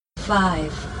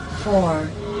5, 4,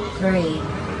 3,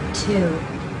 2,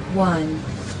 1.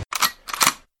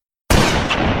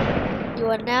 You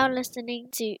are now listening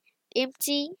to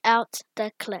Empty Out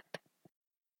the Clip.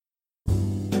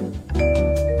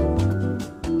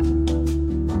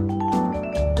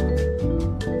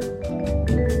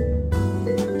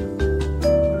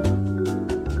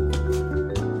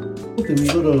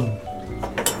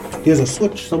 There's a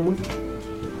switch somewhere.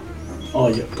 Oh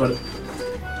yeah, got it.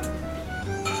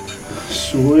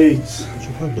 Sweet.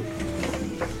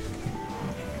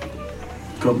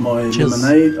 Got my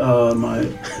lemonade, my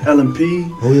L&P.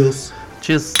 Oh yes.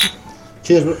 Cheers.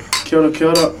 Cheers, bro. Kia ora, kia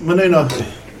ora. Manuna.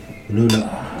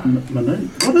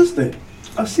 Manuna. What is that?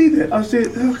 I see that. I see.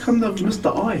 How come they've missed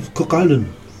the I? Cook Island.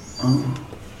 Oh.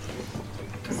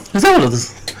 Is that what it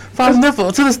is? I've never,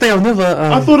 to this day, I've never.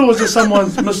 I thought it was just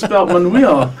someone's misspelled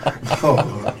Manuia.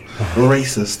 Oh,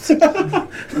 racist.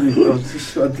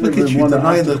 Look Look at you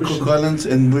denying the Cook Islands,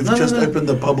 and we've just opened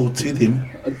the bubble to them.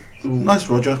 Nice,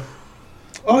 Roger.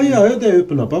 Oh yeah, I heard they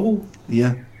open a bubble.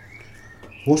 Yeah.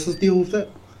 What's the deal with that?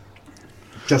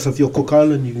 Just if you're Cook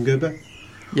Island, you can go back.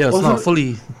 Yeah, it's not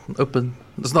fully open.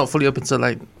 It's not fully open to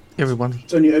like everyone.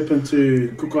 It's only open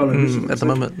to Cook Island at the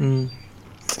moment.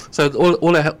 So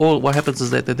all what happens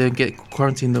is that they don't get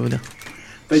quarantined over there.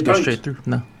 They just don't. Go straight through.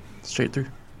 No, straight through.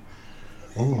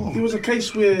 Oh. There was a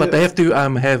case where. But they have to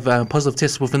have positive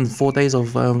tests within 4 days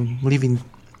of leaving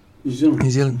New Zealand. New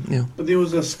Zealand, yeah. But there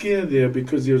was a scare there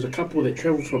because there was a couple that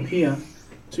travelled from here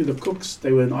to the Cooks.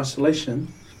 They were in isolation,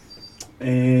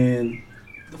 and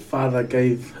the father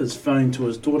gave his phone to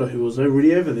his daughter, who was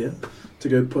already over there, to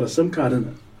go put a SIM card in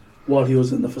it while he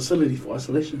was in the facility for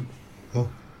isolation. Oh.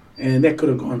 And that could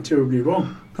have gone terribly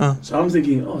wrong. Huh. So I'm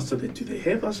thinking, so do they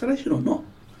have isolation or not?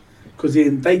 Because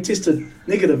then they tested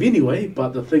negative anyway,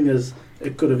 but the thing is,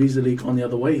 it could have easily gone the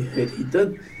other way had he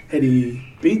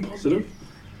been positive,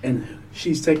 and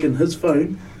she's taken his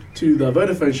phone to the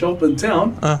Vodafone shop in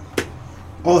town.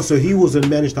 Oh, so he was in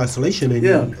managed isolation, and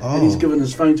and he's given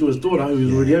his phone to his daughter, who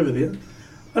was already over there.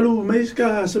 Hello, mate's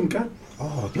got a SIM card.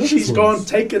 Oh, she's gone,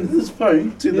 taken his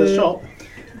phone to the shop,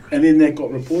 and then that got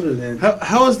reported. And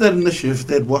how is that an issue if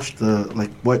they'd wiped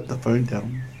the phone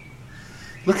down?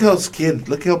 Look how scared,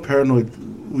 look how paranoid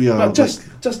we are. But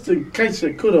just in case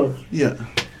it could have. Yeah.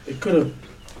 It could have.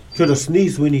 Could have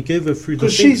sneezed when he gave her through the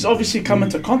Because she's obviously come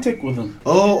into contact with him.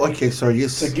 Oh, okay, sorry,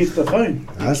 yes. To get the phone.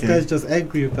 This guy's just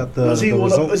angry about the Is he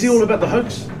all about the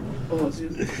hoax? Oh, is he?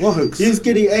 What hoax? He's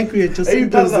getting angry at just Are you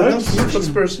about the hoax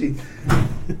conspiracy?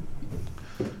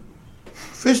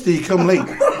 Firstly, you come late.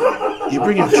 You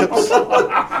bring your chips.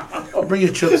 You bring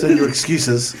your chips and your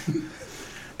excuses.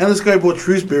 And this guy bought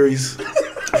Shrewsbury's.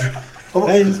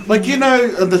 Like, you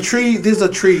know, the tree, there's a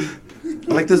tree.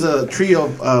 Like, there's a tree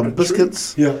of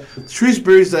biscuits. Yeah.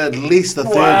 Shrewsbury's are at least a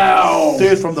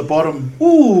third from the bottom.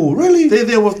 Ooh, really?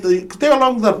 They're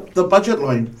along the budget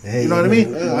line. Hey, you know what I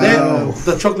mean? Wow.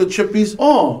 The chocolate chippies.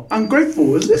 Oh,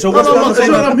 ungrateful, is it? So that's what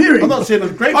I'm hearing. I'm not saying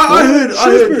ungrateful. I heard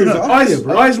Shrewsbury's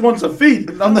Eyes wants a feed.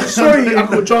 I'm not sorry,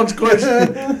 Uncle John's closed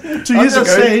 2 years ago.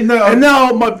 Saying, no, and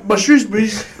now my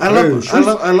Shrewsbury's. I love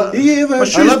My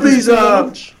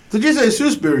Shrewsbury's. Did you say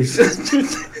Shrewsbury's?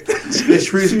 It's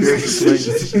Shrewsbury's.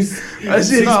 I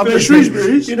said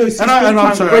Shrewsbury's. You know, and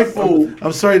I'm sorry. Ungrateful.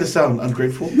 I'm sorry to sound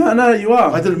ungrateful. No, you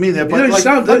are. I didn't mean that. You But don't like,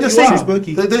 sound I'm that. just You saying. are.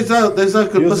 Spooky. There's no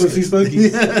good biscuits.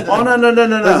 Oh no.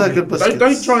 Those are good biscuits.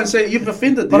 Don't try and say you've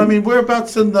offended them. But I mean,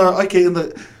 whereabouts in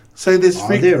the so there's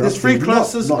three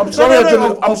classes. I'm sorry I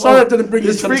didn't bring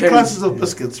you There's three classes of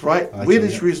biscuits, right? Where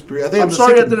is Shrewsbury? I'm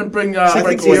sorry I didn't bring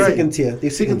second tier. They're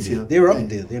second tier. They're up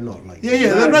there. They're not like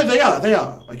Yeah. They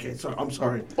are. Okay, sorry. I'm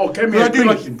sorry. Okay, I do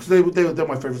like them because they're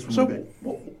my favourites from So, the back.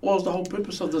 what was the whole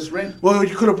purpose of this rant? Well,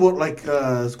 you could have bought like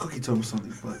cookie time or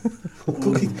something, but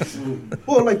cookie.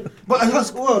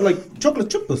 like chocolate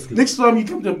chip biscuits. Next time you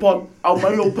come to the pod, I'll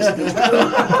make your biscuits.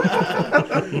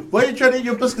 Why are you trying to eat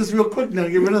your biscuits real quick now?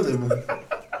 Get rid of them.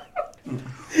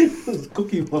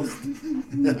 Cookie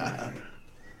monster.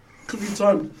 Cookie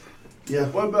time. Yeah.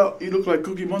 What about you look like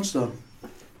Cookie Monster?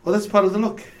 Well, that's part of the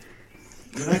look.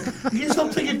 You know? You can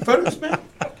stop taking photos, man.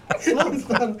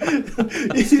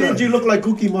 You said you look like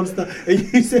Cookie Monster, and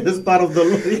you said it's part of the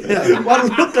look. Yeah. What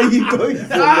look are you going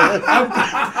for, man?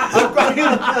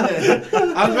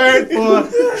 I'm going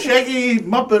for shaggy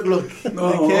Muppet look.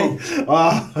 Okay,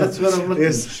 that's what I'm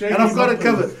looking for. And I've got it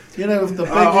covered. You know, with the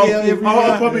big hair.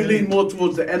 I'll probably lean more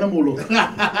towards the animal look.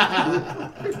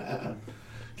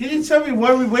 Can you tell me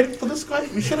why we waited for this guy?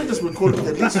 We should have just recorded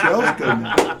at least 2 hours ago,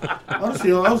 man.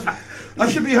 Honestly, I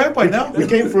should be home by now. We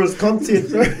came for his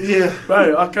content, right? Yeah.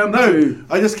 Bro, I come to...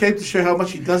 I just came to show how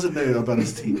much he doesn't know about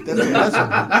his team. That's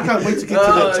I can't wait to get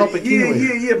to that topic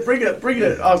anyway. Yeah, bring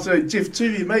it. Oh, so Jeff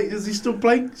Tuvey, mate, is he still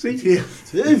playing? See? Yeah.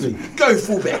 Easy. Go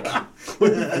fullback. I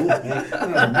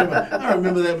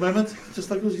remember that moment, just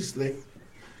like it was yesterday.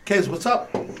 Kez, what's up?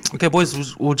 Okay,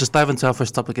 boys, we'll just dive into our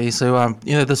first topic. So,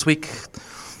 this week,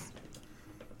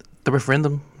 the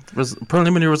referendum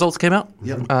preliminary results came out.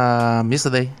 Yep.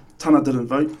 Yesterday. Tana didn't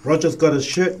vote. Roger's got his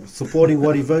shirt supporting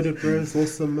what he voted, bro. It's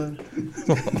awesome, man.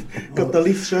 Got the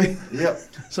leaf show. Yep.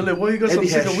 So, look, what you got some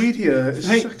sick of weed here?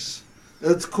 Hey,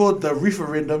 it's called the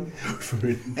referendum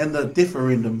and the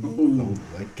deferendum. Oh,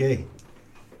 okay.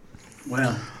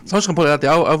 Wow. So I'm just going to put it out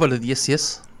there. I voted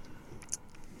yes.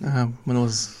 When it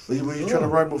was... Were you trying to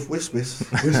rhyme with West? Yes.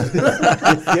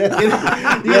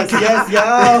 You're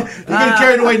getting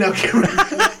carried away now, Cameron.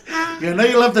 I know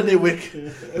you love the network.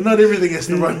 And not everything has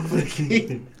to rhyme with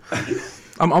it.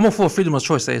 I'm all for freedom of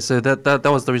choice, so that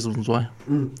was the reasons why.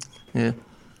 Yeah.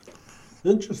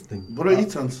 Interesting. What are your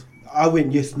tons? I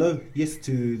went no. Yes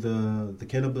to the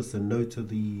cannabis and no to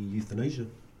the euthanasia.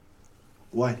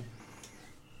 Why?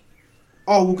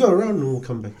 Oh, we'll go around and we'll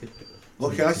come back.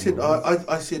 Okay, I said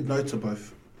no to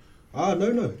both.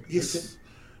 No. Yes.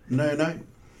 Okay.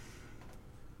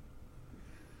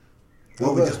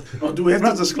 No. Do we have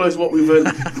to disclose what we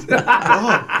voted?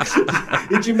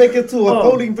 Did you make it to a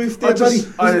polling booth there, buddy?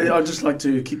 I just like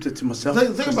to keep that to myself.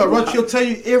 Think about Rog, he'll tell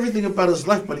you everything about his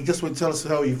life, but he just won't tell us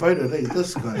how he voted. Hey,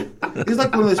 this guy. He's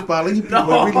like one of those Balingi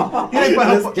people.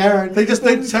 Really, they just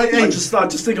don't tell you. I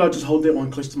just think I'll just hold that one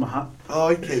close to my heart. Oh,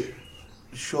 okay.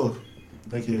 Sure.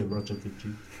 Thank you, Roger. Good G.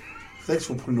 Thanks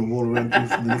for putting the wall around you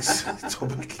for the next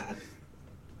topic.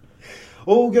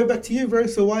 Oh, we'll go back to you, bro.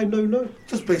 So why no?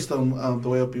 Just based on the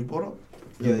way I've been brought up.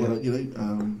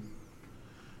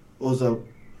 Also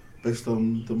based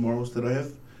on the morals that I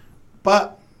have.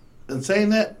 But in saying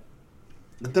that,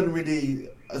 it didn't really,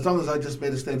 as long as I just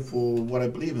made a stand for what I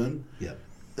believe in, it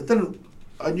didn't,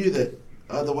 I knew that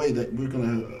either way that we're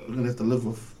gonna have to live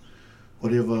with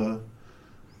whatever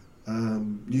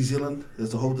New Zealand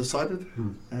as a whole decided.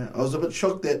 I was a bit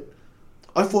shocked that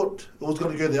I thought it was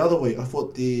going to go the other way. I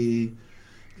thought the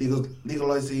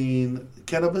legalizing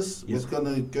cannabis was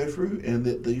going to go through, and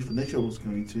that the euthanasia was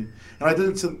going to. And I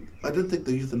didn't think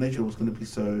the euthanasia was going to be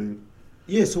so.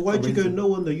 Yeah. So why'd you go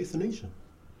no on the euthanasia?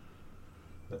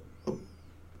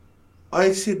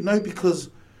 I said no because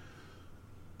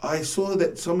I saw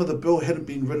that some of the bill hadn't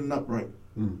been written up right.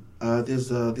 There's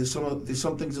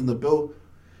some things in the bill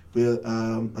where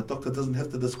a doctor doesn't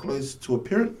have to disclose to a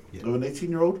parent of an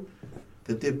 18-year-old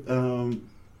that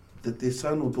their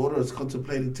son or daughter is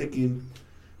contemplating taking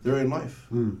their own life.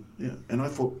 Yeah, and I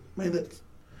thought, man,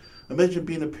 imagine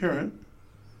being a parent,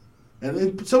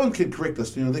 and someone can correct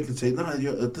us. You know, they can say, no,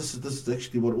 this is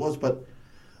actually what it was. But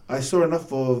I saw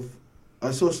enough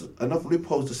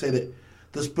loopholes to say that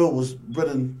this bill was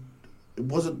written. It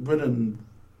wasn't written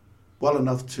well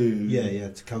enough to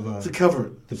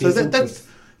cover it. So that's.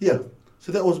 Yeah,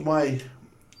 so that was my,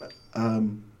 that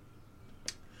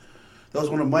was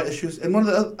one of my issues, and one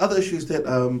of the other issues that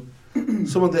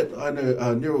someone that I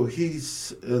know, Nero,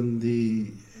 he's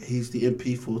the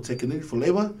MP for Takanini for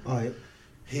Labour. Oh, yeah.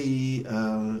 He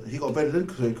got voted in,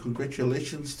 so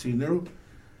congratulations to Nero.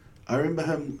 I remember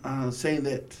him saying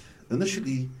that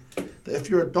initially, that if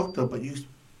you're a doctor but you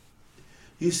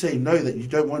say no, that you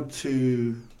don't want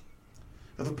to.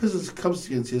 If a person comes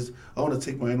to you and says, I want to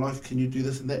take my own life, can you do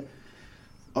this and that?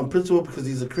 On principle, because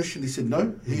he's a Christian, he said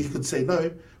no. He could say no,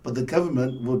 but the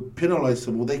government would penalise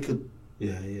him, or they could...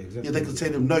 Yeah, exactly. Yeah, they could say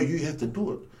to him, no, you have to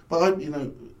do it. But,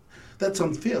 that's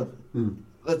unfair.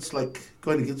 That's like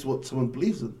going against what someone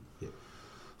believes in. Yeah.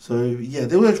 So, yeah,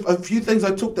 there were a few things.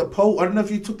 I took the poll. I don't know if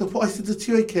you took the poll. I said the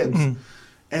TOA camps.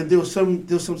 And there was some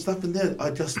stuff in there I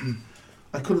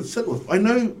couldn't sit with.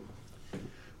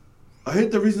 I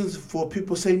heard the reasons for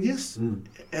people saying yes, and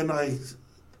I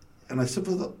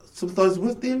sympathise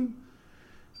with them.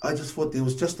 I just thought there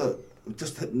was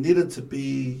needed to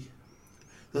be.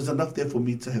 There's enough there for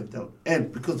me to have doubt,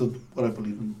 and because of what I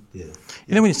believe in. Yeah.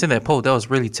 You know, when you sent that poll, that was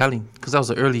really telling, because that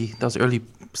was early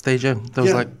stage. That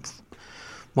was like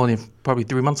more than probably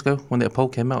 3 months ago when that poll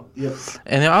came out. Yeah.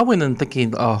 And I went in thinking,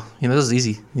 this is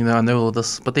easy. I know all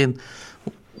this. But then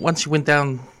once you went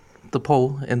down the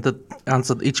poll and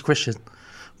answered each question,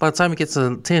 by the time it gets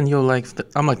to 10,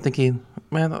 I'm like thinking,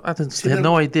 man, I just had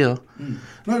no idea.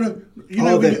 No,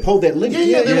 that poll, that link.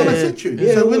 Yeah, when I sent you.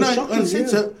 Yeah, so when I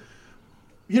sent it,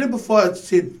 before I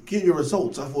said get your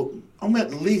results, I thought I'm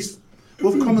at least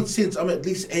with common sense, I'm at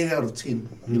least 8 out of 10.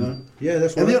 You know. Yeah,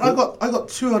 that's right. And then I got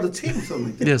 2 out of 10 or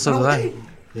something. Yeah, so did I.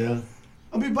 Yeah.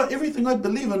 I mean, but everything I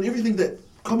believe and everything that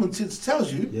common sense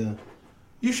tells you, Yeah.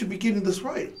 you should be getting this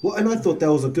right. Well, and I thought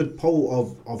that was a good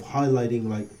poll of highlighting,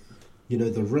 like, you know,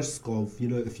 the risk of, you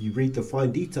know, if you read the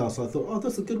fine details. So I thought, oh,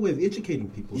 that's a good way of educating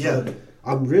people. Yeah. So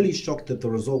I'm really shocked at the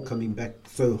result coming back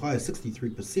so high,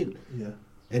 63%. Yeah.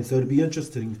 And so it'd be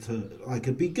interesting to, like,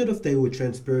 it'd be good if they were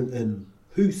transparent in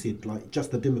who said, like,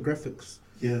 just the demographics.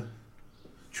 Yeah.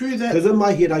 True that. Because in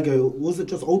my head, I go, was it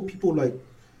just old people, like,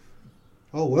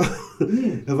 oh, well,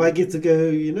 if I get to go,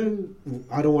 you know,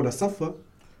 I don't want to suffer.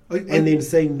 And then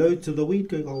saying no to the weed,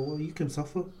 going, oh, well, you can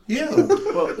suffer. Yeah.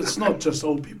 Well, it's not just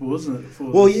old people, isn't it?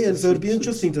 Well, yeah, and so it'd be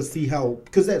interesting to see how,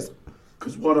 because that's,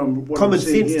 because what common I'm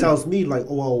seeing sense here, tells me, like,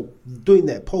 oh, well, doing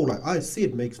that poll, like I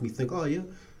said, makes me think, oh, yeah,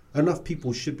 enough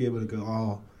people should be able to go,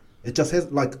 oh, it just has,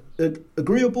 like,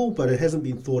 agreeable, but it hasn't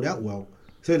been thought out well.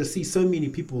 So to see so many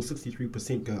people,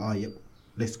 63% go, oh, yep,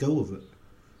 let's go with it.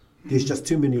 There's just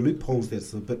too many loopholes.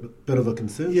 That's a bit of a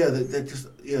concern. Yeah, that just,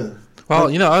 yeah. Well,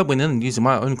 you know, I went in using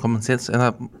my own common sense,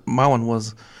 and my one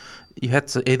was you had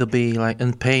to either be like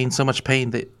in pain, so much pain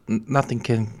that nothing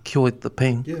can cure the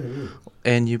pain, Yeah, yeah.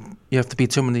 and you have to be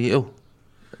terminally ill.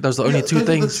 Those are the only two those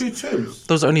things. Are the 2 terms.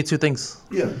 Those are only 2 things.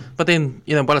 Yeah. But then,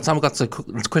 you know, by the time I got to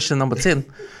question number 10,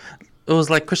 it was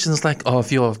like questions like, oh,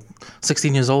 if you're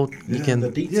 16 years old, you The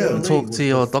can detail talk to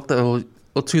your doctor,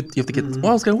 or 2, you have to get. Well,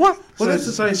 I was going, what? Well, so, that's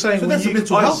the- saying so when that's a you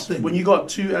mental health thing. when you got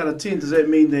 2 out of 10, does that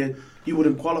mean that you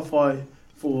wouldn't qualify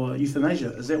for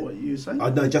euthanasia? Is that what you're saying? I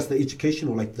know, just the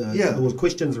educational, like Yeah. there was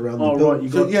questions around Oh, the bill. right, you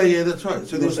So, got yeah, that's right.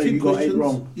 So there's so 2 you got 8 questions.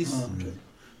 wrong. Yes. Oh, okay.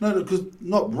 No, because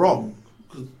not wrong.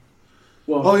 'Cause-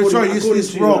 Well, Oh, sorry, yes, according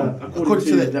it's to, wrong. according According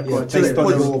to to that that, Yeah, criteria. based on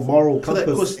Because- your moral for that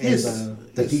compass course, and yes,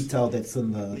 the yes. detail that's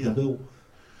in the Yeah. bill.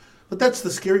 But that's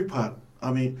the scary part.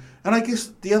 I mean, and I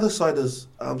guess the other side is,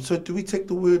 so do we take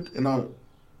the word, and I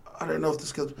don't know if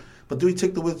this goes, but do we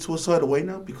take the word suicide away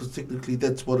now? Because technically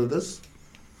that's what it is.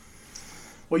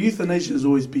 Well, euthanasia has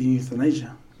always been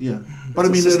euthanasia. Yeah. But I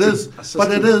mean, Assisted- it is,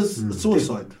 but it assisted. is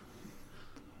suicide.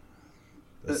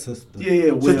 Assistant. Yeah, yeah.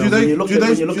 So Well, do when they, you look do at- when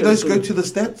those, you look do at those it, go to the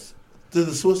stats? To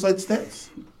the suicide stats?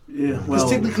 Yeah, well,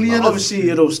 technically it is. obviously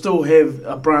it'll still have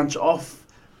a branch off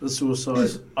the suicide,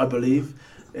 Yes. I believe,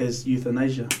 as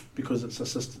euthanasia because it's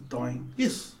assisted dying.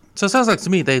 Yes. So it sounds like to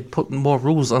me they put more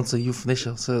rules onto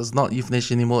euthanasia. So it's not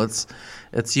euthanasia anymore.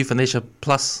 It's euthanasia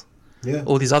plus Yeah.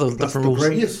 all these other Plus different the rules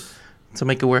grade. Yes. to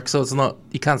make it work. So it's not,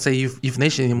 you can't say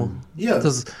euthanasia anymore. Yeah.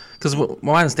 Because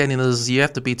my understanding is you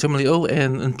have to be terminally ill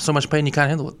and in so much pain you can't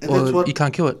handle it, And that's or what- you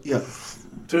can't cure it. Yeah.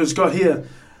 So it's got here.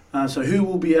 So who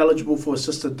will be eligible for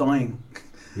assisted dying?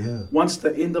 Yeah. Once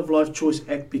the End of Life Choice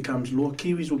Act becomes law,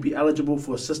 Kiwis will be eligible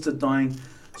for assisted dying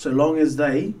so long as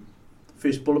they,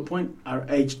 first bullet point, are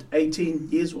aged 18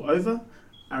 years or over,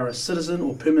 are a citizen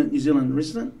or permanent New Zealand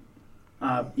resident,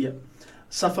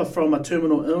 suffer from a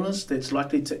terminal illness that's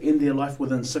likely to end their life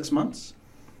within 6 months,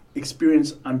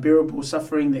 experience unbearable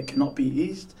suffering that cannot be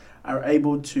eased, are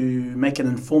able to make an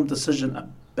informed decision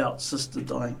about assisted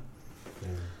dying.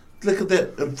 Look at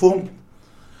that, informed.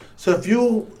 So if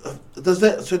you,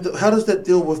 how does that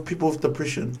deal with people with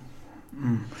depression?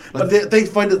 Like they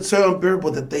find it so unbearable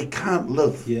that they can't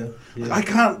live. Yeah. Yeah. I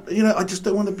can't, I just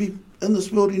don't want to be in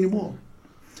this world anymore.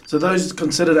 So those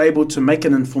considered able to make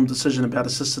an informed decision about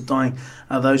assisted dying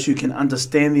are those who can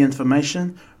understand the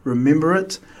information, remember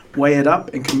it, weigh it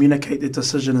up, and communicate their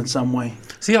decision in some way.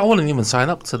 See, I wouldn't even sign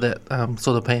up to that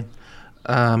sort of pain,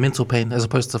 mental pain, as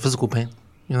opposed to physical pain.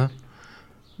 You know,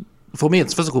 for me,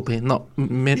 it's physical pain, not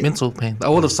mental pain. I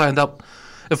would have signed up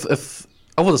if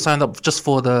I would have signed up just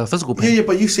for the physical pain. Yeah,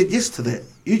 but you said yes to that.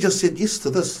 You just said yes to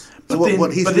this. But So then,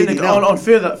 what he's but then reading it, now. on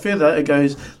further, it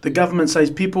goes, the government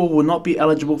says people will not be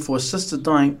eligible for assisted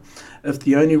dying if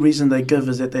the only reason they give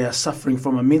is that they are suffering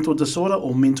from a mental disorder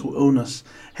or mental illness,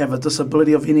 have a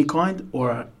disability of any kind,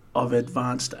 or are of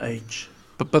advanced age.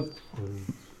 But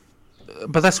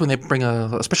that's when they bring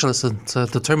a specialist in to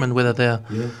determine whether they're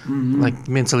like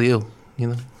mentally ill. You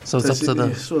know, so it's up to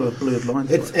the. sort of blurred line.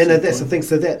 It's, and that's the thing.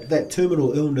 So that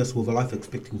terminal illness with a life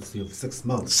expectancy of 6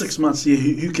 months. 6 months, yeah,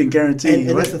 who can guarantee, And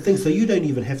right? that's the thing. So you don't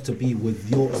even have to be with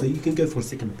your. So you can go for a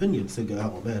second opinion. So go,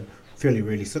 oh man, feeling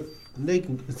really sick. And they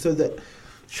can. So that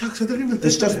Shucks, I don't even think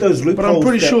it's just of those loopholes. But I'm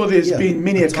pretty that- sure there's yeah, been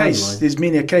many a case. timeline. There's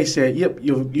many a case that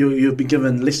you've been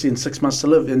given less than 6 months to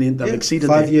live, and then they've Yeah, exceeded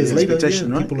 5 that years later, expectation,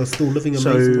 yeah, right? people are still living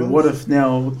So amazing lives. what if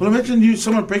now? Well, imagine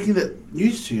someone breaking that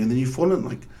news to you, and then you fall in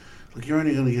like you're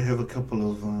only going to have a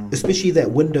couple of. Especially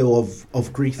that window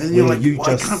of grief And you're where like, you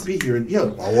well, just. I can't be here. And yeah,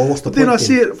 Oh, well, what's the But then point I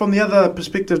see it from the other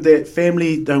perspective that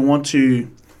family don't want to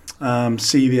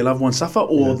see their loved one suffer,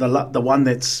 or the one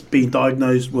that's been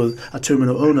diagnosed with a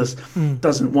terminal illness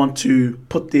doesn't want to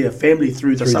put their family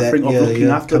through the suffering of looking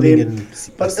after them.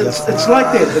 But it's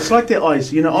like that. It's like that,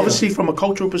 eyes. Obviously from a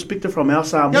cultural perspective, from our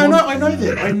Samoan. Yeah, I know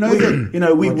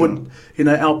that. We would.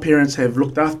 Our parents have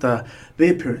looked after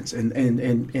their parents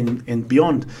and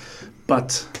beyond.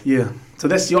 But so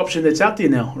that's the option that's out there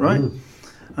now, right?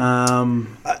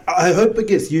 I hope it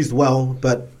gets used well,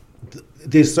 but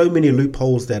there's so many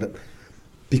loopholes that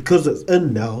because it's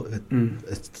in now,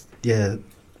 it's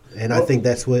and I think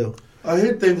that's where. I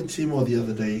heard David Seymour the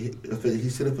other day. He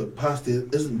said if it passed, there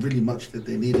isn't really much that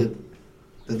they needed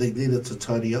to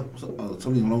tidy up,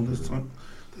 something along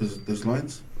those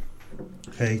lines.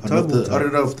 Hey, I don't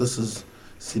know if this is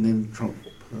CNN Trump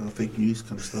fake news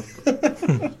kind of stuff.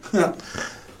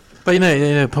 But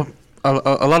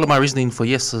a lot of my reasoning for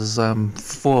yes is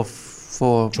for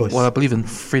choice. what I believe in,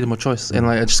 freedom of choice, and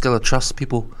I just gotta trust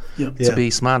people to be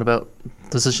smart about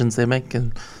decisions they make,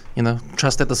 and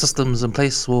trust that the systems in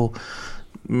place will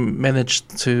manage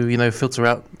to filter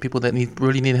out people that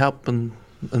really need help and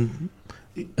in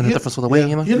a different sort of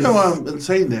way. In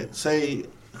saying that, say,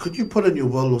 could you put in your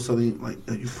will or something like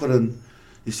you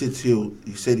said to your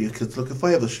kids, look, if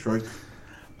I have a stroke.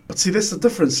 But see, that's the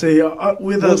difference. See,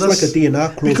 whether it's like a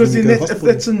DNR clause, because then if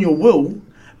that's in your will,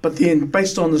 but then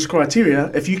based on this criteria,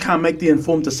 if you can't make the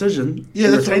informed decision,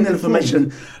 retain that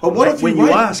information. But what if you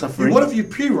are suffering? What if you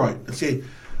pre-write and say,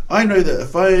 I know that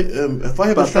if I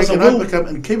have a stroke and I become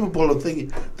incapable of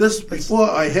thinking this before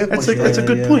I have my stroke. That's a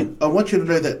good point. I want you to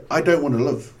know that I don't want to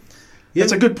live. Yeah.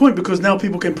 That's a good point, because now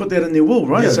people can put that in their will,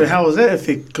 right? Yeah. So how does that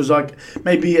affect? Because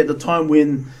maybe at the time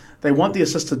when they want the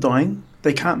assisted dying,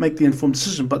 they can't make the informed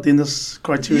decision, but then this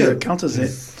criteria counters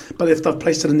that. But if they've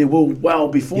placed it in their will well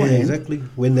beforehand, exactly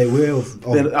when they were,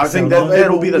 I think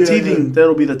that'll be the teething.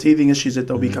 That'll be the teething issues that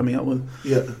they'll be coming up with.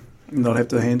 Yeah, and they'll have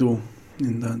to handle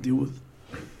and deal with.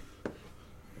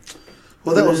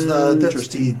 Well, that's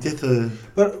the death.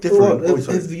 But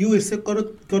have the US got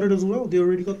it as well? They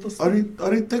already got this. I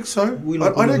don't think so.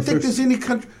 I don't think there's any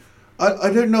country.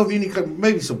 I don't know of any country.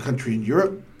 Maybe some country in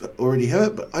Europe already have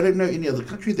it, but I don't know any other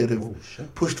country that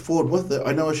have pushed forward with it.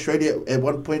 I know Australia at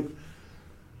one point.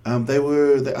 I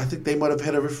think they might have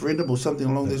had a referendum or something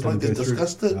along those lines. They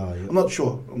discussed it. I'm not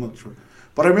sure.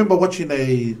 But I remember watching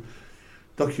a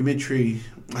documentary.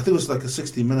 I think it was like a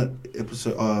 60-minute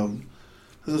episode.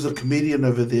 There was a comedian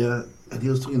over there, and he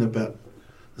was talking about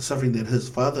the suffering that his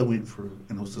father went through,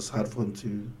 and it was just hard for him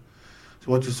to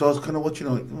watch it. So I was kind of watching,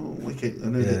 like, oh, okay, I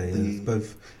know that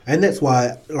both, and that's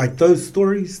why, like those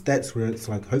stories, that's where it's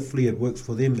like, hopefully it works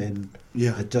for them, and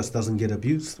it just doesn't get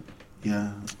abused.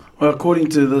 Yeah. Well, according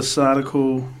to this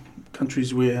article,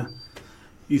 countries where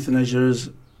euthanasia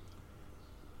is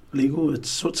legal, it's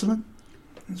Switzerland.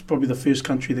 It's probably the first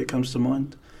country that comes to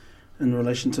mind in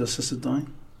relation to assisted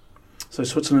dying. So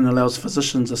Switzerland allows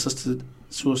physicians-assisted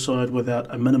suicide without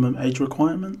a minimum age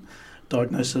requirement,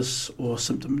 diagnosis or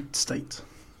symptom state.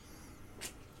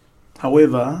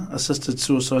 However, assisted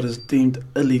suicide is deemed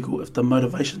illegal if the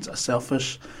motivations are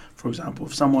selfish. For example,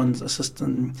 if someone's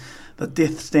assisting the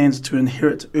death stands to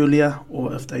inherit earlier,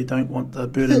 or if they don't want the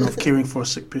burden of caring for a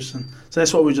sick person. So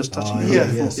that's what we're just touching on.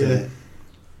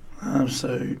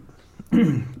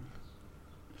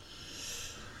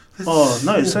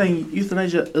 Saying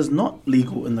euthanasia is not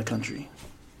legal in the country.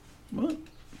 What?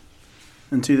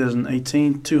 In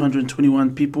 2018,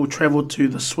 221 people travelled to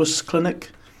the Swiss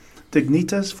clinic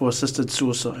Dignitas for assisted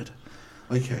suicide.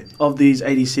 Okay. Of these,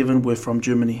 87 were from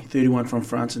Germany, 31 from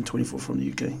France, and 24 from the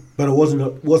UK. But it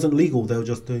wasn't legal. They were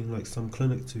just doing like some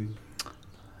clinic to.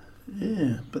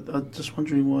 Yeah, but I'm just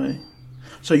wondering why.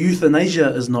 So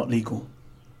euthanasia is not legal.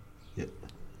 Yeah.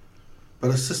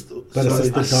 But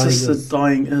assisted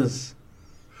dying is.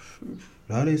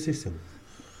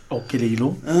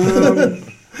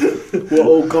 We're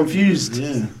all confused.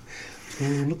 Yeah.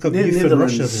 Look up youth in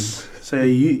Russia then. So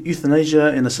euthanasia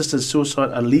and assisted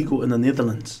suicide are legal in the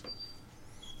Netherlands.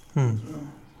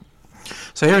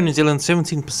 So here in New Zealand,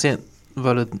 17%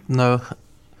 voted no,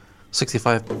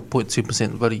 65.2%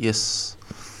 voted yes.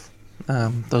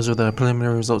 Those were the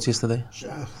preliminary results yesterday.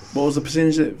 What was the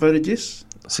percentage that voted yes?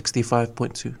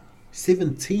 65.2.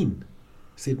 17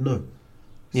 said no.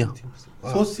 Yeah. Wow.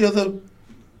 So what's the other?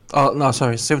 Oh no,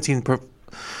 sorry.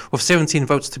 with 17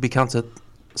 votes to be counted,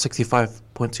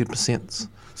 65.2%.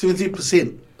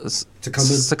 17% to come in.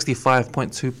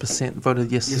 65.2%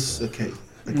 voted yes. Yes. Okay.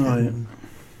 Oh, yeah.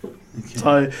 Okay.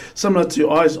 So similar to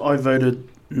I voted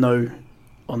no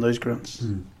on those grounds,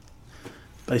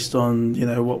 based on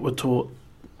what we're taught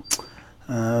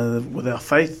with our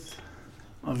faith,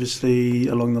 obviously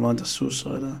along the lines of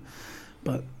suicide,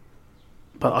 but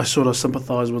but I sort of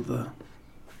sympathise with the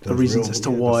reasons as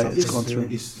to why it's gone through.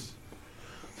 Yes.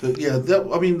 So yeah, that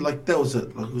was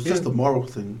it. Like, it was just a moral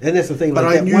thing. And that's the thing. But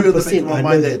like I that knew in the back 1%, of my I know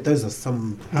mind that those are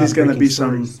some. There's going to be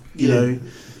heartbreaking some, stories.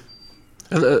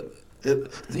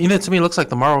 You know, to me, it looks like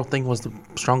the moral thing was the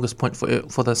strongest point for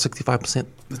the 65%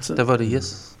 that voted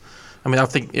yes. I mean, I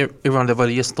think everyone that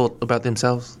voted yes thought about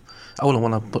themselves. I wouldn't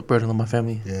want to put burden on my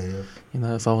family. Yeah. You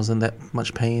know, if I was in that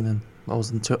much pain and I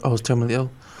was terminally ill,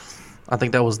 I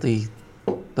think that was the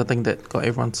thing that got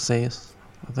everyone to say yes.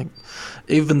 I think,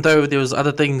 even though there was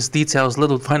other things,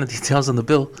 little finer details in the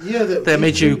bill that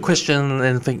made you question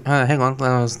and think, hang on,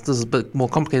 this is a bit more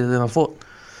complicated than I thought.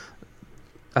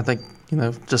 I think, you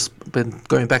know, just been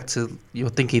going back to your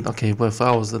thinking, okay, well, if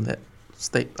I was in that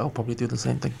state, I'll probably do the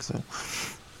same thing. So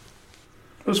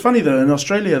It was funny though, in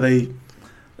Australia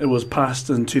it was passed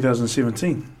in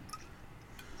 2017.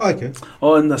 Okay.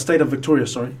 Oh, in the state of Victoria,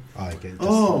 sorry. Okay.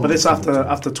 But it's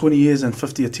after 20 years and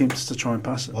 50 attempts to try and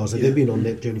pass it. Oh, so they've been on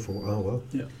that journey for a while.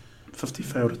 Yeah, 50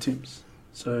 failed attempts.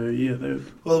 So yeah,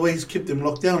 well, the way he's kept them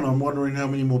locked down, I'm wondering how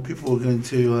many more people are going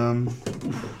to.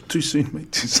 Too soon,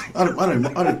 mate. Too soon. I know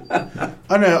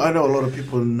a lot of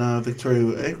people in Victoria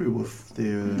were angry with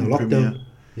their The lockdown.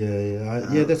 Premier.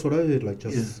 Yeah, that's what I heard. Like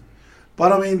just. Yeah.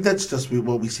 But I mean, that's just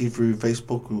what we see through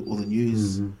Facebook or the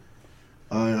news.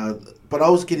 Mm-hmm. But I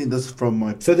was getting this from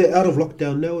my. So they're out of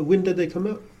lockdown now. When did they come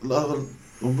out? On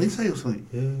Wednesday or something.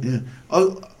 Yeah.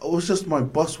 It was just my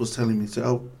boss was telling me.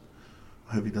 So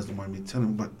I hope he doesn't mind me telling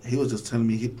him, but he was just telling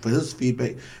me for his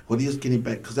feedback, what he was getting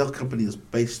back, because our company is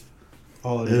based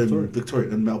in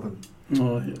Victoria, in Melbourne.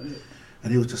 Oh, yeah.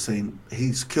 And he was just saying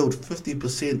he's killed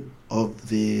 50% of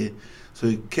their.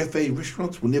 So cafe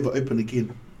restaurants will never open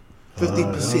again.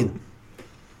 50%.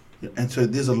 Yeah, and so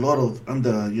there's a lot of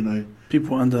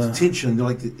people under tension.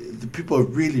 Like the people are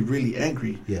really, really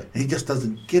angry. Yeah. And he just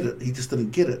doesn't get it. He just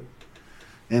didn't get it.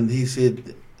 And he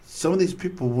said some of these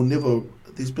people will never.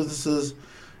 These businesses,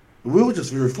 we were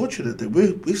just very fortunate that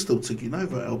we're still taking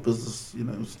over our business, you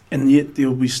know. And yet there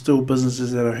will be still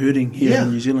businesses that are hurting here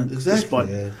in New Zealand, exactly. despite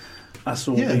us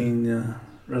all being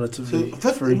relatively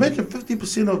free. Imagine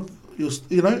 50% of your,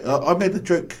 I made a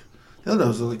joke. The other day, I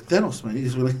was like, Thanos, man.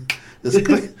 He's really, just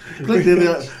click,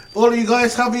 and all of you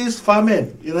guys, hubbies,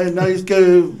 firemen, now you just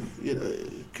go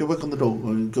work on the door,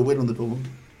 or go wait on the door,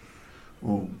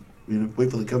 or, wait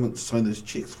for the government to sign those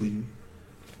checks for you.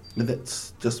 And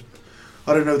that's just,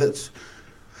 I don't know,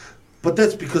 but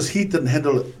that's because he didn't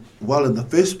handle it well in the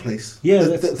first place. Yeah,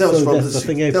 that was from the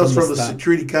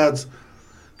security guards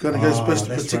going to go supposed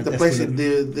to protect the place, and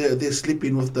they're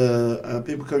sleeping with the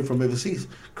people coming from overseas.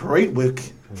 Great work.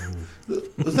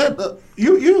 Is that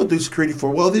you do security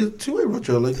for a while? There's two-way,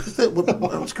 Roger. Like, is that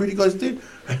what security guys do?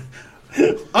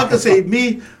 I can say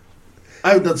me.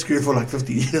 I've done security for like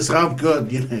 50 years, so I'm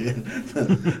good,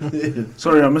 Yeah.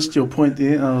 Sorry, I missed your point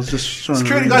there. I was just trying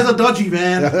security guys are dodgy,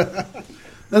 man. That's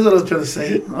what I was trying to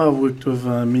say. I've worked with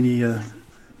many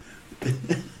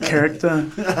character.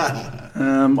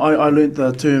 I learnt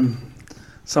the term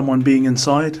someone being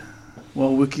inside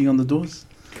while working on the doors.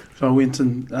 So I went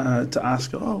in to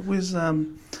ask, where's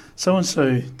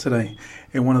so-and-so today?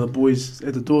 And one of the boys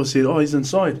at the door said, he's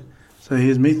inside. So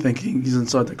here's me thinking he's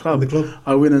inside the club.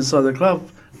 I went inside the club,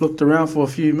 looked around for a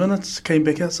few minutes, came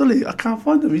back out. Sully, I can't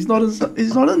find him. He's not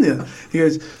in there. He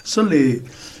goes, Sully,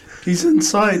 he's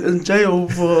inside in jail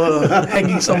for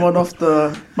hanging someone off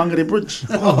the Mangere Bridge.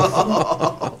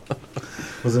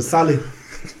 Was it Sully?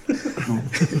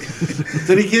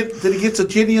 Did he get to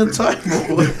Jenny in time?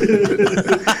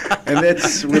 And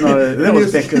that's when that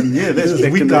was back in in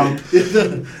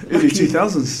the early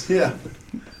 2000s. Yeah.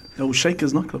 The old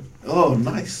Shakers nightclub. Oh,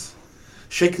 nice.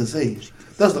 Shakers, eh?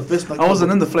 That was the first nightclub. I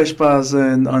wasn't in the flash bars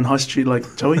on High Street like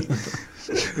Joey,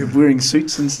 wearing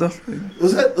suits and stuff.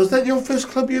 Was that your first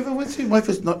club you ever went to? My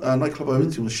first nightclub I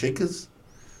went to was Shakers.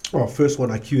 Oh, first one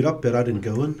I queued up, but I didn't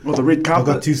go in. Well, the red carpet.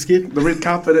 I got too scared. The red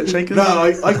carpet at Shakers. No,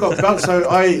 I got bounced. So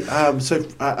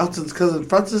Elton's cousin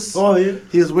Francis. Oh yeah.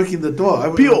 He was working the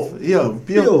door. Bill.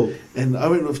 And I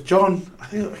went with John. I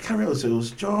can't remember. So it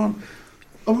was John.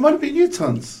 Oh, it might have been you,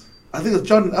 Tons. I think it was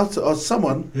John and Elton or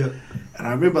someone. Yeah. And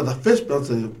I remember the first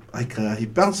bouncer, he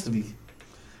bounced me,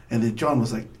 and then John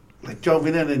was like John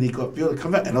went in and he got Bill to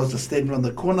come out, and I was just standing around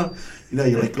the corner,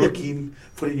 you're like looking,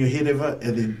 putting your head over,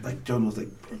 and then John was like,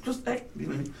 just act,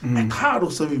 act hard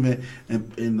or something, man.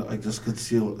 And I just could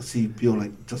see Bill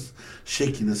just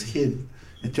shaking his head,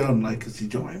 and John could see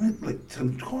John,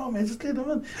 come on, man, just let him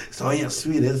in. So yeah,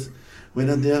 sweet as went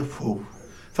in there.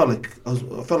 Felt like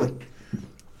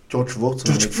George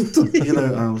Travolta. You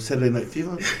know, Saturday Night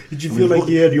Fever. Did you feel like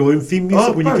you had your own theme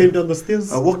music when you came down the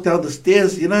stairs? I walked down the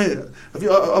stairs, you know.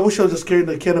 I wish I was just carrying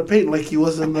a can of paint like he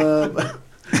was in the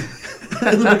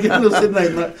beginning of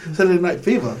Saturday Night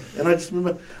Fever. And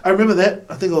I remember that.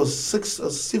 I think I was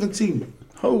 17.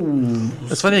 Oh,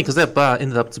 It's funny because that bar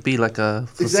ended up to be like a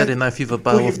Saturday Night Fever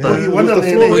bar with the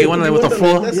Boogie Wonderland with the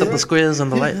floor, the squares and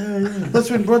the light.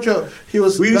 That's when Roger, he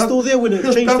was... Were you still there when it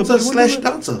changed to bouncer Boogie slash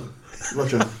Wonderland? dancer.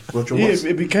 Roger yeah, was.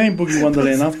 it became Boogie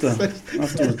Wonderland afterwards.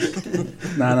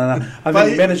 No. I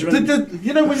think management.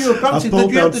 You know when you were bouncing,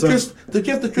 did you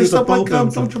have to dress up like John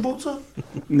Travolta?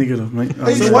 Negative, mate.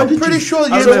 I'm pretty sure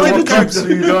you I had don't know to what clubs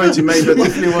you were going to, mate, but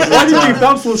definitely wasn't. Why did you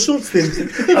bounce for shorts then?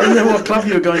 I don't know what club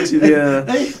you were going to there.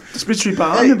 Dispensary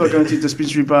bar. I remember going to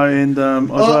Dispensary bar and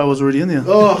Isaiah was already in there.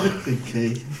 Oh,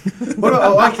 okay.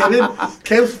 Okay, then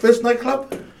Cam's first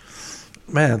nightclub?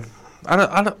 Man,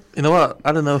 I don't. You know what?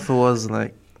 I don't know if it was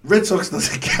like. Red Sox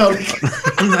doesn't count.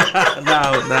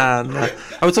 No.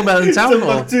 Are we talking about in town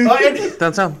or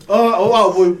downtown?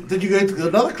 Well, did you go to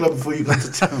another club before you got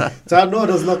to town? Town no,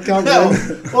 does not count. No.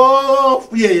 Man. Oh,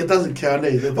 yeah, it doesn't count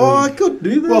either. I could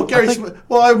do that. Well, Gary Smith.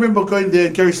 Well, I remember going there.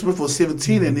 And Gary Smith was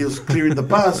 17 and he was clearing the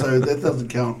bar, so that doesn't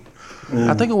count.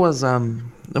 I think it was.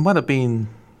 It might have been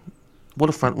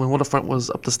Waterfront when Waterfront was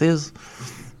up the stairs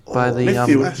by the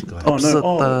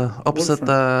opposite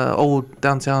the old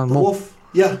downtown The mall. Wolf.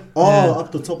 Yeah. Up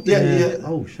the top. Yeah.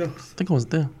 Oh shucks. I think it was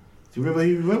there. Do you remember who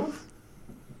you remember?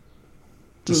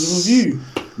 Just review.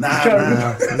 Nah.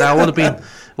 No, it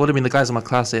would have been the guys in my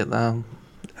class at How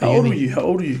old were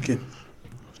you, kid?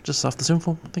 just after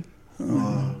Simful, I think.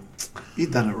 Oh, you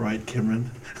done it right, Cameron.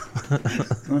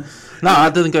 No, I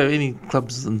didn't go to any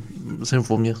clubs in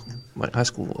Simful, yeah, like high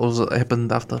school. It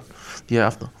happened after, the year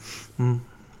after. Were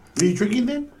you drinking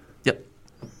then? Yep.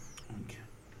 Okay.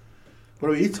 What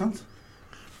do we eat, sons?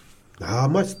 I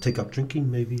might take up drinking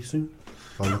maybe soon.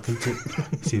 I'll look into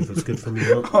it, see if it's good for me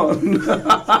or not. Oh, no.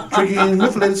 Drinking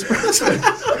Mifflin espresso.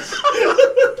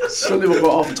 Surely we got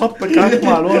off topic, man.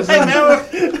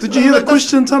 Did you hear the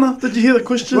question, Tana? Did you hear the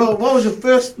question? Well, what was your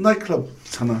first nightclub,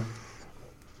 Tana?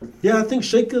 Yeah, I think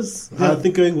Shakers. I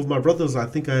think going with my brothers, I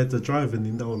think I had to drive and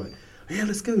then they were like, yeah,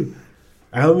 let's go.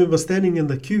 I remember standing in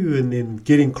the queue and then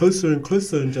getting closer and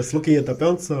closer and just looking at the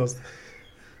bouncers.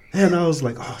 And I was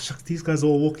like, oh, shucks, these guys are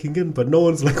all walking in, but no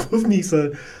one's like with me.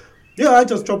 So, yeah, I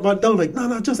just dropped my down like,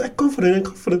 no, just act confident.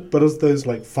 But it was those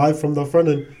like 5 from the front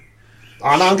and,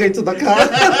 now I'm going to the car.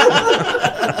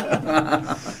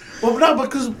 Well, no,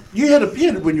 because you had a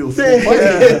beard when you were 4.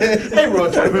 Hey,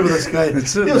 Rog, I remember this guy. He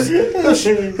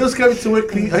was coming to work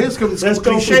clean. He was coming to school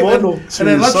clean shaven. And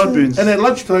at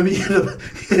lunchtime, he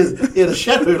had a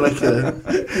shadow like a.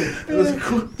 It was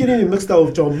cool. Getting me mixed up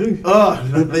with John Lou. Oh,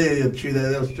 yeah, true.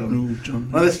 That was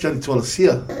John. No, that's Johnny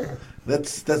Twalasia.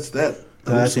 That's that.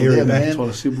 That's Aaron man.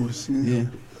 Yeah.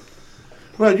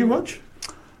 Right, you, Rog?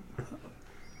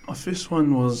 My first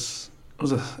one was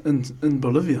in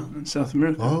Bolivia, in South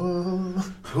America.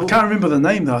 Oh, Cool. I can't remember the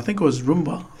name though. I think it was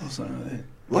Rumba or something like that.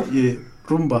 What? Yeah,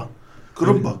 Rumba.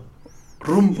 Rumba.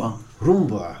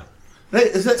 Hey,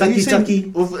 is that Taki.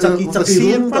 with a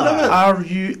C in front of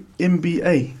it?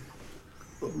 RUMBA.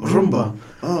 Rumba.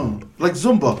 Oh, like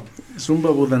Zumba.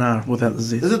 Zumba with an R without the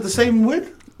Z. Is it the same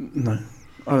word? No,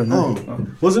 I don't know.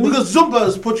 wasn't it? Because Zumba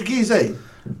is Portuguese, eh?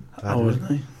 I wouldn't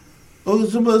know. Oh,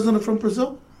 Zumba isn't it from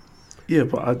Brazil? Yeah,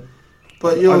 but I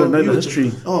you're don't know the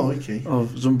history Oh, okay. of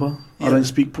Zumba. Yeah. I don't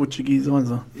speak Portuguese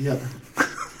either. Yeah.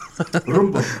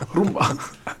 Rumba.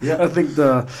 Yeah, I think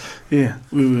I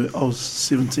was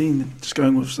 17, just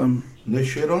going with some No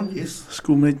shirt on, yes.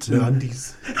 schoolmates. No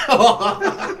undies.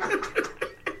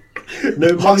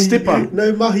 No Hot stepper.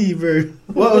 No mahi, bro.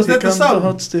 What was Here that the comes song?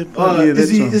 Hot step. Is that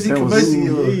he song. is he That was-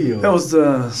 conversing? That was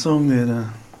the song that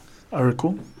I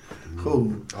recall.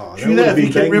 Cool. Oh, True that that, would if be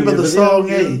you can remember banging, the isn't song,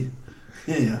 it?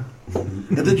 eh? Yeah.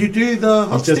 And did you do the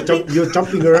hot Just step? you're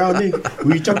jumping around, eh?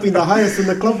 Were you jumping the highest in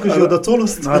the club because you're the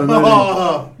tallest? I don't know.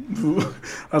 Oh,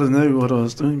 I don't know what I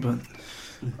was doing, but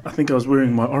I think I was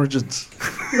wearing my Origins.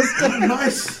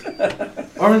 nice.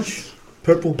 Orange.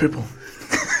 Purple.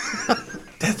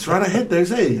 That's right, I had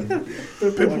those, eh?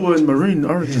 Purple and maroon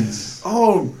Origins.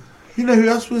 Oh, you know who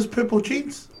else was purple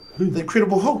jeans? The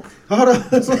Incredible Hulk. Oh, no.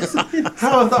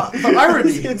 How the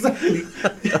irony. Exactly.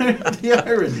 The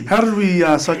irony. How did we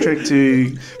sidetrack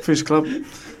to first club?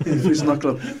 First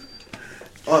nightclub.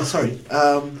 Oh, sorry.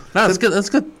 No, it's good. It's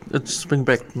good. It just brings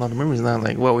back a lot of memories now.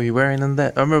 Like what were you wearing in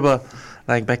that? I remember,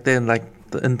 like back then, like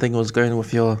the in thing was going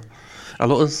with your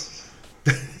alotas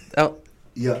out.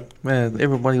 Yeah. Man,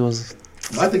 everybody was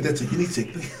I think that's a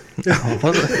unisex thing. I'm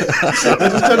just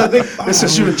trying to think. Let's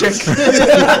assume a Jack.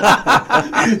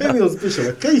 Maybe on special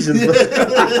occasions.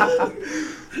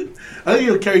 I think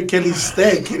you'll carry Kelly's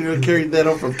stag. You'll carry that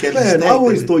on from Kelly's Man, stag. I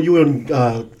always thought you were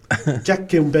on. Jack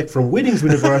came back from weddings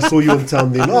whenever I saw you in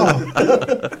town then.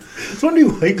 Oh. It's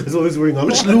wondering why you guys always wearing a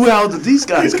Which luau did these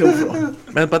guys come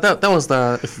from? Man, but that was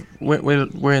the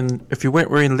if you weren't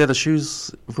wearing leather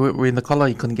shoes, if you weren't wearing the collar,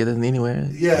 you couldn't get in anywhere.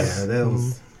 Yeah. Yeah, that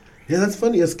was. Yeah, that's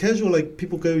funny. It's casual. Like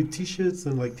people go with t-shirts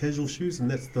and like casual shoes, and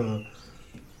that's the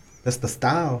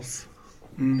styles.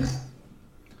 I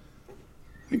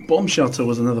think Bomb Shelter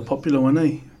was another popular one,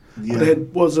 eh? Yeah. They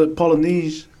had, was it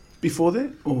Polynesian before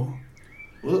that? Or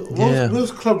What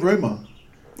was Club Roma?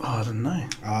 oh, I don't know.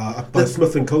 Up by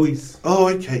Smith and Coe's. Oh,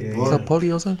 okay. Yeah. Well, Club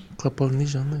Poly also? Club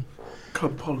Polynesian, no?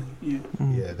 Club Poly, yeah.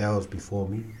 Yeah, that was before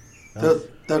me.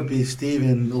 that'd be Steve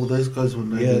and all those guys would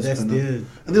know. Yeah, this that's kind of- there.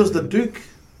 And there was the Duke,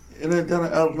 down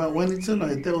at Mount Wellington.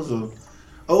 That was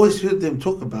I always heard them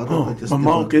talk about it. I Oh, just my never-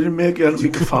 mom getting me out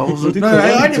of fouls. No,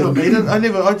 I never made it.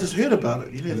 I just heard about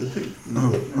it. The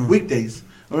Duke. Weekdays.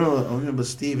 I remember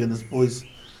Steve and his boys,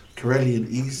 Corelli and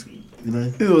East.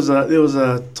 There was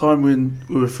a time when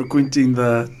we were frequenting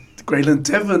the Greyland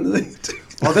Tavern.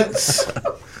 Oh, that's.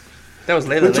 That was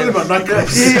later. We're talking about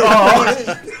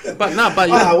nightclubs. But no, but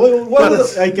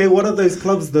What are those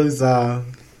clubs? Those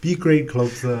B grade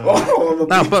clubs. Oh,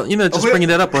 no, but just bringing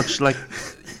that up, Watch, like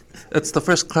it's the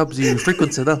first clubs you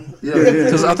frequented, huh? Yeah.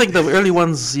 Because I think the early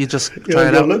ones you just try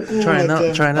it out,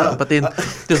 trying out. But then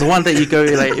there's the one that you go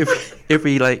like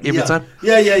every time.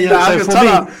 Yeah. So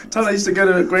for Tana used to go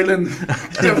to Greyland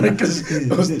Tavern because it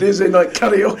was Thursday night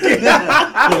karaoke.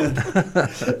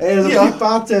 There's a few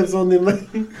bar tabs on them.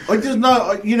 I just know,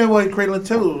 why Greyland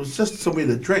Tavern was just somewhere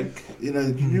to drink. You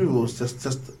knew it was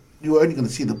just you were only going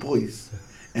to see the boys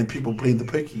and people playing the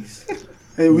pokies.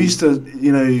 And we used to,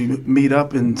 meet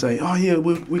up and say, oh yeah,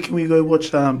 where can we go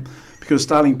watch? Because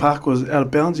Starling Park was out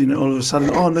of bounds, all of a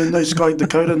sudden, oh no Sky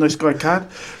Dakota, no Sky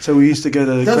Card. So we used to go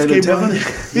to That's Greyland game Tavern. on.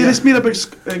 Yeah, let's meet up at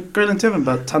Greyland Tavern.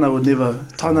 But Tana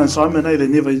and Simon, they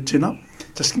never turn up,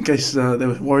 just in case they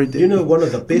were worried that One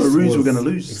of the best Maroons were was- going to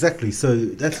lose. Exactly. So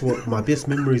that's what my best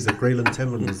memories of Greyland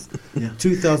Tavern is.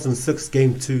 2006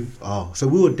 game 2. Oh, so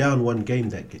we were down one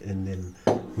game and then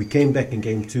we came back in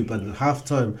game 2. But at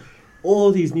halftime,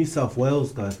 all these New South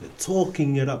Wales guys were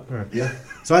talking it up, bro. Yeah.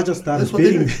 So I just started That's what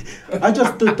they betting. I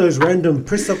just did those random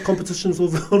press-up competitions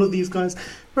with all of these guys,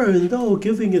 bro, and they were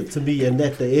giving it to me. And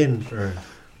at the end, bro,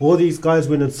 all these guys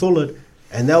went in solid,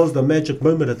 and that was the magic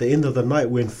moment at the end of the night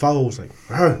when Fowle was like,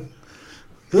 bro,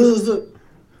 this is it.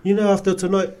 After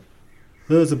tonight,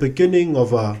 there's the beginning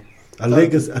of a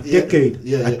legacy, a decade,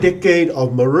 a decade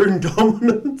of Maroon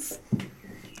dominance.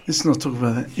 Let's not talk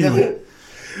about that. Yeah.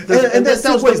 And that was the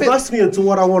segues bit. nicely into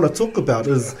what I want to talk about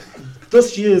is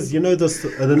this year's,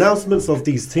 the announcements of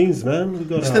these teams, man. We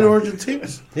got Instead of Origin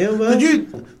teams. yeah, man.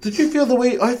 Did you feel the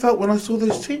way I felt when I saw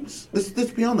those teams? Let's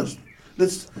be honest.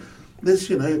 Let's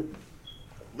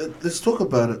talk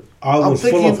about it. I was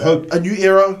full of hope. A new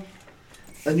era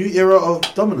of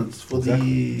dominance for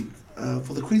the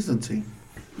Queensland team.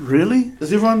 Really?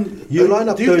 Does everyone? You line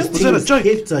up do you those feel- Was that a teams joke?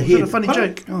 head to Was that a head, funny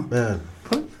joke? Oh, man.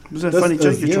 was that a This funny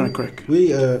joke is- you're trying to crack?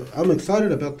 I'm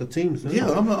excited about the teams. Man. Yeah,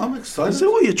 I'm excited. Is that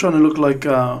why you're trying to look like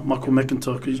Michael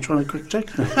McIntyre? Because you're trying to crack joke?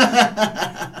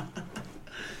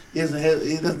 He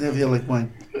doesn't have hair like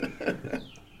mine.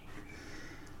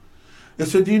 Yeah,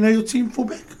 so do you know your team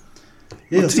fullback?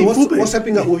 Yeah. So what's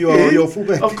happening with your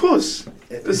fullback? Of course.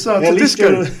 It's At least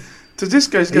Tedesco.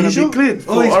 Tedesco's going you to sure? be cleared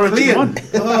for he's Origin cleared. 1.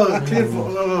 Cleared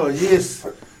for. Yes.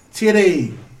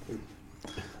 Tere.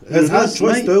 It's hard Yes,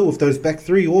 choice mate. though with those back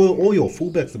three. All your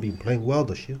fullbacks have been playing well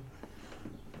this year.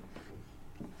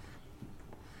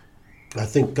 I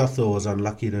think Gutho was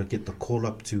unlucky to get the call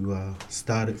up to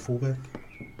start at fullback.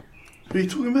 Who are you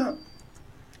talking about?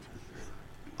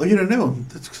 Oh, you don't know him.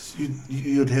 That's because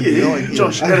you'd have no idea.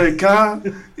 Josh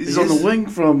Adokar is on the Yes. wing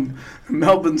from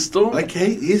Melbourne Storm.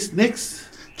 Okay. Yes. Next.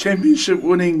 Championship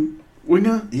winning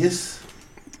winger. Yes.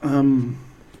 Who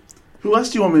else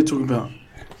do you want me to talk about?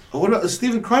 Oh, what about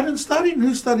Stephen Crichton starting?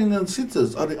 Who's starting in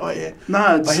centres? No, I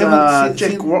it's haven't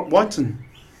Jack seen- Whiten.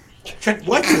 Jack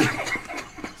White.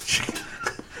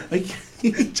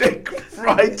 Jack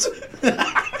Wright.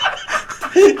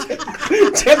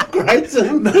 Jack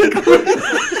Crichton.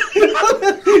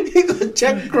 He got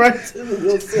Jack Crichton.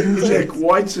 Jack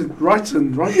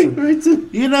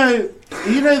Wrighton. You know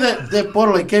that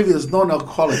bottle I gave you is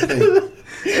non-alcoholic.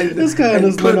 Eh? This guy And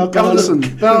is Clint non-alcoholic.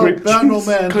 Gutherson. Brown old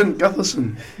man, Clint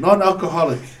Gutherson.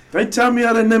 non-alcoholic. They tell me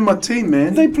I don't name my team,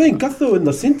 man. They playing Gutho in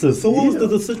the centre. So what was the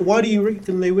decision? Why do you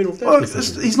reckon they went off that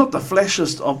decision? He's not the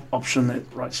flashiest option at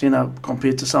right centre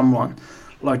compared to someone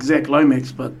like Zach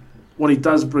Lomax, but what he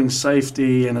does brings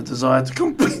safety and a desire to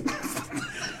compete.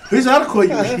 Whose article are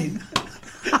you reading?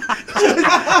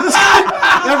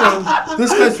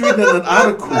 This guy's reading an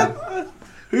article.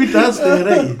 Who does that,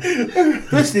 eh?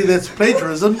 Firstly, that's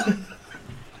plagiarism.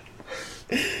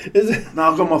 No,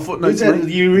 I've got my footnotes, mate.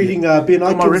 You reading Ben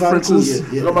Got my Icon's references.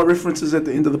 articles? Got my references at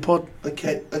the end of the pod.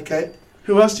 Okay.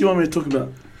 Who else do you want me to talk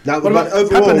about? Now, What but about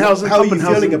overall, Pappenhausen? how are you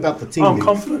Pappenhausen? feeling about the team? I'm then?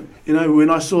 confident. You know, when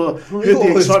I heard You're the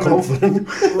always excitement. confident.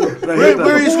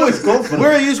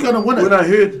 Where are you going to win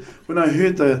it? When I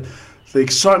heard the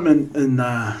excitement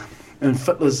in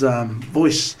Fittler's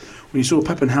voice when he saw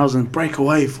Pappenhausen break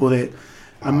away for that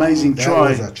amazing that try,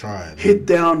 was a try, man. head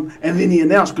down, and then he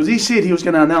announced, because he said he was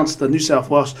going to announce the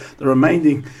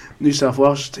remaining New South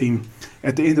Wales team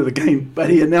at the end of the game, but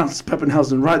he announced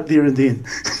Pappenhausen right there and then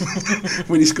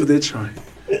when he scored that try.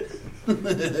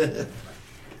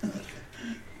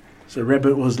 So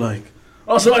Rabbit was like,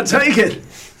 "Oh, so I take it,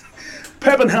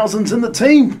 Pappenhausen's in the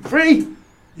team, free."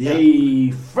 Yeah.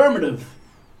 Affirmative.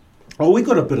 Oh, we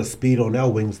got a bit of speed on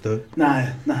our wings, though. Nah.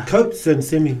 Coates and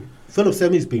Philip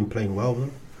Semi's been playing well,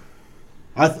 though.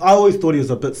 I always thought he was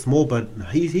a bit small, but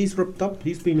he's ripped up.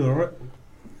 He's been alright.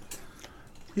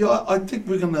 Yeah, I think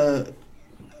we're going to...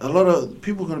 A lot of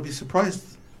people are going to be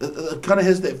surprised. It kind of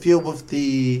has that feel with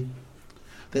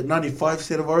that 95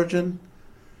 State of Origin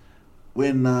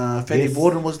when Fanny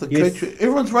Borden was the coach.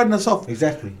 Everyone's writing us off.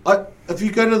 Exactly. If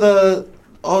you go to the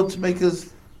odds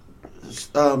makers,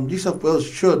 New South Wales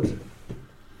should,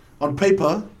 on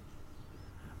paper,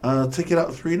 take it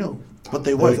out 3-0. But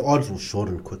they won't. Those odds will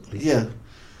shorten quickly. Yeah.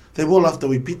 They will after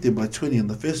we beat them by 20 in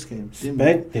the first game.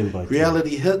 Spanked them by 20.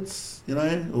 Reality hits,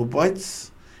 or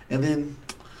bites, and then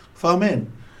far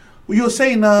man. Well, you were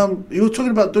saying, you were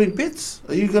talking about doing bets.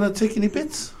 Are you going to take any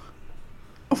bets?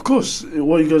 Of course.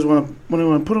 What do you guys want to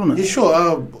put on it? Yeah,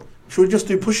 sure. Should we just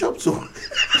do push-ups or?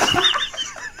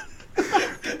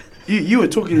 You were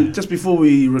talking just before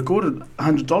we recorded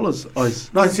 $100, Ice.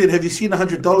 No, I said, have you seen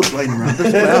 $100 lying around?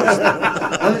 That's what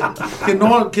I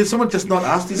asked. Can someone just not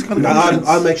ask these kind of questions?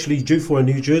 I'm actually due for a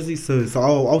new jersey, so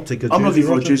I'll take a jersey. I'm looking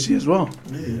for a jersey as well.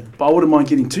 Yeah. But I wouldn't mind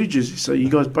getting 2 jerseys. So you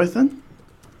guys both in?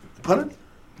 Pardon?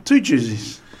 2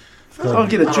 jerseys. I'll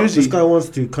get a jersey. This guy wants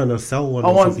to kind of sell one. I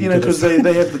want, because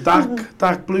they have the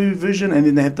dark blue version and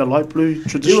then they have the light blue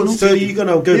traditional. So you're going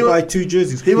to go buy 2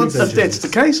 jerseys? Wants, if that's the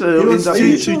case, it'll end up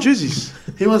being 2 jerseys.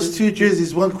 He wants 2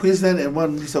 jerseys, one Queensland and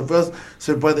one New South Wales.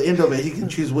 So by the end of it, he can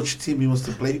choose which team he wants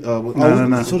to play.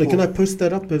 No. Sorry, can I post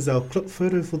that up as our clip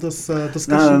photo for this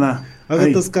discussion? No. I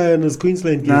got this guy in his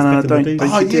Queensland games No, back in the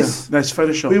day. yes. That's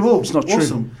Photoshop. We will. It's not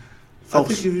awesome. true. I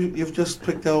think you've just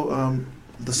picked out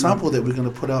the sample that we're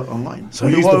going to put out online. So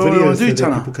we'll use the video so that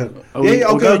Tanner? people can...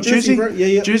 I'll go jersey, bro.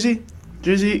 Yeah. Jersey,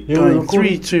 Yeah, going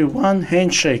 3, 2, 1,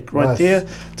 handshake right there.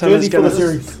 Tanner's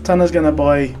gonna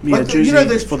buy me a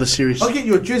jersey for the series. I'll get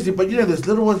you a jersey, but those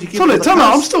little ones you get. Tanner,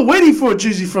 I'm still waiting for a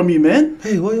jersey from you, man.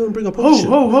 Hey, why you want to bring up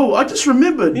Ho! I just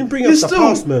remembered. You bring up the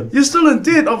past, man. You're still in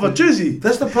debt of a jersey.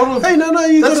 That's the problem. Hey, no,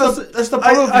 you got that's the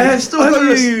problem.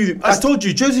 I told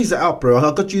you, jerseys are out, bro.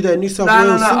 I got you that New South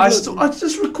Wales. I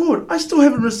just record. I still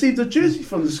haven't received a jersey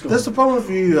from this guy. That's the problem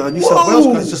for you, New South Wales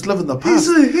guys. Just live in the past.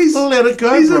 Let it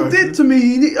go, he's bro. in debt to me.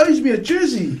 He owes me a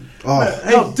jersey.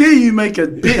 How dare you make a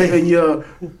bet and you're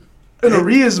in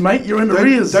arrears, mate? You're in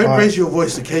arrears. Don't raise your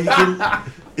voice, okay?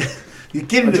 You're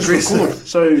getting aggressive.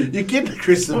 So you're getting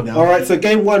aggressive now. All right, so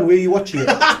game 1, where are you watching it?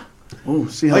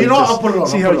 See how I'll put it on.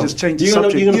 See how he just changed the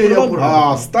subject. You're going to put it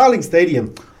on? Starling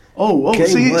Stadium.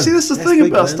 See, this is the thing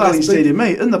about Starling Stadium,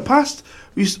 mate. In the past,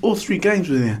 all 3 games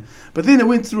were there. But then it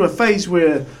went through a phase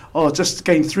where, just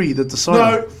game 3 that decided.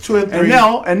 No, 2 and 3.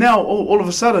 And now all of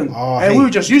a sudden, we were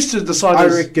just used to deciding. I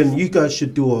reckon you guys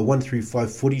should do a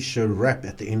 135 footy show wrap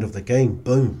at the end of the game.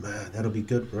 Boom, man, that'll be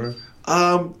good, bro.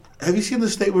 Have you seen the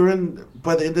state we're in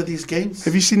by the end of these games?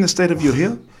 Have you seen the state of your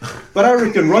hair? But I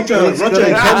reckon Roger and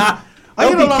Cam,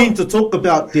 they'll be keen to talk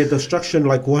about their destruction,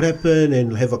 like what happened,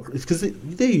 and have because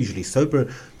they're usually sober.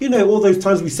 All those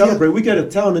times we celebrate, we go to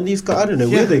town, and these guys, I don't know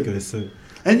where they go, so.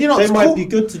 And they might be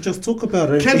good to just talk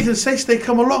about it. Kansas States, they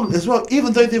come along as well,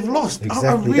 even though they've lost.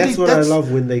 Exactly. That's what I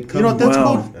love when they come.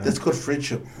 That's called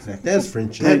friendship. Exactly. That's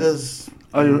friendship. That is.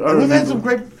 We've had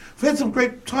some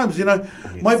great times. Yes.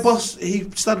 My boss,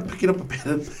 he started picking up a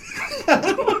pattern.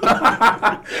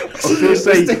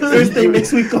 Thursday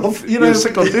next week off.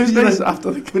 Sick on Thursdays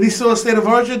after when he saw a State of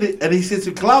Origin, and he said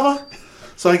to Clava,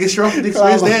 so I guess you're off next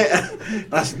Thursday.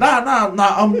 And I said, no,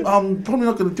 I'm probably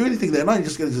not going to do anything there. No, you're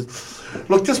just going to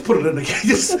Look, just put it in again,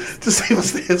 just to save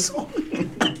us the hassle.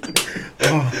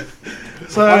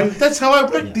 So that's how I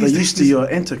work They're these used to days. your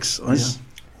antics, Ice.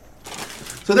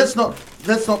 So that's not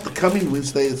the coming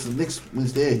Wednesday. It's the next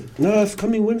Wednesday. No, it's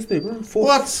coming Wednesday, bro.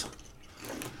 What?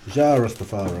 Ja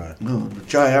Rastafari. No, the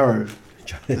Jai Arrow.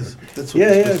 That's what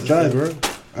Yeah, you're yeah, supposed to Jai, say. bro.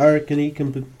 I reckon he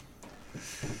can put...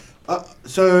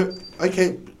 So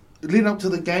okay, leading up to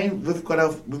the game, we've got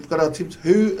our teams.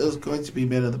 Who is going to be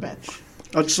man of the match?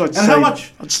 I'd just like to And say, how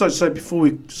much? I'd just like to say before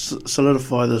we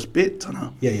solidify this bet,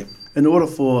 Tana, Yeah, yeah. in order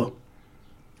for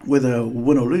whether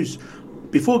win or lose,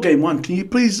 before game one, can you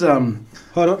please Hold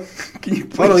on. can you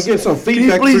please, Hold on, get some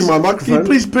feedback through my Can microphone. you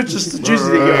please purchase the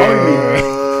jersey that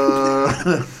you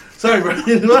owe me? Sorry, bro.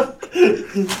 What?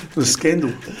 It was a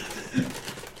scandal.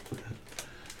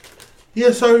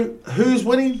 Yeah. So who's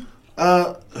winning?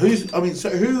 Who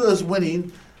is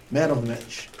winning man of the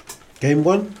match? Game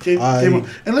one? Game one.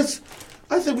 And I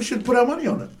think we should put our money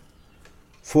on it.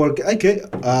 Okay,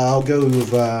 I'll go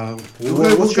with...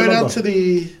 We'll go down to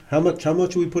the... How much are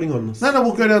we putting on this? No,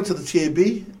 we'll go down to the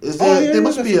TAB. There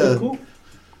must be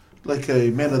like a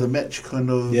man of the match kind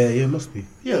of... Yeah, must be.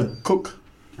 Yeah. Cook.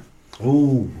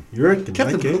 Oh, you reckon?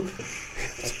 Captain Okay.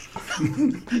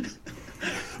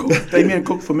 Cook. Damien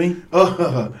Cook for me.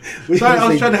 Oh, sorry, I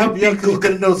was trying to help you out because you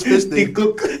didn't know his first name.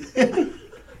 Cook.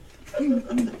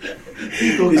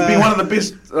 He's been one of the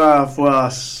best for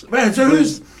us. Man, so in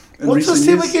what's his recent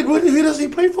team years. again? Who does he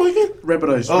play for again?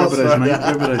 Rabbitohs, Oh, Rabbitohs, sorry. mate.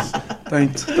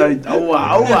 Rabbitohs. Don't.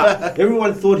 Oh,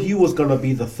 Everyone thought he was going to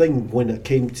be the thing when it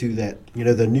came to that,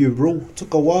 the new rule.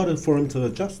 Took a while for him to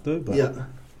adjust, though. But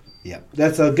yeah,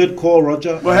 that's a good call,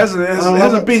 Roger. Well, it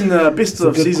hasn't been the best It's a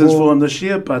of good seasons call. for him this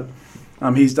year, but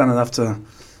he's done enough to,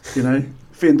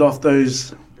 fend off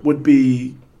those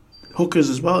would-be hookers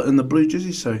as well in the blue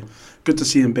jersey. So good to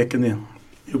see him back in there.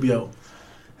 He'll be our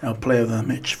player of the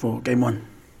match for game one.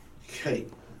 Okay.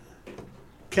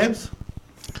 Cabs?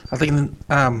 I think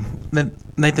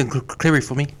Nathan Cleary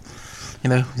for me.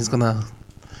 He's gonna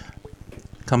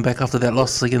come back after that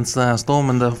loss against Storm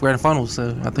in the grand final. So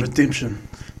I think, Redemption.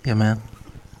 yeah, man.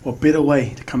 What better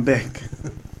way to come back?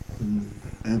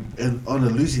 And on a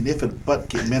losing effort, but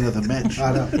get man of the match.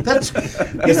 I know. That's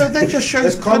that just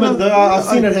shows It's common, though. I've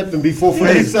seen it happen before for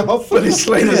myself. Billy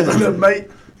Slater's done it, mate.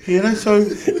 So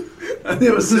I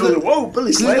never said, whoa,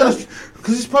 Billy Slater.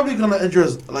 because he's probably gonna injure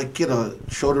us, like get a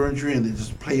shoulder injury and then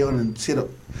just play on and set up.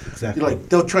 Exactly.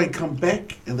 They'll try and come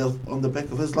back and they'll on the back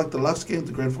of his like the last game,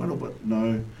 the grand final. But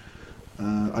no,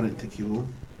 I don't think he will.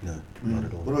 No, not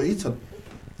at all. What about Eton?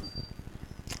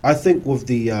 I think with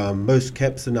the most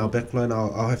caps in our backline,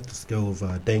 I'll have to go with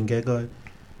Dane Gagai.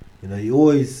 He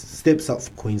always steps up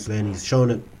for Queensland. He's shown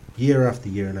it year after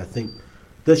year, and I think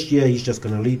this year he's just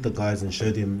going to lead the guys and show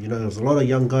them. There's a lot of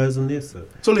young guys in there, so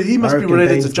He must I be reckon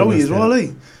related Dane's to Joey gonna as well,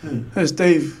 stand. There's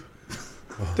Dave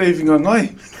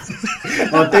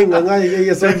Ngangai. Dane Gagai,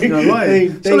 yeah, sorry. Dave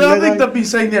Ngangai. Dane I think Gagai. they've been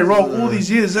saying that wrong all these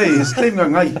years, It's Dave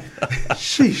Ngangai.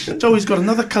 Sheesh. Joey's got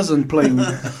another cousin playing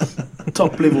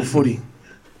top level footy.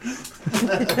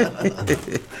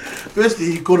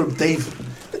 Firstly, he called him Dave.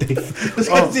 This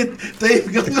guy said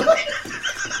Dave. You're thinking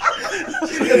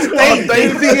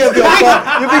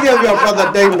of your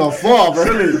brother Dane Lafar, bro.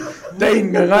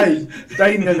 Dane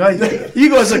Ngangai. You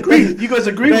guys agree?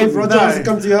 Dave, with Roger me? wants to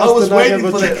come to your house I was tonight, waiting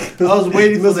have a for chat. that. I was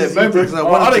waiting for that moment because I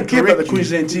wanted I to don't care about the correct you.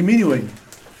 Queensland team anyway.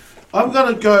 I'm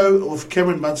gonna go with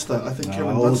Cameron Munster. I think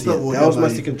Cameron Munster will that was have my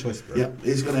a- second choice, bro. Yeah,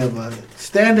 he's gonna have a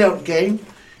standout game.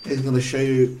 He's gonna show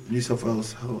you New South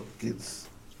Wales how it gets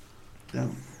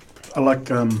down. I like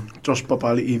Josh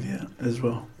Papali'i there as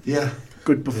well. Yeah,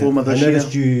 Good performer I this year.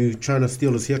 noticed you trying to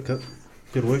steal his haircut.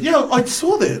 Good work. yeah, I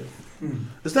saw that.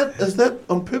 Is that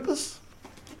on purpose?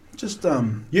 Just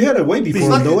You had it way He's before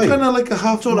like in the way. kind of like a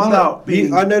half all mullet. about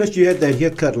being. I noticed you had that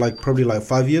haircut probably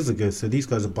 5 years ago, so these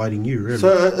guys are biting you, really.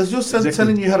 So is your son Exactly.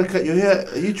 telling you how to cut your hair?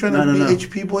 Are you trying to No, be no.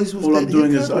 HP boys with All that I'm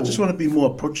doing is haircut, I just want to be more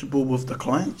approachable with the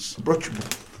clients. approachable.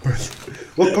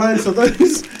 What clients are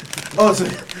those? Oh, so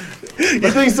You're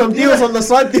doing some deals on the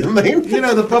side there, man.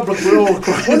 the public, we're all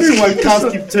clients. Wondering why cars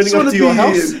keep turning Just up wanna to your be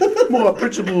house. more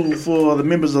approachable for the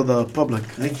members of the public.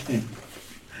 Okay.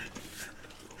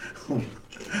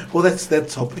 Well, that's that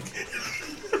topic.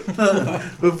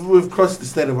 we've crossed the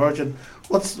state of origin.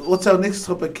 What's our next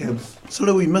topic, Cams?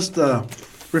 So we missed a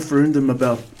referendum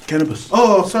about cannabis.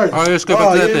 Oh, sorry. Oh, let's go back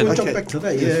Oh, to yeah, that we'll then. jump back to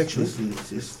that, yeah, actually.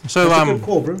 Yes. So That's a good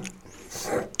call, bro.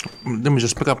 let me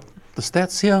just pick up the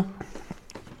stats here.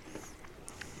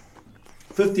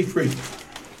 53.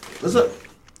 Is it?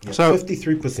 Yeah, So-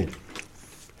 53%.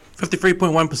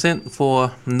 53.1%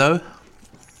 for no.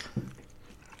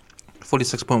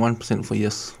 46.1% for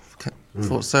yes.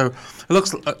 So it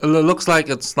looks like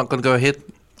it's not going to go ahead.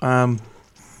 I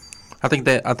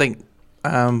think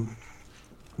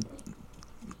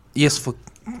yes for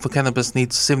cannabis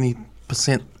needs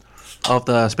 70% of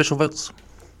the special votes.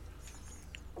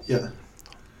 Yeah.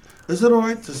 Is it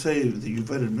alright to say that you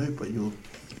voted no, but you're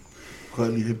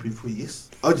quietly hoping for yes?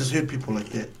 I just heard people like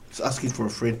that. It's asking for a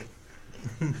friend.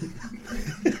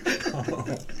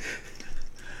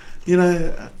 You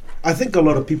know, I think a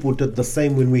lot of people did the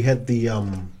same when we had the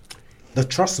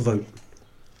trust vote.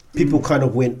 People kind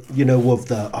of went, you know, with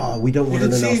the we don't want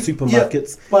it in our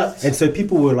supermarkets, and so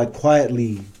people were like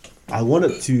quietly, I want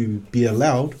it to be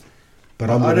allowed, but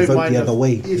I'm going to vote the other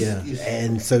way. Yes.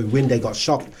 And so when they got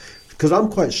shocked, because I'm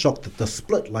quite shocked at the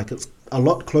split, like it's a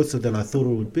lot closer than I thought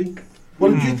it would be.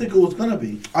 What did you think it was going to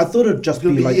be? I thought it'd just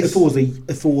be like yes.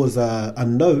 if it was a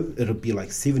no, it'd be like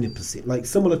 70%, like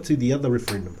similar to the other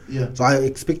referendum. Yeah. So I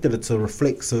expected it to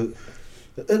reflect. So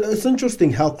it's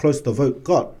interesting how close the vote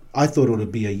got. I thought it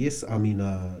would be a yes. I mean,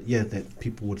 that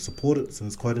people would support it. So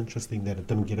it's quite interesting that it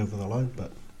didn't get over the line.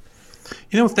 But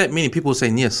you know, with that many people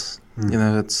saying yes, you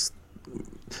know, it's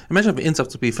imagine if it ends up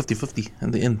to be 50-50 in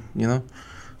the end. You know,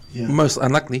 most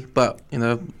unlikely, but you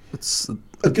know, it's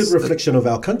a good reflection of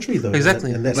our country, though.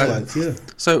 Exactly, and that's like.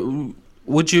 So,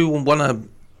 would you want to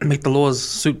make the laws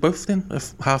suit both then?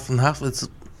 If half and half, it's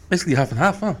basically half and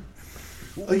half, huh?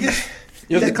 I guess.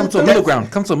 You have to come to a middle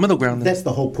ground. Come to a middle ground. That's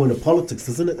the whole point of politics,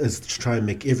 isn't it? Is to try and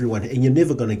make everyone, and you're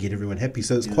never going to get everyone happy.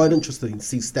 So it's quite interesting to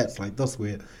see stats like this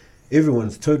where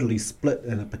everyone's totally split,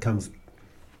 and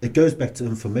it goes back to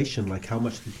information. Like, how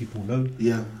much do people know?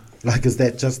 Yeah. Like, is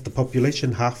that just the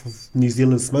population? Half of New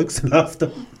Zealand smokes, and half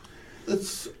don't.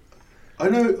 I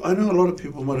know a lot of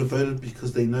people might have voted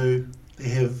because they know they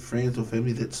have friends or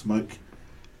family that smoke.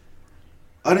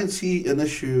 I don't see an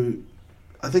issue.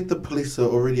 I think the police are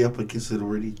already up against it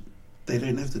already. They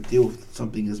don't have to deal with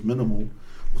something as minimal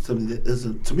or something that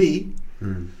isn't, to me,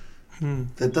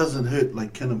 that doesn't hurt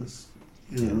like cannabis.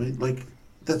 You know what I mean? Like,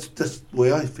 that's the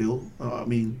way I feel. I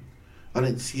mean, I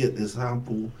don't see it as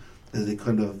harmful as they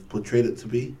kind of portrayed it to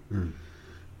be.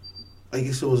 I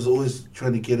guess I was always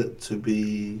trying to get it to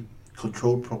be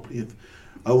controlled properly. If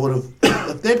I would have,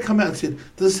 if they'd come out and said,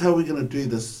 "This is how we're going to do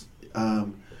this. We're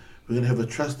going to have a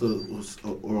trust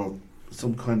or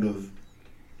some kind of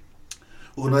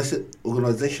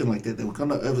organization like that. They were going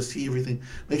to oversee everything,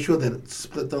 make sure that it's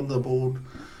split on the board,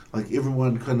 like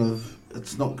everyone kind of.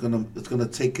 It's going to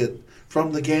take it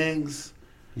from the gangs,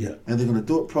 and they're going to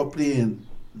do it properly, and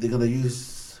they're going to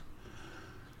use."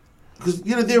 Because,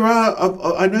 you know,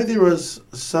 I know there is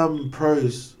some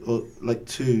pros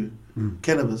to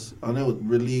cannabis. I know it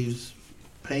relieves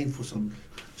pain for some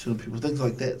people, things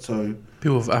like that. So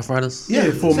people with arthritis. Yeah,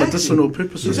 for medicinal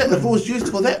purposes. Exactly. If it was used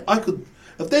for that, I could.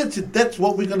 If that's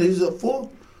what we're going to use it for,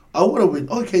 I would have went,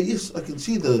 okay, yes, I can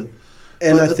see the.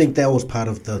 And I think that was part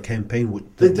of the campaign.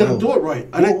 They didn't do it right.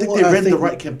 I don't think they ran the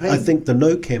right campaign. I think the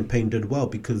no campaign did well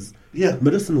because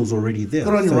medicinal's already there.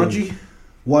 Good on you, Ranji.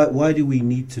 Why do we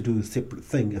need to do a separate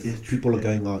thing if people are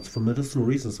going, it's for medicinal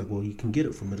reasons? Like, well, you can get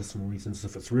it for medicinal reasons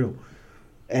if it's real.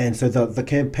 And so the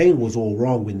campaign was all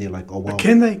wrong when they're like, oh well.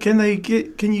 Can you get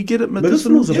it medicinal?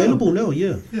 Medicinal's available now,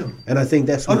 yeah. And I think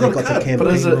that's when they got the campaign. But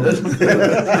is it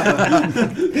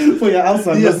for your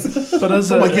Alzheimer's? But is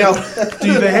it?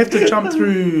 Do they have to jump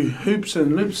through hoops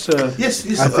and loops? Yes.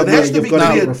 I think it has to be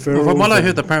cleared. From what I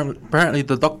heard, apparently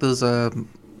the doctors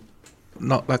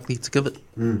not likely to give it,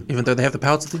 even though they have the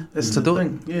power to do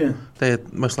it. Yeah, they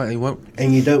most likely won't.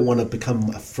 And you don't want to become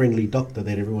a friendly doctor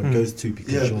that everyone goes to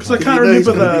because I can't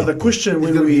remember the question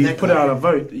when we put out a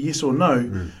vote, yes or no,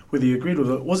 whether you agreed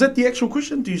with it. Was that the actual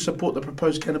question? Do you support the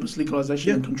proposed cannabis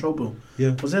legalisation and control bill?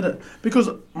 Yeah. Was that it? Because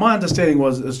my understanding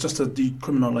was it's just a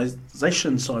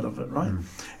decriminalisation side of it, right?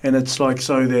 And it's like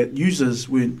so that users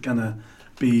weren't going to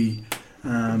be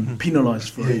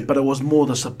penalised for it, but it was more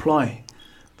the supply.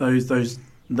 Those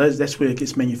that's where it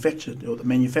gets manufactured, or the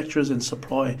manufacturers and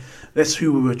supply. That's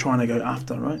who we were trying to go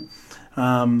after, right?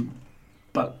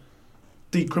 But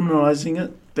decriminalising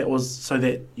it, that was so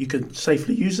that you could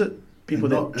safely use it. People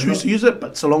that choose to use it,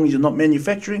 but so long as you're not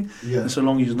manufacturing, and so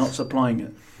long as you're not supplying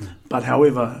it. But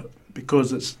however,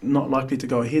 because it's not likely to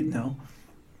go ahead now,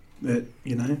 that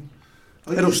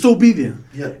it'll still be there.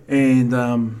 Yeah. And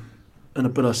a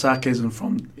bit of sarcasm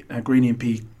from Green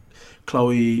MP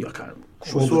Chloe, I can't.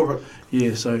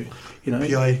 Yeah, so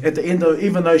at the end of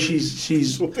even though she's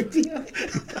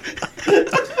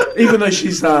even though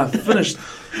she's finished,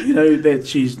 that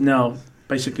she's now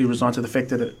basically resigned to the fact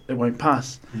that it won't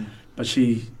pass. But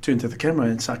she turned to the camera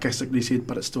and sarcastically said,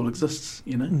 "But it still exists,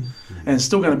 and it's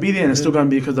still going to be there, and it's still going to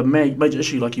be because the major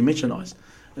issue, like you mentioned,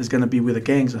 is going to be where the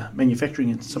gangs are manufacturing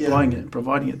and supplying it and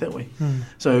providing it that way.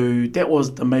 So that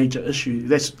was the major issue.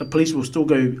 The police will still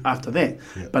go after that,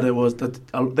 but it was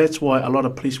that's why a lot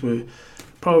of police were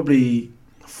probably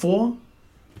for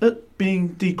it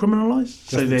being decriminalised.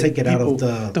 So that take it out of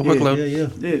the workload.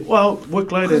 Yeah. Well,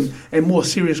 workload and more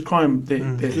serious crime. But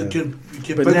now,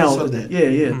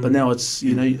 but now it's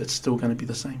it's still going to be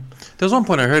the same. There was one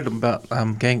point I heard about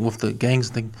the gangs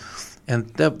thing, and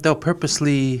they'll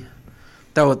purposely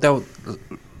they'll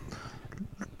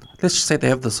let's just say they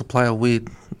have the supply of weed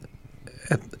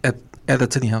at a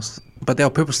tinny house, but they'll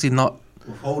purposely not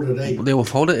they will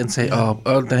withhold it and say, I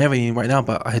don't have any right now,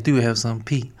 but I do have some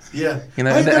P. Yeah. And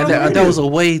that was a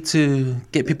way to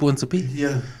get people into P.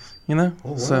 Yeah. Oh,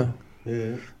 wow. So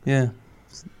yeah.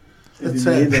 It's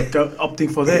end up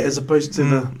opting for that as opposed to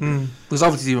the. Because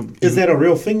obviously, is that a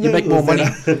real thing? You make more money.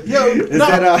 How do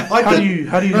you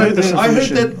know this? I heard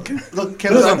that. Look,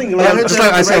 I was on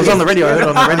the radio. I heard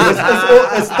on the radio.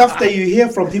 It's stuff that you hear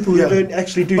from people who don't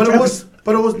actually do.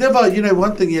 But it was never,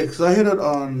 one thing, because I heard it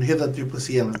on Heather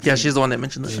Duplessis Allen. Yeah, she's the one that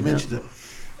mentioned it. She mentioned it.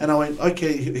 And I went,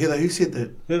 okay, Heather, who said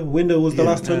that? Yeah, when was the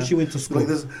last time she went to school? Like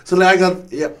this. So I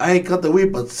ain't got the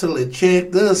weed, but still check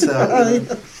this out.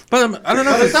 But I don't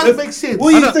know. It doesn't make sense.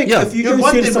 What do you think if you go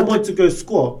send someone to go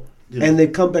score and they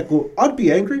come back? Well, I'd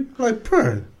be angry. Like,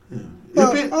 bro.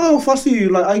 Oh, fussy you!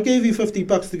 Like I gave you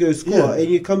 $50 to go score, and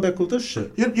you come back with this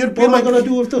shit. What am I gonna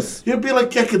do with this? You'd be like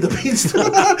Jack in the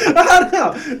Beanstalk.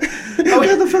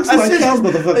 Where the fuck's my cows,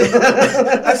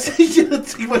 motherfucker? I said you to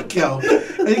take my cow,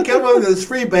 and you come over with those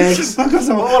free bags.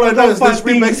 All I know is those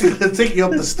free bags are gonna take you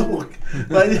up the stalk,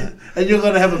 and you're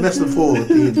gonna have a mess of four at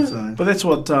the end of time. But that's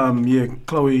what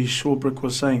Chloe Shawbrick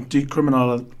was saying.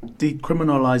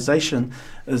 Decriminalisation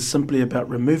is simply about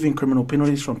removing criminal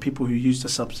penalties from people who use the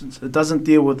substance. It doesn't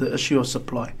deal with the issue of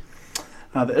supply.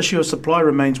 The issue of supply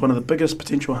remains one of the biggest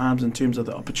potential harms in terms of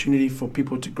the opportunity for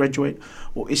people to graduate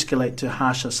or escalate to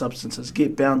harsher substances,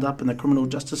 get bound up in the criminal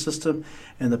justice system,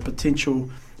 and the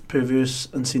potential perverse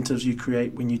incentives you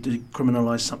create when you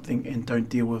decriminalise something and don't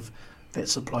deal with that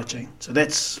supply chain. So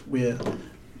that's where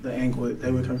the angle that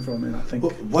they were coming from, and I think.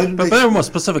 But they were more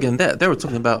specific in that. They were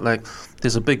talking about like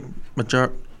there's a big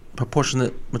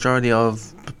proportionate majority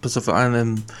of Pacific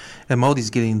Island and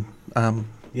Māoris getting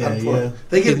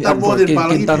they get done more than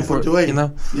Māori people do,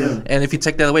 and if you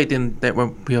take that away, then that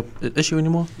won't be an issue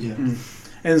anymore. And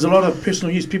there's a lot of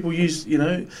personal use. People use,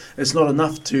 it's not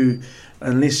enough to,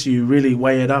 unless you really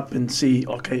weigh it up and see,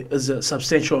 okay, is it a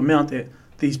substantial amount that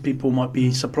these people might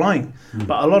be supplying?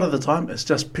 But a lot of the time, it's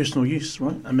just personal use,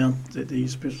 right? Amount that they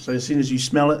use. So as soon as you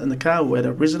smell it in the car or at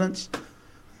a residence,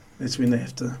 that's when they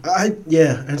have to.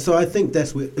 And so I think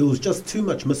that's where it was just too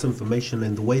much misinformation,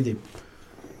 and the way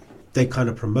they kind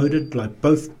of promoted, like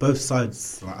both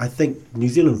sides. I think New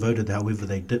Zealand voted however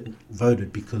they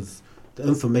voted because the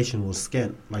information was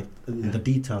scant, like the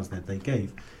details that they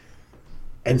gave,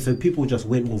 and so people just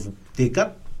went with their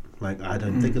gut. Like, I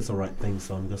don't think it's the right thing,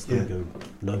 so I'm just going to go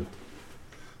no.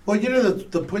 Well,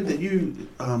 the point that you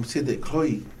said that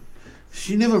Chloe,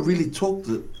 she never really talked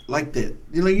it like that.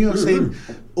 You were saying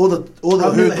all her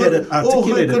good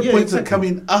points are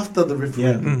coming after the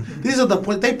referendum. These are the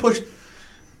points they pushed.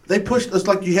 They pushed. It's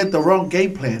like you had the wrong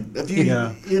game plan. If you,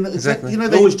 exactly.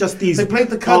 It was just these. They played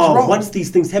the cards wrong. Once these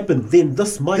things happen, then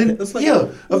this might. It's like,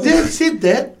 if they had said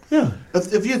that,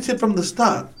 if you had said from the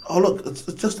start, oh look, it's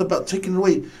just about taking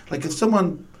away. Like if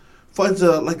someone finds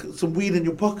some weed in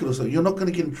your pocket or something, you're not going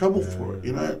to get in trouble for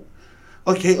it.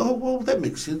 Okay. Oh well, that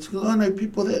makes sense because I know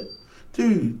people that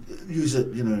do use it.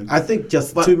 I think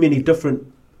just too many different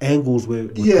angles were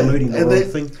promoting the wrong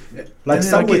thing. Like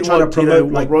some were trying to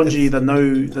promote, like Ronji, the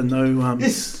no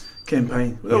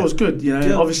campaign. That was good.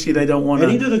 Obviously they don't want.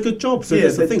 And he did a good job. So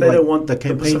that's the thing. They don't want the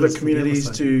Pacific communities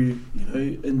to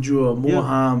endure more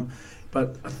harm.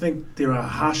 But I think there are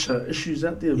harsher issues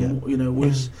out there.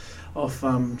 Worse off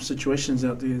situations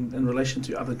out there in relation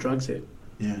to other drugs that.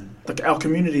 Like our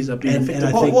communities are being affected.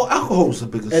 Alcohol's the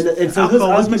biggest. And so his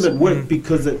argument worked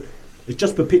because it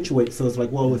just perpetuates. So it's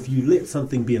like, well, if you let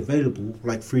something be available,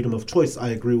 like freedom of choice, I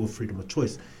agree with freedom of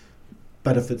choice.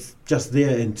 But if it's just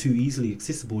there and too easily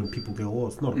accessible and people go, oh,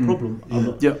 it's not a problem.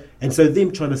 And so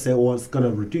them trying to say, oh, it's going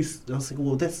to reduce. I was thinking,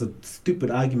 well, that's a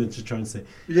stupid argument to try and say.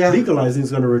 Legalizing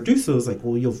is going to reduce. So it's like,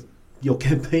 well, your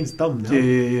campaign's dumb now.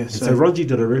 And so Ronji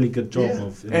did a really good job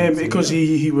of. And because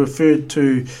he referred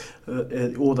to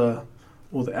all the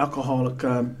alcoholic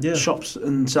shops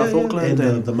in South Auckland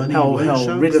and the money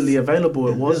how readily available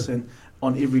it was, and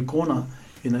on every corner,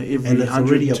 every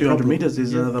 100, 200 metres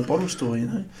there's another bottle store,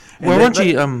 Well,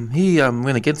 Ronji, he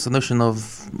went against the notion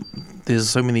of there's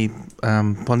so many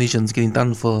Polynesians getting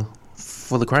done for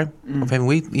for the crime of having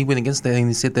weed. He went against that and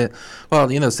he said that, well,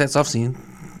 the stats I've seen,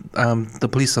 the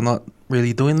police are not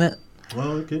really doing that.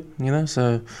 Oh, okay.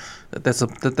 So that's a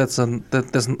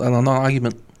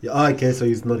non-argument. Yeah, okay, so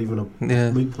he's not even a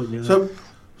moot point. Yeah.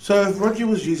 So if Roger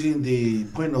was using the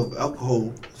point of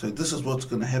alcohol, so this is what's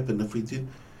going to happen if we did.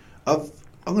 I'm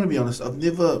going to be honest. I've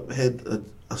never had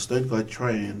a stoned guy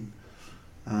try and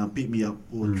beat me up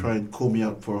or try and call me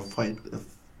out for a fight.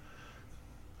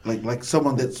 Like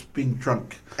someone that's been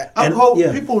drunk. Alcohol,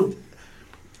 people.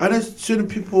 I know certain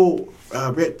people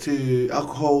react to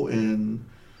alcohol and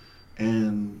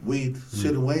weed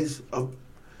certain ways.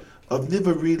 I've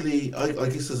never really. I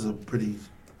guess this is a pretty.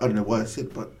 I don't know why I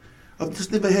said, but I've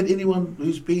just never had anyone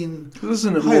who's been.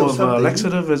 Isn't it more of a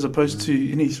laxative as opposed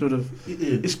to any sort of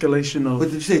escalation of? What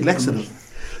did you say? Laxative.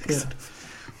 Yeah.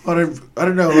 I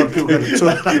don't know a lot of people go to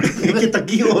toilet. Get the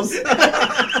gears.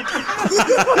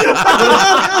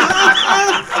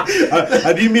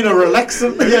 Do you mean a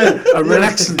relaxant? Yeah, a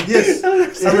relaxant. Yes,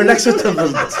 a relaxative.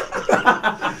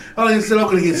 I'm still not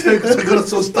going to get stoned because I got a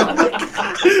sore stomach.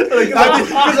 Because I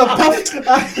puffed.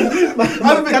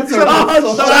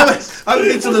 I've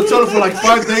been to the toilet for like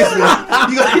 5 days now.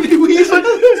 You got any weed?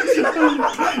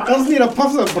 Doesn't need a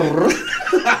puff.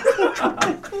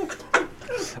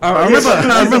 I remember.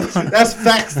 That's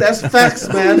facts,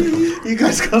 man. You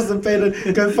guys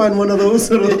constipated. Go find one of those.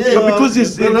 But because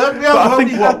I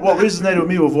think what resonated with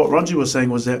me with what Roger was saying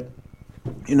was that,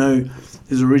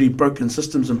 there's already broken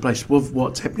systems in place with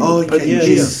what's happening. Oh, okay,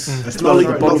 yes. It's not like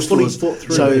the bottle stores.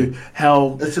 So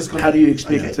how do you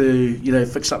expect to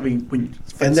fix something when?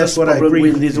 And that's what I agree.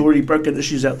 When there's already broken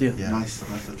issues out there. Yeah. Nice.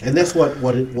 Okay. And that's what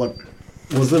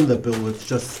was in the bill. It's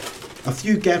just a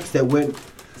few gaps that weren't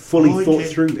fully thought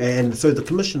through. And so the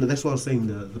commissioner, that's what I was saying.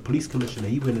 The police commissioner,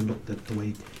 he went and looked at the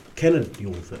way Canada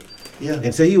deal with it. Yeah.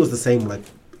 And so he was the same. Like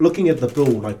looking at the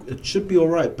bill, like it should be all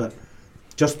right, but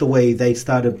just the way they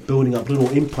started building up little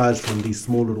empires from these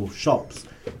small little shops,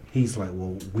 he's like,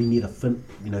 well, we need to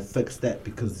fix that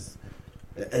because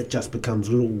it just becomes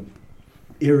little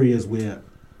areas where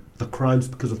the crimes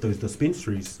because of those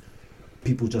dispensaries,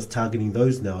 people just targeting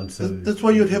those now, and so that's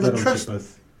why you'd have a trust.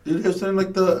 You'd have something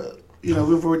like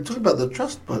we've already talked about the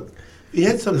trust, but you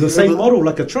had something. The same model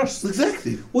like a trust.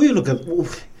 Exactly. Well,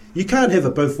 you can't have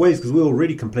it both ways because we're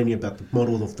already complaining about the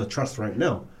model of the trust right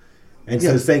now. And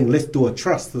so saying let's do a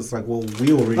trust, it's like, well,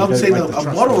 we already. I'm saying like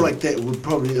a model like that would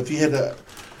probably, if you had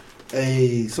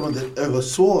someone that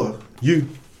oversaw you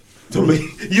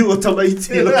or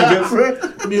Tomaiti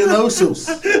looking at me and those sauce.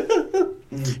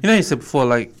 You said before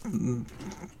the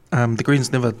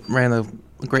Greens never ran a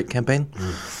great campaign.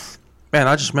 Man,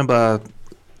 I just remember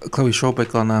Chloe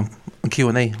Shawbeck on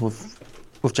Q&A with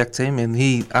Jack Tam, and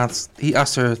he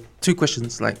asked her 2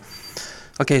 questions like,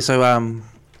 okay, so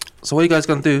what are you guys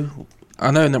going to do? I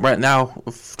know that right now,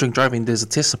 with drink driving, there's a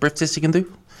breath test you can do.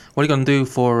 What are you going to do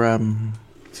for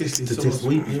testing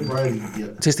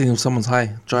if someone's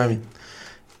high driving?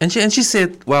 And she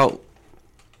said, well,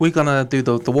 we're going to do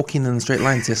the walking in a straight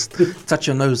line test, touch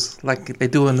your nose like they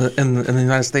do in the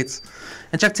United States.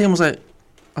 And Jack Tam was like,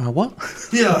 what?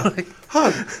 Yeah.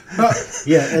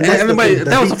 Yeah. And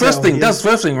that was the first thing. Yeah. That was the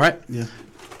first thing, right? Yeah.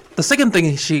 The second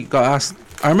thing she got asked,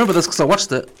 I remember this because I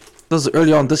watched it. This was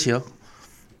early on this year.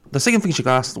 The second thing she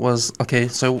got asked was, okay,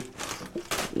 so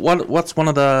what's one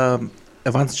of the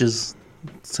advantages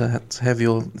to have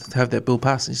that bill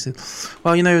passed? And she said,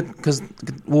 well, because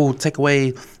we'll take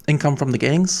away income from the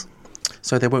gangs,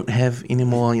 so they won't have any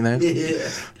more,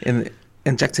 Yeah.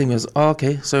 And Jack Tam goes, oh,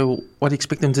 okay, so what do you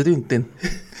expect them to do then?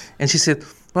 And she said,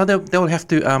 well, they'll have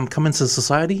to come into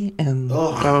society and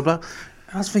blah, blah, blah.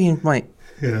 I was thinking, mate,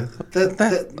 yeah.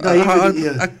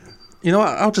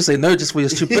 I'll just say no just for your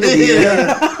stupidity.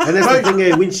 Yeah. And that's the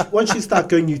thing, once you start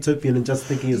going utopian and just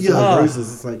thinking it's all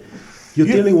roses, it's like you're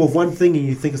dealing with one thing and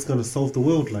you think it's going to solve the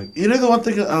world. Like, the one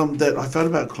thing that I found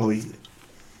about Chloe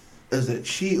is that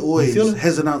she always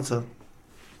has an answer.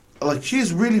 Like,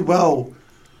 she's really well.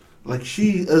 Like,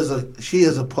 she is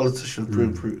a politician through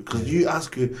and through. Because you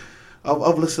ask her,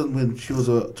 I've listened when she was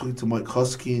talking to Mike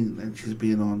Hosky and she's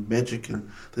been on Magic and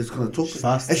they're just going to talk to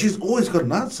her. And she's always got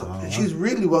an answer. And she's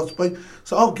really well spoken.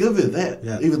 So I'll give her that,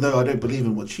 even though I don't believe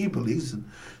in what she believes. And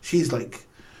she's like,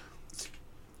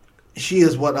 she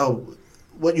is what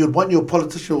you'd want your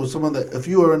politician, or someone that, if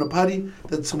you were in a party,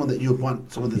 that's someone that you'd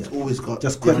want, someone that's always got.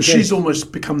 She's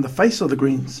almost become the face of the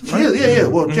Greens. Right? Yeah.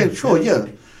 Well, sure.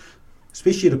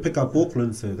 Especially to pick up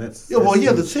Auckland, so that's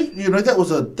that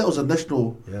was a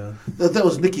national. Yeah. That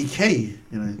was Nikki Kay.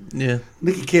 Yeah.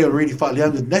 Nikki Kay already fought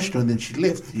Young National, and then she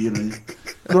left. Good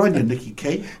on you, Nikki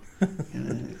Kay.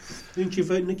 Didn't you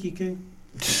vote Nikki Kay?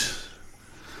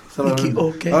 So So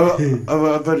Okay.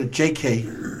 I voted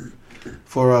JK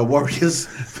for Warriors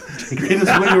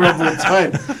greatest winger of all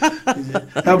time.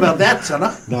 How about that,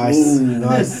 Sana?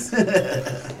 Nice.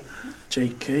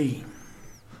 JK.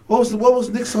 What was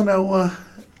next on our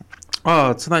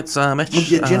Tonight's match. on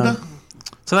the agenda?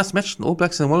 Tonight's match, All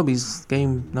Blacks and Wallabies,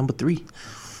 game number 3.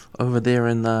 Over there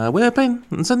in, where are they playing?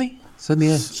 In Sydney? Sydney,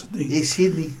 yeah. Yeah,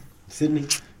 Sydney.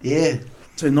 Yeah.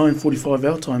 So 9:45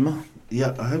 our time, huh?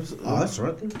 Yeah, I hope so. Oh, that's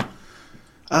right.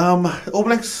 All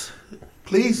Blacks,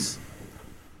 please.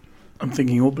 I'm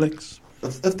thinking All Blacks.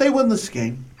 If they win this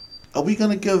game, are we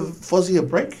going to give Fozzie a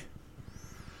break?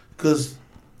 Because,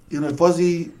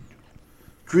 Fozzie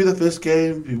drew the first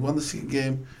game, he won the second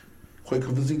game, quite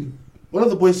convincingly. One of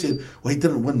the boys said, well, he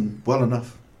didn't win well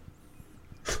enough.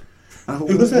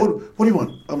 Who was that? What do you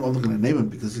want? I'm not going to name him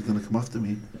because he's going to come after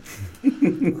me.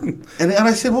 and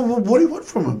I said, well, what do you want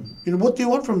from him? What do you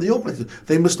want from the All Blacks?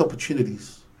 They missed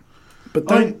opportunities. But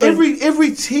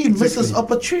every team misses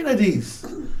opportunities.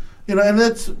 And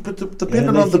that's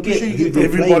depending on the position you get.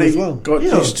 Everybody got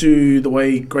used to the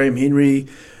way Graham Henry,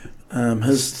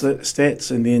 his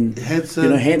stats, and then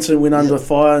Hansen went under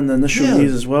fire in the initial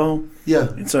years as well. Yeah.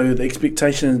 And so the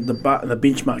expectation, the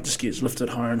benchmark just gets lifted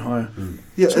higher and higher.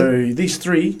 Yeah. So these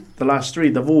three, the last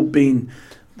three, they've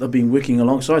been working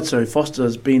alongside. So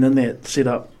Foster's been in that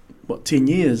setup 10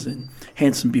 years, and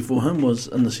Hansen before him was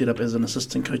in the setup as an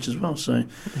assistant coach as well. So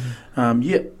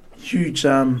huge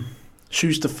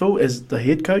shoes to fill as the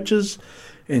head coaches,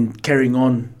 and carrying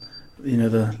on,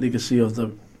 the legacy of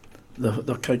the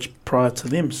coach prior to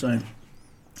them. So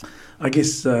I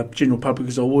guess general public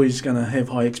is always going to have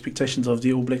high expectations of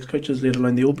the All Blacks coaches, let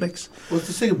alone the All Blacks. What's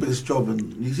the second biggest job in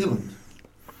New Zealand?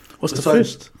 What's the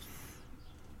first?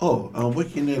 I'm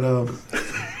working at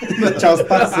Charles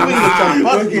Parsons.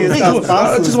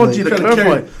 I just want you to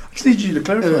clarify. I just need you to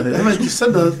clarify that. Him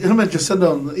and Jacinda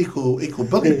on equal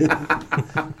billing.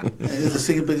 It's the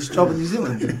second biggest job in New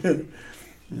Zealand.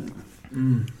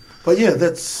 But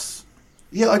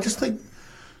I just think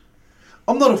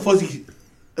I'm not a Fozzie.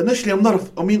 Initially, I'm not a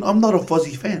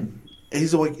Fozzie fan.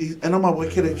 And I'm a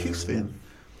Waikato Chiefs fan.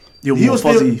 You're more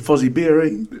Fozzie Bear,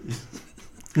 eh?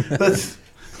 That's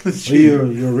you're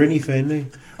a Rennie fan, eh?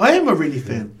 I am a Rennie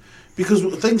fan because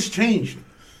things changed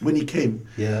when he came.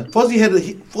 Yeah. Fozzie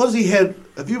had.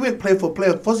 If you went player for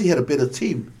player, Fozzie had a better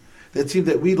team. That team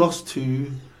that we lost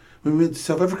to when we went to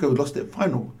South Africa, we lost that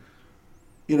final.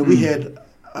 We had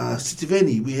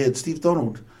Sitiveni, we had Steve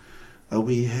Donald,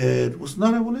 we had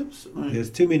Nano Williams.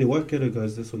 There's too many Waikato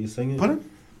guys. That's what you're saying. Pardon?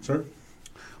 Sorry.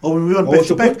 Oh, when we went back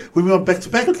to back. When we went back to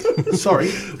back.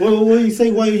 Sorry. Well, what are you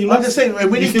saying? Why you lost? I'm just saying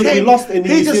when he came, we lost, and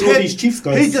he just all had these Chiefs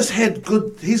guys. He just had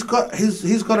good. He's got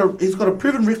a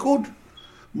proven record,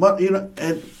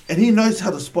 and he knows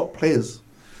how to spot players.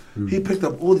 He picked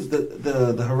up all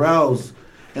the Harrells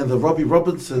and the Robbie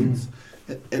Robinsons,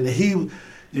 and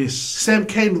Sam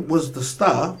Cane was the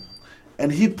star,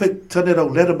 and he picked Tanero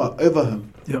Latimer over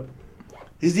him. Yep.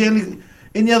 He's the only.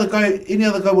 Any other guy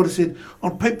would have said,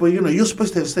 on paper, you're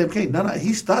supposed to have Sam Cane. No,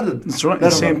 he started. That's right.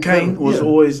 And Sam Cane was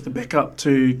always the backup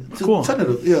to Core.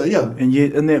 Yeah. And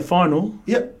yet in that final,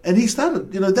 and he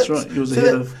started. That's right. He was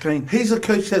ahead of Cane. He's a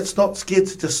coach that's not scared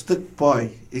to just stick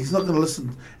by. He's not going to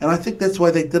listen. And I think that's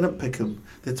why they didn't pick him.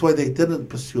 That's why they didn't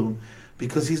pursue him,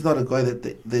 because he's not a guy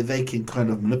that they can kind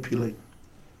of manipulate.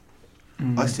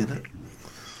 I said it.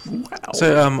 Wow.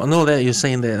 So on all that, you're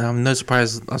saying that no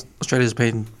surprise Australia's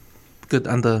playing good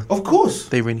under. Of course.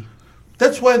 Dave Rennie.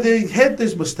 That's why they had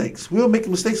those mistakes. We were making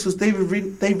mistakes because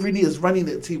Dave Rennie is running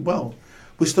that team well.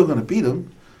 We're still going to beat them,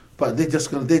 but they're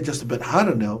just a bit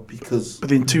harder now because. But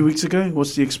then 2 weeks ago,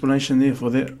 what's the explanation there for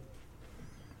that?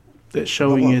 That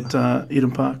showing at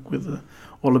Eden Park where the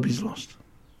Wallabies lost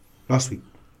last week.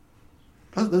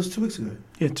 That was 2 weeks ago.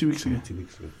 Yeah, 2 weeks ago. 2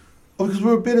 weeks ago. Oh, because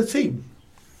we're a better team.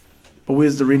 But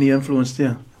where's the Rennie influence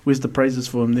there? Where's the praises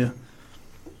for him there?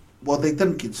 Well, they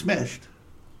didn't get smashed.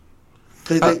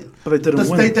 But they didn't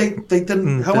win. They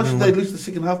didn't. How much did they lose the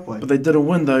second half by? But they didn't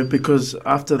win though, because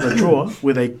after the draw,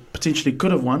 where they potentially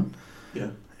could have won,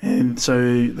 and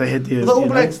so they had their the All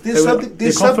Blacks.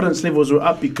 Their confidence levels were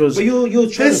up because. But you're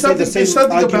trying to say the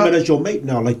same argument as your mate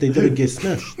now, like they didn't get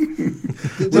smashed.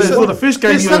 For the first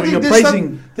game, you're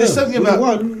praising. There's something about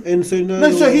won, and so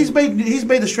So he's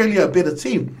made Australia a better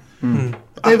team. Two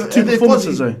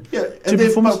performances though. Yeah, and then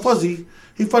Fozzie,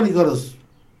 he finally got his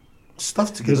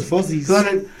stuff together. His Fozzies.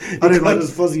 I don't like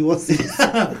his Fozzie. Was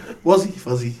he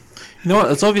Fozzie? You know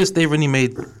what? It's obvious Dave Rennie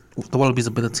made the Wallabies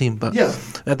a better team, but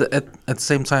at the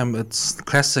same time, it's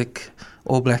classic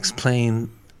All Blacks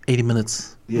playing 80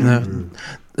 minutes. Yeah. You know,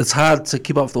 it's hard to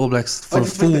keep up with the All Blacks for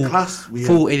just like the class we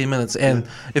full had. 80 minutes. And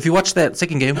if you watch that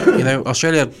second game, you know,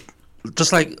 Australia,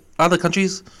 just like other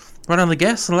countries, run on the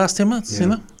gas in the last 10 minutes. You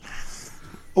know.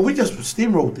 Well, we just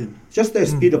steamrolled them. Just their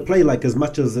speed of play, like as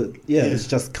much as it's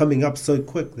just coming up so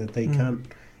quick that they can't.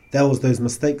 That was those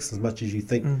mistakes as much as you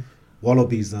think.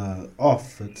 Wallabies are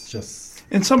off. It's just.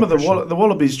 And some of the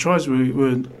Wallabies tries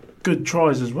were good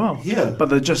tries as well. Yeah. But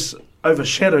they're just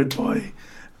overshadowed by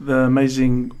the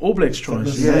amazing All Blacks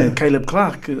tries. Yeah. Caleb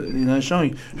Clark,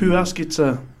 showing who else gets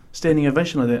a standing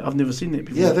ovation like that. I've never seen that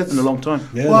before in a long time.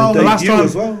 Yeah, well,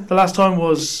 the last time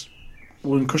was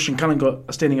when Christian Cullen got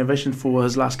a standing ovation for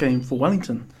his last game for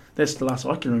Wellington. That's the last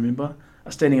I can remember,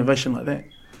 a standing ovation like that.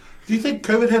 Do you think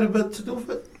COVID had a bit to do with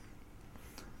it?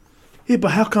 Yeah,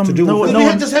 but how come we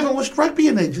just haven't watched rugby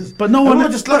in ages? But no one. We're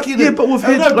just lucky. But we've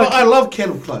had. I love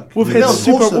Caleb Clark. We've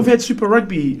had Super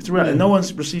Rugby throughout, and no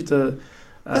one's received a.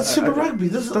 That's Super Rugby.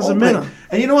 This doesn't matter.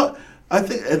 And you know what? I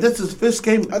think that's his first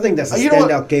game. I think that's a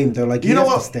standout game, though. Like, you know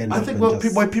what? I think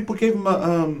why people gave him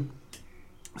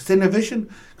a standing ovation,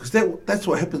 because that's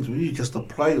what happens when you just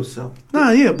apply yourself.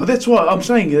 But that's what I'm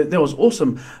saying. That was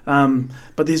awesome.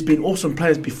 But there's been awesome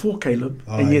players before Caleb,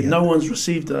 and yet no one's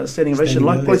received a standing ovation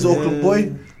like He's an Auckland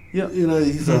boy. Yeah,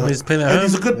 he's playing at home.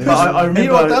 He's a good person. I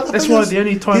remember that's why the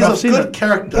only time I've seen it. He's a good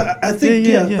character. But I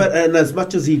think but and as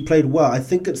much as he played well, I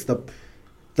think it's the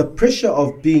pressure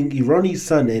of being Ironi's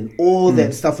son and all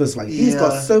that stuff is like he's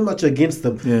got so much against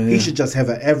him. He should just have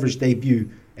an average debut,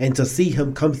 and to see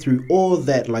him come through all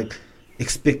that like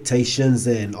expectations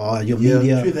and your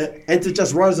media, and to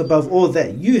just rise above all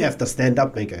that, you have to stand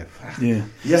up and go.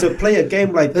 So play a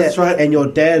game like that, and your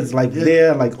dad's like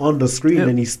there, like on the screen,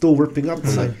 and he's still ripping up.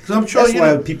 Like, I'm sure that's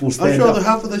why people stand up. I'm sure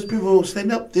half of those people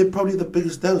stand up. They're probably the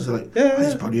biggest doubters. Like,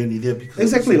 he's probably only there because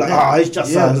exactly he's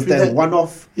just that one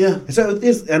off. So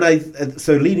there's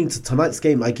so leading to tonight's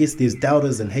game, I guess there's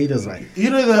doubters and haters like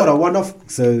what a one off.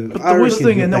 So but the worst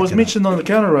thing, and that was mentioned on the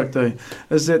counter rack though,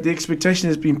 is that the expectation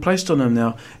has been placed on him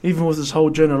now, even with this whole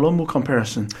Jonah Lomu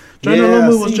comparison. Jonah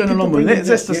Lomu was Jonah Lomu.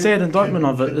 That's the sad indictment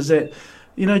of it, is that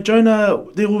Jonah,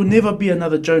 there will never be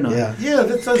another Jonah.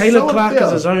 That's Caleb Clark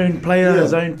is his own player,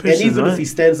 his own person. And even if he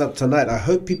stands up tonight, I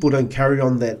hope people don't carry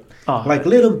on that. Like,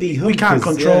 let him be him. We can't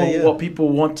control what people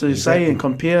want to say and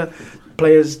compare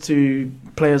players to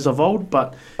players of old,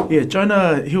 but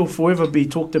Jonah, he'll forever be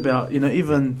talked about.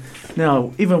 even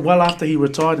now, even well after he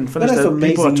retired and finished. That's amazing.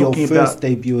 People are talking your first about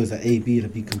debut as an AB to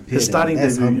be compared. The starting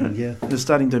debut, the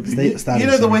starting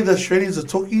debut. The way the Australians are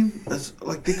talking, it's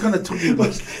like they're kind of talking.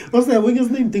 What's that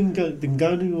winger's name?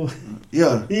 Dingani?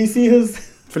 Yeah. You see his?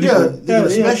 They're gonna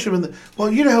smash him.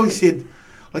 Well, you know how he said,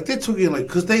 like they're talking like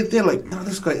because they're like, no,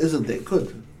 this guy isn't that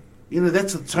good.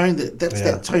 That's the tone. That's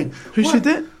that tone. Who said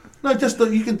that? No, just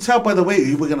you can tell by the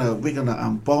way we're gonna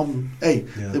bomb. Then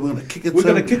we're gonna kick it. We're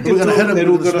gonna kick it. We're gonna hit him.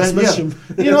 And we're gonna smash him.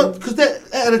 Because that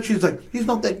attitude's like he's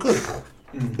not that good.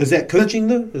 Is that coaching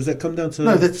though? Does that come down to?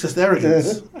 No, that's just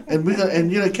arrogance.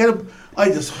 And Caleb, I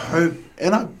just hope,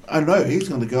 and I know he's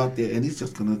gonna go out there and he's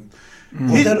just gonna.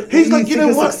 He's like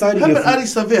what? Him and Ari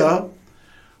Savea,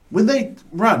 when they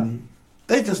run,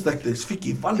 they just like this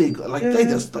Fiki Valley, like they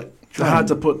just like. It's hard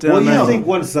to put down. Well, I think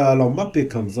once Lomape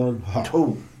comes on.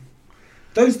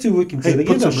 Those two working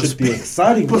together should be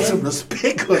exciting. Put some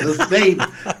respect on his name.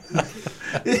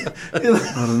 I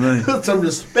don't know. Put some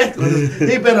respect on his.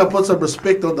 He better put some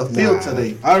respect on the field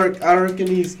today. I reckon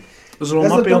he's. Was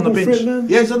Lomape on the bench?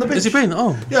 He's on the bench. Is he playing?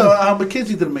 Oh. Yeah,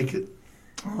 Mackenzie didn't make it.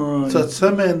 So it's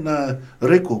him and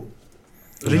Rieko.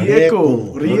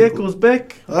 Rieko's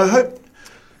back. I hope.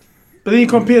 But then you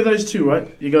compare those two,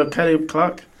 right? You got Caleb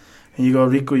Clark and you got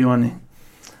Rieko Ioane.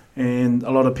 And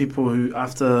a lot of people who,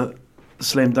 after the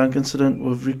slam dunk incident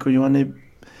with Rieko Ioane,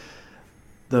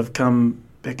 they've come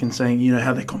back and saying,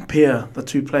 how they compare the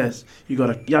two players. You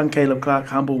got a young Caleb Clark,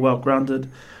 humble,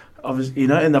 well-grounded, obviously,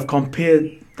 and they've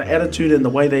compared the attitude and the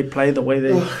way they play, the way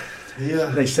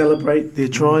they celebrate their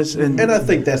tries. And I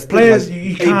think that's players,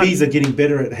 ABs are getting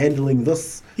better at handling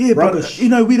this rubbish.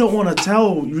 But, we don't want to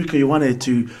tell Rieko Ioane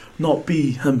to not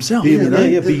be himself,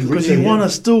 because you want to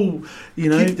still,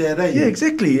 keep that, yeah,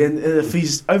 exactly. And if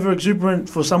he's over-exuberant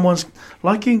for someone's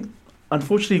liking,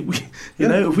 unfortunately,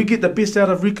 if we get the best out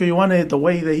of Rieko Ioane the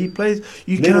way that he plays,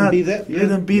 let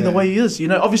him be the way he is.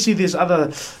 Obviously there's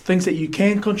other things that you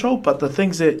can control, but the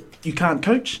things that you can't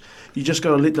coach, you just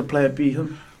got to let the player be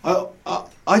him.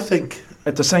 I think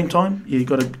at the same time, you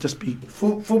got to just be.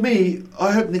 For me,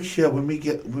 I hope next year when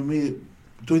we're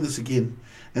doing this again,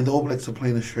 and the All Blacks are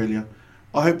playing Australia,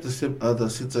 I hope the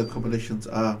centre combinations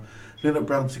are Leonard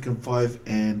Brown second five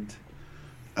and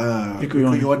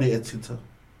Rieko Ioane at centre.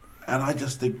 And I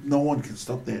just think no one can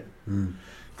stop that.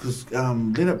 Because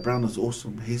Leonard Brown is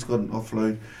awesome. He's got an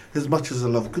offload. As much as I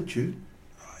love Goodju,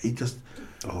 he just...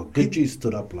 Oh, Goodju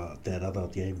stood up like that other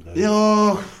game, though.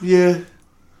 Yeah,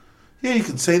 you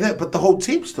can say that, but the whole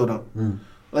team stood up.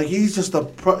 Like, he's just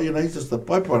he's just a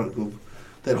byproduct of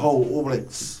that whole All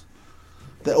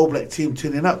Black team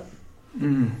turning up.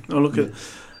 Oh, look at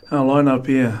our lineup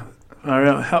here.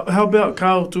 How about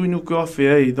Carl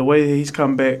Tuinukuawhi, the way he's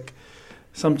come back,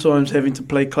 sometimes having to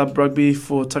play club rugby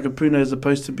for Takapuna as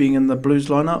opposed to being in the Blues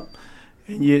lineup,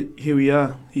 and yet here we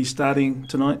are. He's starting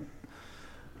tonight.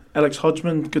 Alex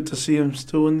Hodgman, good to see him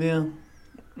still in there.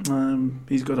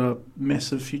 He's got a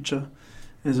massive future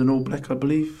as an All Black, I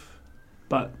believe.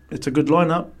 But it's a good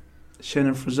lineup.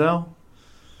 Shannon Frizzell.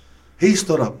 He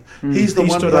stood up. He's the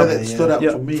one guy that stood up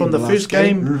for me. From the first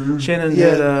game, Shannon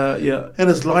had and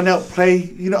his line-out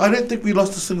play. I don't think we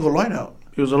lost a single line-out.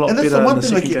 It was a lot better. And better. that's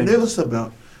the one thing I get nervous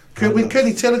about. When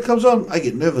Kenny Taylor comes on, I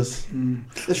get nervous.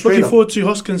 Looking forward to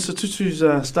Hoskins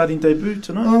Satutu's starting debut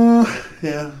tonight.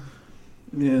 Yeah.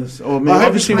 Yes. Or maybe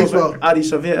obviously with Adi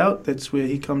Savia out, that's where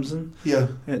he comes in. Yeah.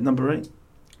 At number 8.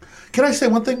 Can I say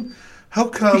one thing? How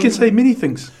come... You can say many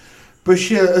things.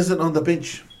 Bashir isn't on the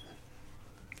bench.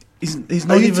 He's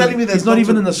not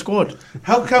even in the squad.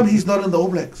 How come he's not in the All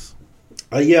Blacks?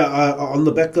 On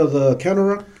the back of the counter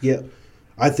ruck,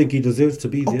 I think he deserves to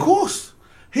be there. Of course.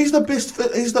 He's the best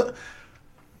fit.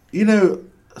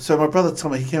 So my brother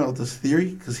told me, he came up with this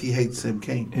theory because he hates Sam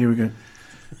Cane. Here we go.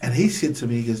 And he said to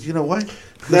me, he goes, you know why?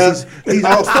 I'll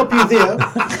stop you there,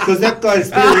 because that guy's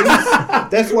theories,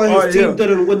 that's why his team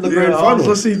didn't win the grand final. I was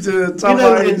listening to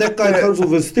when that guy comes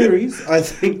with his theories, I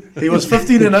think... He was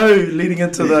 15-0 leading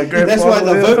into the grand that's final.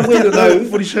 That's why the vote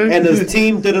went no, and his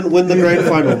team didn't win the grand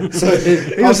final. So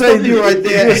I'll stop you right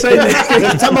there.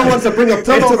 If someone wants to bring a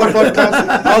point to the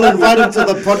podcast, I'll invite him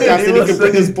to the podcast and he can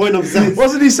bring his point himself.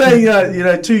 Wasn't he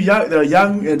saying, too young, they're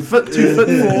young and too fit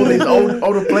for all these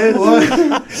older players?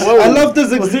 I love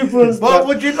this exuberance. But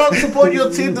would you not support your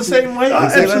team the same way?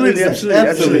 Absolutely.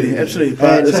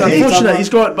 But it's unfortunate he's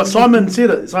got. But Simon said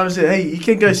it. Simon said, "Hey, you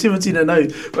can go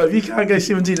 17-0, but if you can't go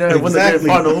 17-0 and win the grand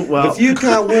final, well, if you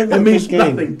can't win, it means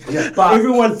nothing." Yeah. But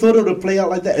everyone thought it would play out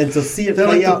like that, and to see it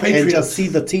play out and just see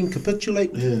the team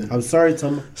capitulate. Yeah. I'm sorry,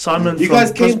 Tom. Simon, you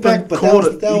guys came back, but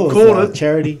that was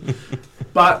charity.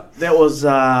 But that was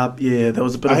there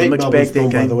was a bit of a mixed bag that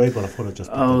game. By the way, but I thought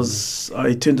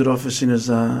I turned it off as soon as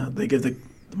they gave the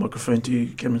microphone to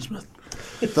Cameron Smith.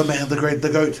 The man, the great, the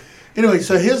goat. Anyway,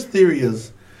 so his theory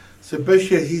is, so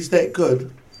Bashir, he's that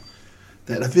good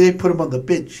that if they put him on the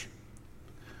bench,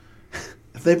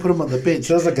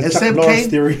 sounds like a Chuck Norris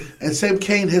theory. And Sam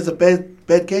Cane has a bad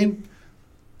game,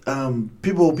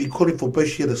 people will be calling for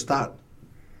Bashir to start.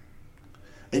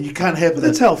 And you can't have that.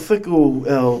 That's how fickle,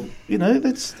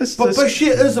 that's. But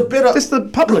Bashir is a better. That's the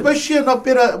public. Bashir not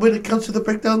better when it comes to the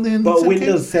breakdown than. But when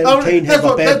does Sam Cane have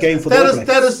a bad game for the All Blacks?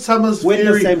 That is Summer's when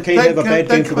theory. Does Sam Cane have a bad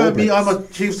game for the All Blacks? I'm a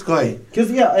Chiefs guy. Because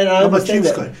and I understand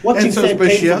that. Watching Sam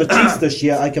Cane for the Chiefs this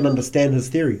year, I can understand his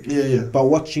theory. Yeah. But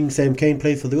watching Sam Cane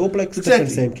play for the All Blacks,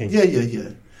 different Sam Cane.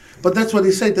 Yeah. But that's what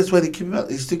he said. That's why they keep him out.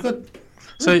 He's too good.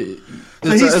 So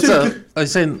he's too good.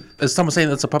 Is someone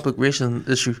saying it's a public relation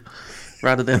issue?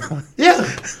 Rather than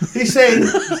he's saying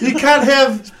you can't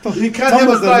have a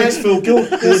guy. That's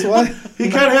why you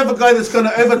can't have a guy that's going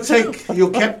to overtake your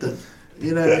captain.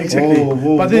 Exactly.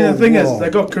 But then the thing is,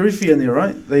 they got Karifi in there,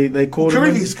 right? They called him.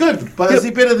 Karifi's good, but is he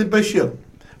better than Bashir?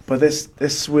 But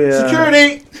that's where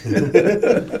security.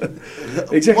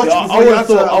 Exactly. I would have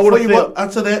thought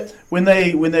answer that when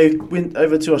they went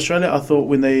over to Australia. I thought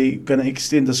when they going to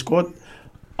extend the squad,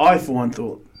 I for one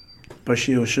thought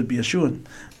Bashir should be a shoo-in.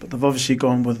 But they've obviously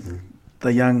gone with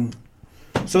the young.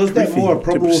 So is that more a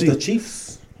problem with the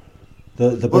Chiefs?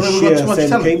 The Bashir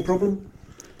Sam Cane problem?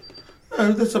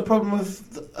 No, that's a problem with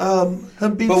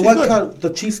him being But why can't the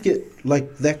Chiefs get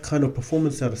like that kind of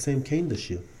performance out of Sam Cane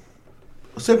this year?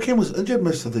 Sam Cane was injured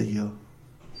most of the year.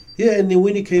 Yeah, and then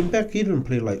when he came back, he didn't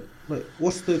play like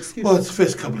what's the excuse? Well, it's the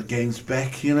first couple of games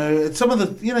back, It's some of the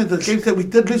the games that we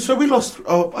did lose. So we lost.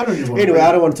 I don't even. Anyway,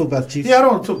 I don't want to talk about the Chiefs. Yeah, I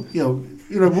don't want to talk.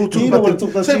 We'll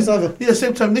talk about Chiefs either. Yeah,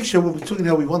 same time next year we'll be talking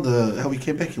how we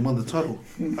came back and won the title.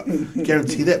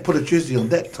 Guarantee that. Put a jersey on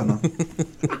that, Tana.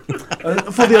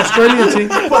 For the Australian team,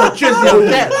 put a jersey on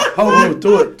that.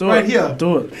 Do it. Right here.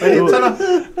 Do it. Right here, Tana.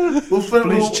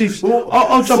 Please, Chiefs.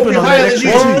 I'll jump in on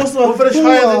that. We'll finish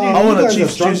higher than you. I want a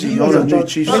Chiefs jersey. I want a new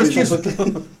Chiefs jersey.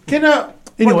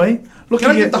 Anyway, looking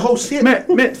can I get the whole set?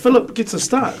 Matt Phillip gets a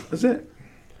start. Is it?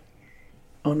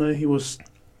 Oh no, he was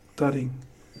starting.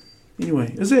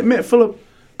 Anyway, is it Matt Phillip?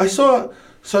 I saw.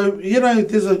 So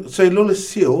there's Lola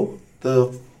Seal,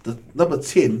 the the number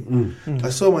 10, I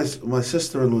saw my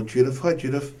sister-in-law Judith. Hi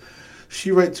Judith.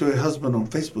 She wrote to her husband on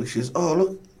Facebook. She says, "Oh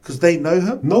look, because they know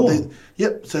him."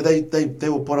 Yep. So they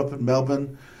were brought up in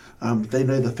Melbourne. They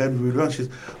know the family really well. She says,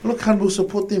 "Look, hun, we'll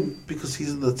support them because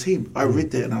he's in the team." I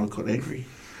read that and I got angry,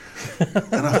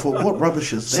 and I thought, "What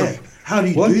rubbish is that? How do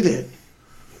you do that?"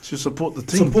 To support the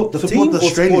team. Support the Support team the or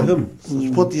Australian. support him?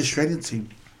 Support the Australian team.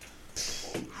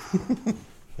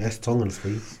 That's Tongan for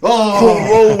you.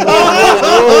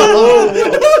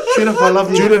 Judith, I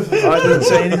love you. Judith, I didn't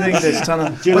say anything. That's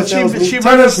Tana. But she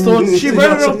wrote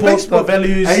it on Facebook. The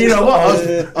values. And you know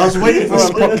what? I was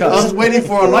waiting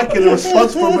for a like and a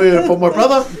response from my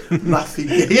brother. Nothing.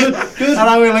 And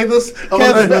I went like this. I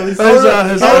wanted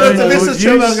to message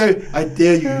him and go,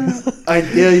 I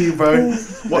dare you, bro.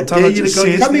 What Tana just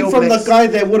said. Coming from the guy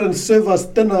that wouldn't serve us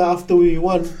dinner after we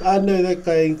won, I know that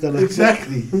guy ain't gonna.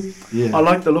 Exactly. Yeah. I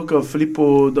like the look of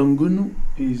Filippo Dongunu.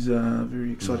 He's a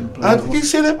very exciting player. Did you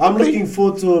see that? I'm looking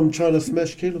forward to him trying to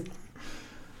smash Caleb.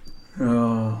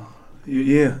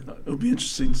 Yeah, it'll be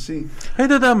interesting to see. Hey,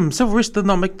 did Silverish did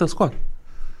not make the squad?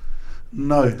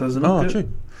 No. Doesn't Oh, it? true.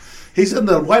 He's in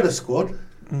the wider squad.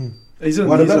 He's in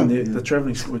the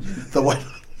travelling squad. Yeah. The wider.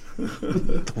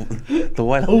 The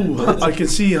white. Oh, I can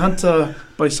see Hunter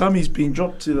Baisami's been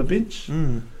dropped to the bench.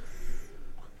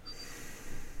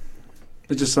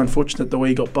 It's just unfortunate the way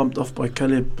he got bumped off by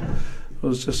Caleb. It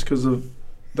was just because of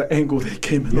the angle that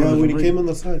came in. Yeah, when he came on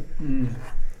the side.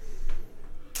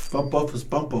 Bump off is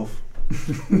bump off.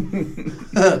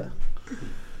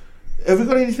 Have we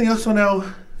got anything else on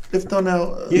our left on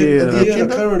our the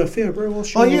current affair, bro?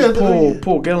 What's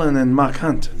Paul Gallen and Mark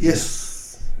Hunt. Yes.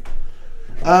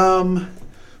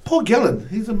 Paul Gallen,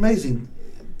 he's amazing.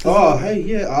 Oh, hey,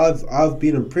 yeah, I've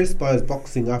been impressed by his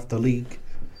boxing after league.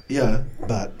 Yeah,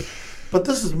 but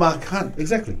this is Mark Hunt.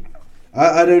 Exactly.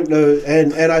 I don't know,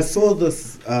 and I saw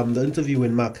this the interview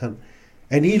with Mark Hunt,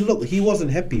 and he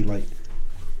wasn't happy. Like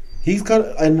he's kind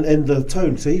of and the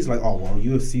tone. So he's like, "Oh well,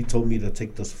 UFC told me to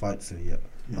take this fight, so yeah.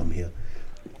 I'm here."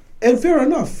 And fair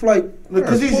enough, like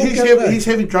because he's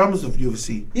having dramas with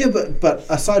UFC. Yeah, but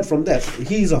aside from that,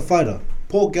 he's a fighter.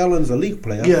 Paul Gallen's a league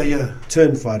player. Yeah.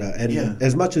 Turned fighter, and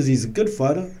as much as he's a good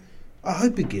fighter, I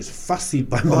hope he gets fussied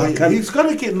by Mark Hunt. He's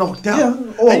gonna get knocked out.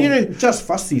 Yeah, and just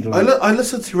fussied. Like. I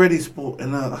listened to Radio Sport,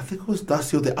 and I think it was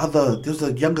Dusty or there was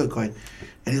a younger guy,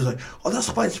 and he was like, "Oh, this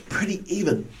fight's pretty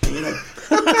even,"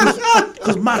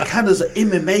 because Mark Hunt is an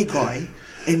MMA guy.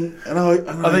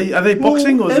 Are they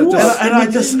boxing or is it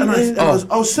just?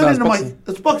 I was sitting in my.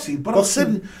 It's boxing, but I was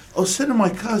sitting in my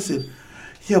car. and said,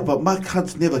 "Yeah, but Mark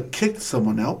Hunt's never kicked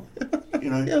someone out.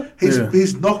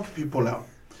 He's knocked people out,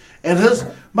 and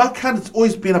Mark Hunt's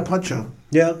always been a puncher.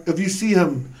 Yeah, if you see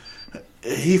him,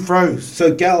 he throws.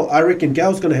 So I reckon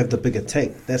Gal's going to have the bigger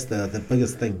tank. That's the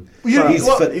biggest thing. He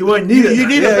won't need it. You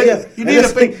need a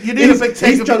big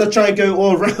tank. He's trying to go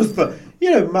all rounds, but.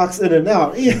 Mark's in and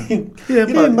out.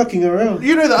 But mucking around.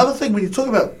 You know the other thing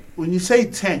when you say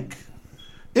tank,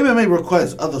 MMA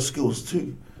requires other skills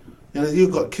too.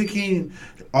 You've got kicking.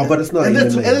 Oh, but it's not. And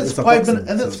it's 5 minute.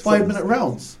 And it's 5 minute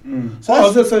rounds. So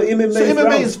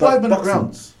MMA is 5 minute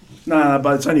rounds. No,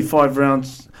 but it's only 5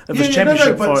 rounds. If it's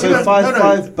championship fight. So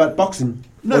 5, but boxing.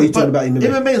 No, or are you talking about MMA?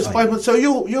 MMA is 5 minutes. So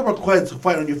you're required to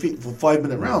fight on your feet for 5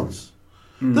 minute rounds.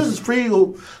 This is free,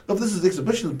 or if this is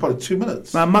exhibition, it's probably 2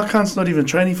 minutes. Nah, Mark Hunt's not even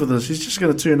training for this. He's just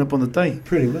going to turn up on the day.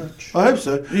 Pretty much. I hope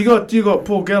so. You got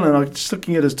Paul Gallen. I'm just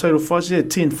looking at his total fights. He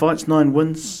had 10 fights, 9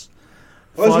 wins.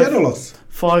 Oh, he had a loss?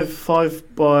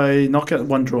 5 by knockout,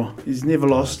 1 draw. He's never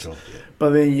lost. But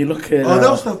then you look at... that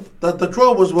was the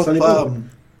draw was with...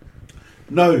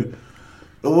 no, it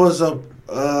was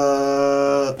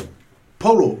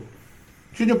Polo.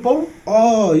 Junior Polo?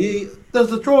 Oh, yeah. That's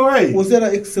the draw, right? Was that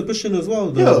an exhibition as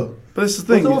well? Yeah. But that's the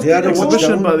thing. It's an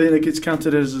exhibition, but then it gets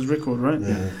counted as his record, right?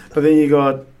 Yeah. But then you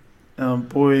got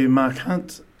boy Mark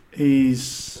Hunt.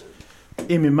 He's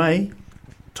MMA,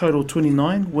 total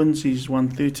 29. Wins, he's won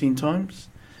 13 times.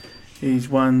 He's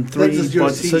won 3 by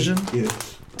decision,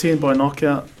 10 by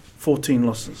knockout, 14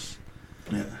 losses.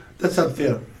 Yeah. That's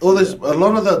unfair. A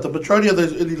lot of the majority of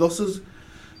those early losses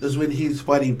is when he's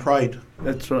fighting Pride.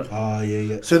 That's right. Oh,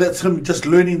 yeah. So that's him just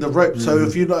learning the rope. So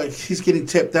if he's getting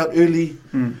tapped out early.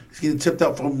 He's getting tapped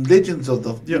out from legends of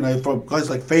from guys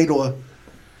like Fedor.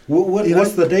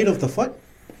 What's the date of the fight?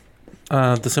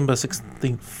 December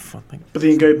 16th, I think. But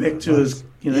then go back to his,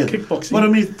 kickboxing. But I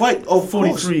mean, fight of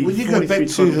 43. When you go back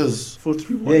to his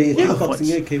 43.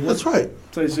 Kickboxing. That's right.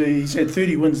 So he's had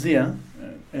 30 wins there.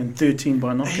 And 13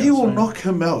 by knockout. He will knock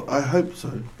him out. I hope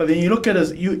so. But then you look at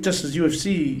his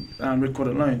UFC record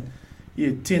alone.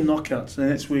 10 knockouts, and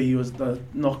that's where he was the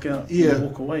knockout and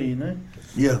walk away, you know.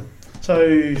 Yeah.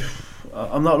 So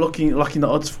I'm not looking the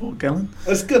odds for Gallen.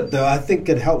 It's good though. I think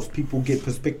it helps people get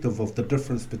perspective of the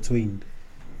difference between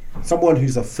someone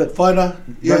who's a fit Fighter,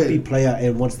 rugby player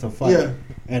and wants to fight, Yeah.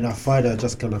 and a fighter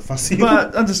just kind of fussy.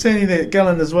 But understanding that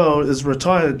Gallen as well is a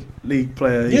retired league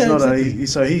player, he's not exactly.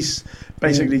 so he's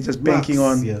basically just banking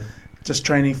on Yeah. just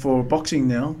training for boxing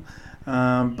now.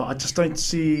 But I just don't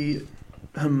see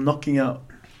him knocking out.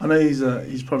 I know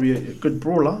he's probably a good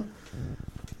brawler,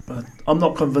 but I'm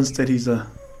not convinced that he's a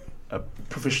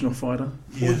professional fighter.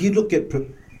 Well, you look at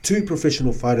two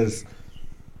professional fighters,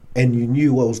 and you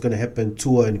knew what was going to happen,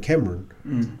 Tua and Cameron.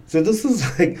 So this is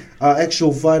like an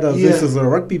actual fighter versus a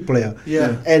rugby player.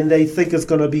 Yeah. And they think it's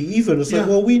going to be even. It's like, Yeah.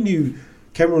 well, we knew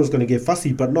Cameron was going to get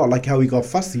fussy, but not like how he got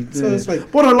fussy. So it's like,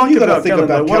 What I like you gotta about think Gallen,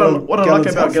 about though, what I like Gallen's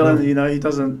about health, Gallen, man. you know, he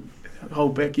doesn't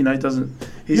hold back. You know,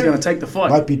 he's Yeah. going to take the fight.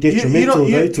 Might be detrimental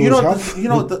though to his health.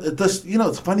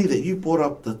 It's funny that you brought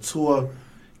up the Tua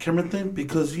Cameron thing,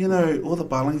 because you know all the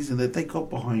Balinese and that they got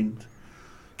behind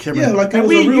Cameron. Yeah, like it and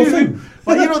was a real knew thing. him.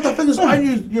 But you know the thing is, I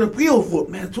knew, you know, we all thought,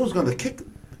 man, Tua's going to kick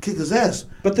his ass.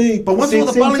 But Once all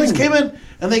the Balinese came in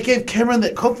and they gave Cameron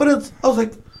that confidence, I was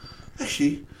like,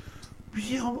 actually,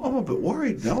 yeah, I'm a bit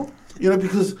worried now. You know,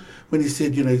 because when he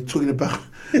said, you know, talking about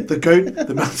the goat,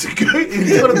 the mountain goat, and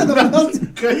he got up to the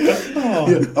mountain goat.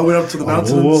 Yeah, I went up to the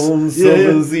mountains. On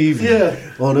summer's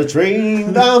eve, on a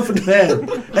train down from there.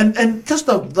 And just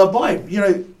the vibe, you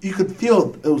know, you could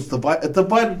feel it was the vibe.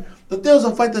 That there was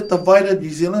a fight that divided New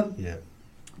Zealand. Yeah.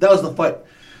 That was the fight.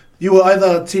 You were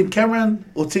either Team Cameron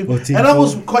or Team Team and I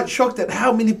was Paul. quite shocked at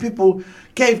how many people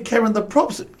gave Cameron the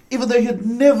props, even though he'd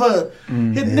never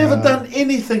done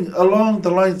anything along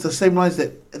the lines, the same lines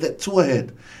that Tua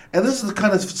had. And this is the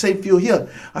kind of same feel here.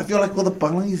 I feel like all the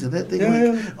Balinese and that,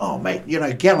 they're like, oh mate, you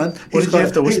know, Gallen. What did you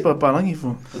have to whisper Balangi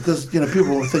for? Because, you know,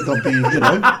 people will think I'm being, you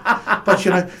know, but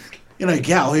you know,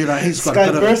 Gal, you know, he's got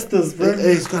a bit of,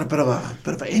 he's got a bit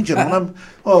of an engine on him.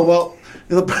 Oh well,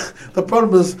 the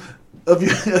problem is,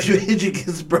 if your engine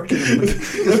gets broken,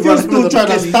 if you're still trying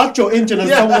to start your engine and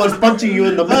someone's punching you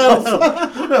in the mouth.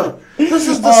 No, this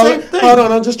is the same thing. Hold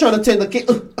on, I'm just trying to turn the key.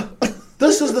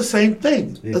 This is the same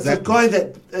thing. Exactly. It's a guy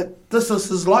that this is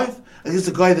his life, and he's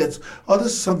a guy that's, this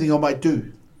is something I might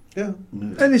do. Yeah.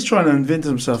 And he's trying to invent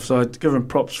himself, so I'd give him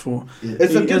props for. Yeah.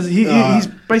 He's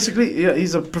basically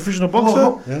he's a professional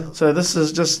boxer. Yeah. So this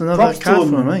is just another Props card to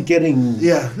for him, eh? getting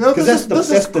because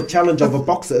that's the challenge of a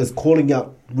boxer, is calling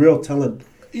out real talent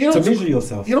to measure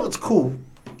yourself. You know what's cool?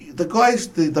 The guys,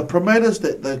 the promoters,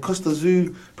 the Costa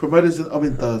Zoo promoters, I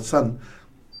mean the Sun.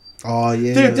 Oh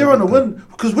yeah, they're on a win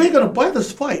because we're going to buy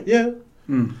this fight. Yeah.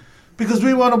 Because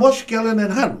we want to watch Gallen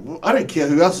and Hunt. I don't care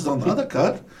who else is on the other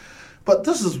card. But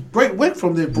this is great work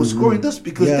from them for scoring this,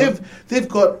 because they've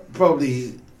got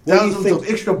probably thousands of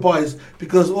extra buys,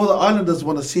 because all the Islanders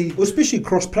want to see. Well, especially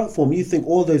cross-platform, you think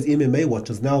all those MMA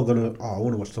watchers now are gonna, I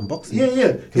want to watch some boxing.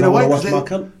 Yeah. You know, I want to watch Mark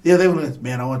Hunt. Yeah, they want to.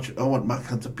 Man, I want Mark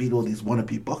Hunt to beat all these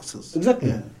wannabe boxers. Exactly.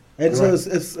 Yeah. And so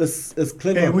it's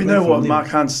clever. Yeah, we know what Mark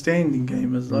Hunt's standing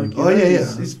game is like.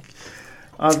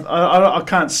 I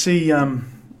can't see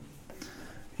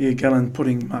Gallen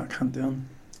putting Mark Hunt down.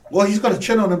 Well, he's got a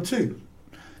chin on him too.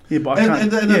 Yeah, but I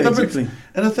can't. Exactly.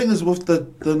 And the thing is, with the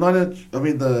 9-inch, I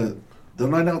mean the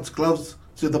 9-ounce gloves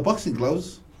to the boxing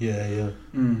gloves. Yeah.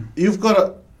 You've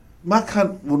got Mark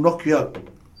Hunt will knock you out.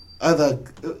 Either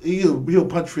he'll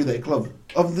punch through that glove.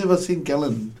 I've never seen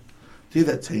Gallen do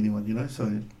that to anyone, you know.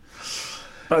 So,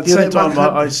 but at the same time,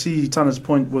 I see Tana's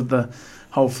point with the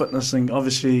whole fitness thing.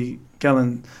 Obviously,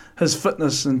 Gallen, his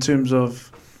fitness in terms of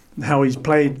how he's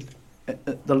played.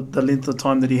 The length of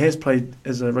time that he has played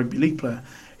as a rugby league player,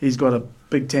 he's got a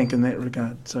big tank in that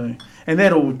regard. So, and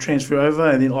that'll transfer over,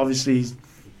 and then obviously he's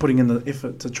putting in the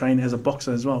effort to train as a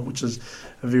boxer as well, which is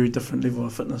a very different level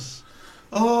of fitness.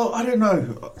 Oh, I don't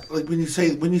know. Like when you say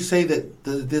that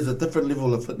there's a different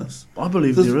level of fitness, I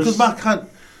believe there is. Because Mark Hunt.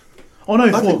 Oh no,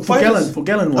 for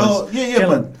Gallen was. Oh yeah,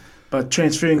 Gallen. But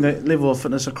transferring that level of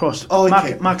fitness across. Oh,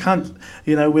 okay. Mark Hunt,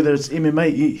 you know, whether it's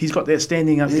MMA, he's got that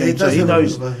standing up game, so he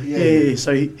knows.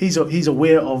 So he's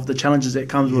aware of the challenges that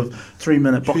comes with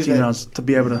 3-minute boxing rounds, to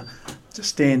be able to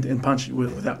stand and punch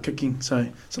without kicking. So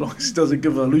long as he doesn't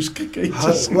give a loose kick,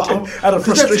 out of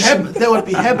frustration. That would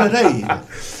be habit, eh?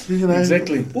 You know?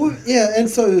 Exactly. Well, yeah, and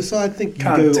so I think you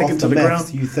Can't go take off to the the maths.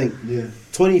 ground. You think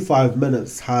 25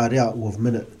 minutes hard out with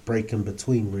minute break in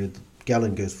between, where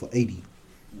Gallen goes for 80.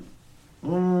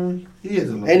 He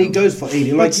has a lot. And he goes for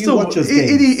 80. Like, you watch his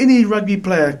games. Any rugby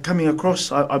player coming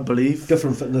across, I believe.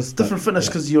 Different fitness.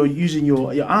 Because you're using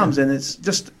your arms, and it's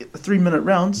just 3-minute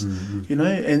rounds, you know,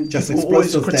 and just people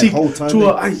always critique whole time. You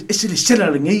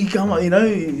know,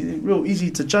 real easy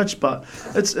to judge, but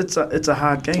it's a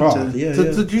hard game to. Yeah,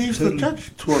 Did you used to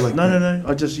judge tour like that? No.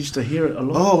 I just used to hear it a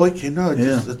lot. Oh, okay, no,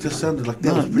 it just sounded like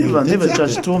that. No, Was pretty never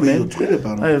judged tour, man.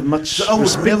 I have much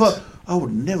respect. I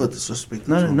would never disrespect.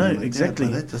 No, like exactly.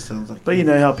 That just sounds like. But you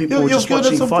know how people are just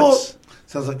watching fights. Thought.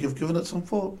 Sounds like you've given it some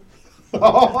thought.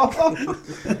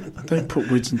 Don't put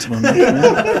words into my mouth,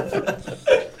 man.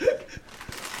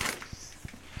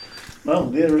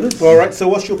 Well, there it is. All right. So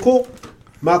what's your call,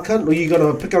 Mark Hunt? Are you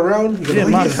gonna pick a round?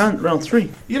 Mark Hunt, round 3.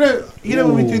 You know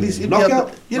when we do these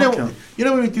knockout. You know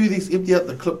when we do these empty out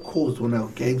the clip calls on our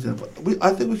games, and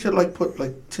I think we should put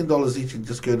 $10 each and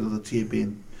just go to the TAB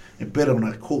and bet on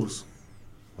our calls.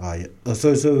 Yeah.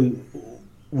 So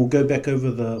we'll go back over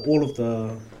all of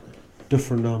the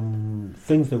different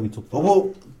things that we talked about.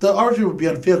 Well, the origin would be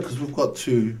unfair because we've got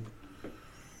two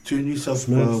New South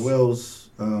Wales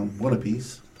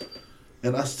wannabes,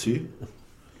 and us two,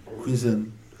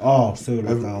 Queensland. Oh, so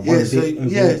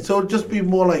so it'll just be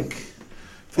more like.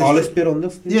 Let's bet on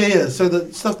this. Yeah. So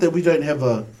the stuff that we don't have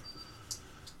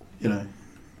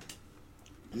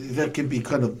that can be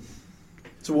kind of.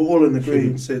 So we're all in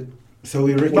agreement. So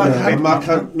we reckon Mark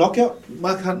Hunt knockout.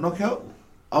 Mark Hunt knockout.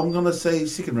 I'm gonna say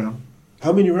second round.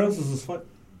 How many rounds is this fight?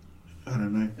 I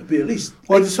don't know. It'll be at least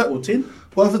 8 or 10.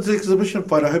 Well, if it's an exhibition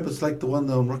fight, I hope it's like the one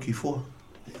on Rocky 4.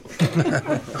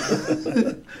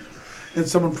 And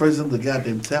someone throws in the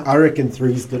goddamn towel. I reckon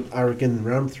 3's good. I reckon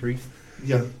round 3.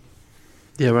 Yeah.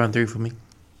 Yeah, round 3 for me.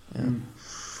 Yeah.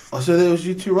 Oh, so that was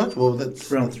you two, right? Well,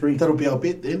 that's round 3. That'll be our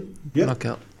bet then. Yeah.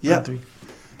 Knockout. Yeah. Round 3.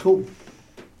 Cool.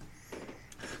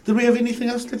 Did we have anything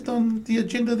else left on the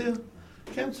agenda there,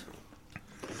 Cams?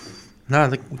 Nah, I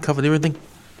think we covered everything.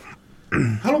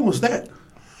 How long was that?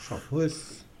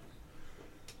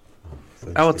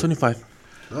 Hour 25.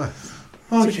 Nice.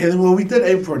 Okay, then, well, we did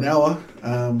aim for an hour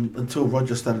until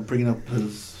Roger started bringing up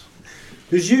his...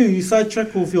 Because you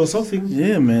sidetracked with your something.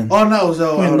 Yeah, man. Oh, no, it was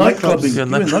our nightclubbing.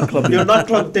 Your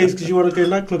nightclub days because you want to go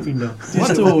nightclubbing now. You're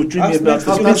still dreaming about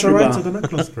the dispensary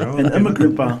bar. An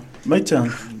immigrant bar.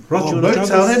 Motown.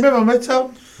 Motown. Hey, remember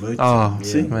Motown? Oh,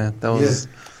 see, man, that was...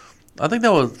 Yeah. I think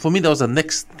that was, for me, that was the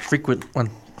next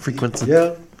frequency.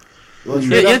 Yeah.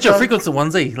 You had your frequency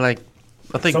ones, Like,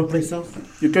 I think... Someplace else?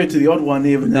 You go to the odd one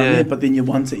every now and then, but then your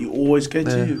ones that you always go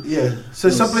to. Yeah. So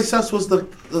someplace else was the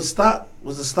start,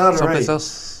 was the starter, someplace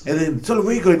else. And then, so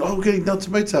where are you going? Oh, we're going down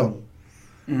to Motown.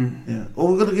 Yeah. Or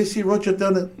we're going to go see Roger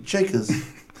down at Shakers.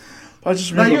 I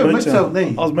just remember Motown.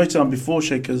 I was Motown before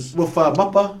Shakers. With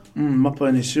Mappa. Mappa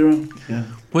and Isura. Yeah.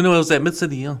 When it was at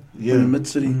Mid-City, yeah. In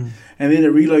Mid-City. And then it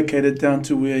relocated down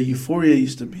to where Euphoria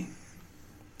used to be.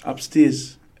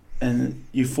 Upstairs. And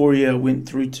Euphoria went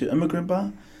through to Immigrant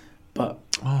Bar. But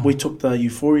we took the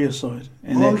Euphoria side.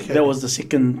 And that was the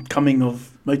second coming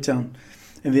of Motown.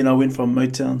 And then I went from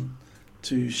Motown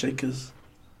to Shakers.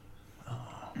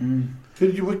 Who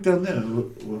did you work down there?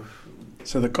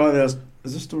 So the guy that was...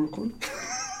 Is this still recording?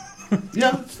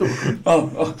 Yeah, it's still recording.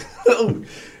 Oh.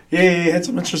 Yeah, had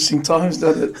some interesting times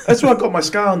down there. That's why I got my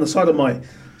scar on the side of my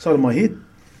head.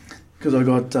 Because I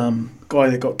got guy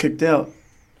that got kicked out,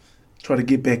 tried to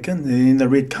get back in. And in the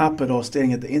red carpet, I was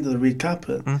standing at the end of the red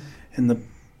carpet. And the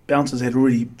bouncers had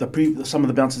already... some of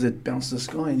the bouncers had bounced this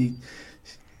guy, and he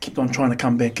kept on trying to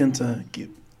come back in to get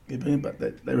in, but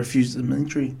they refused him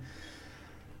entry.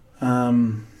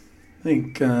 I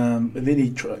think, and then he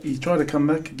tried to come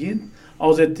back again. I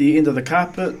was at the end of the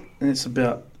carpet, and it's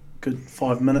about good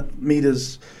 5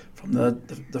 meters from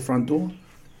the front door,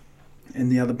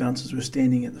 and the other bouncers were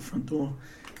standing at the front door.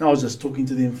 And I was just talking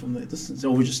to them from the distance,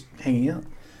 or we were just hanging out.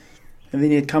 And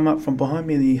then he had come up from behind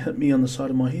me, and he hit me on the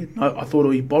side of my head. I thought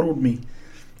he bottled me,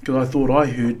 because I thought I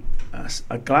heard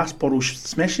a glass bottle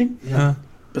smashing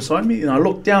beside me, and I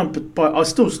looked down, but I was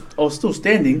still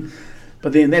standing.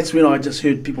 But then that's when I just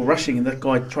heard people rushing, and that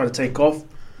guy tried to take off.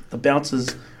 The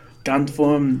bouncers gunned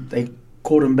for him. They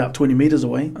caught him about 20 meters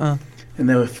away, and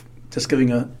they were just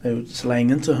laying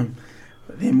into him.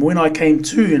 But then when I came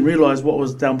to and realized what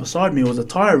was down beside me was a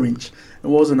tire wrench. It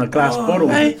wasn't a glass bottle.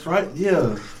 That's right.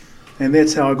 Yeah. And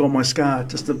that's how I got my scar.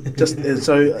 So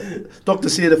doctor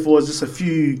said if it was just a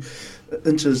few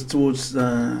inches towards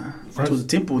the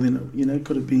temple, then it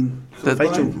could have been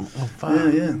fatal.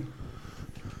 Yeah.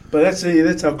 But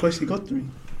that's how close he got to me.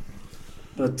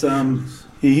 But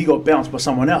he got bounced by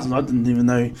someone else, and I didn't even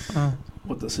know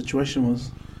what the situation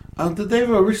was. Did they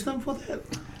ever arrest him for that?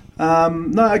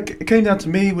 No, it came down to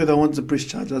me whether I wanted to press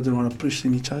charges. I didn't want to push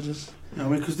any charges. Yeah, I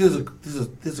mean, because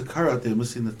there's a car out there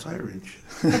missing the tyre wrench.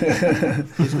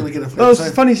 He's going to get a flat No, tyre.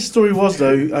 the funny story was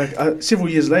though, several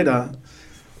years later,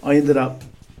 I ended up,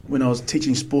 when I was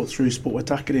teaching sport through Sport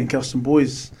Waitakere and Kelston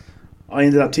Boys, I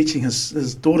ended up teaching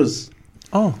his daughters.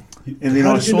 Oh. And then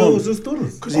How I did you saw know him, it was his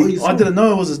daughters? because Oh, I didn't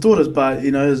know it was his daughters, but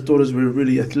his daughters were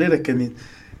really athletic, and then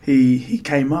he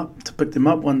came up to pick them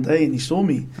up one day, and he saw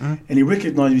me, and he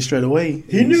recognised me straight away.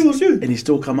 He knew it was you. and he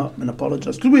still come up and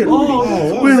apologised because we had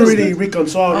wow, we had that's already good.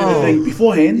 reconciled everything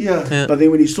beforehand. Yeah. But then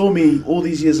when he saw me all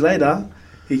these years later,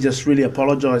 he just really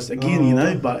apologised again, you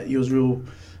know. But he was real.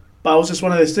 But it was just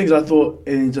one of those things I thought,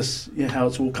 and just how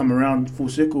it's all come around full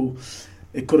circle.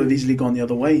 It could have easily gone the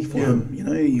other way for him, you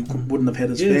know. He wouldn't have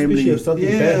had his family especially if something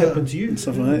bad happened to you and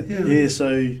stuff like that. Yeah.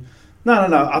 So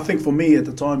no. I think for me at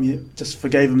the time, just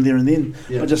forgave him there and then.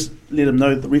 Yeah. I just let him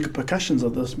know the repercussions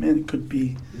of this. Man, it could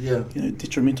be Yeah.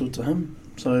 detrimental to him.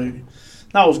 So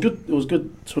no, it was good. It was good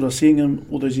sort of seeing him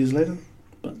all those years later.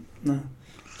 But no,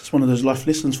 just one of those life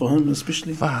lessons for him,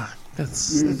 especially. Fuck.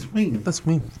 That's That's mean. that's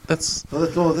mean. That's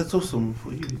That's awesome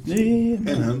for you. Yeah. And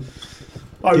him.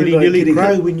 I Did he remember nearly getting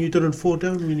cry hit. when you didn't fall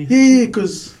down? When you... Yeah,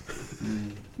 because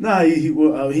I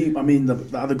mean, the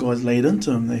other guys laid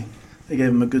into him. They gave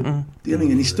him a good dealing,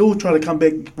 and he still tried to come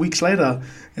back weeks later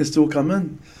and still come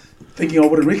in, thinking I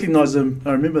would have recognised him.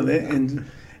 I remember that, and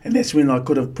that's when I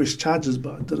could have pressed charges,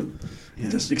 but I didn't. Yeah.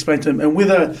 Just explain to him, and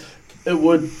whether it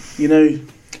would, That's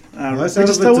out of it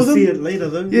register to with see him. it later,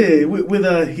 though. Yeah,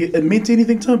 whether it meant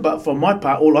anything to him, but for my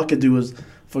part, all I could do was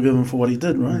forgive him for what he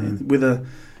did, right? And whether,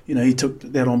 he took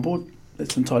that on board,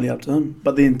 that's entirely up to him.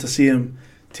 But then to see him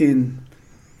 10,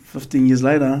 15 years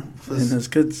later, and his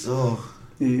kids, Oh.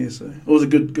 yeah, so it was a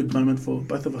good moment for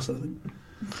both of us, I think.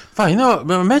 fine.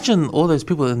 Imagine all those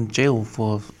people in jail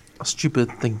for a stupid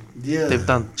thing Yeah. they've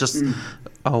done. Just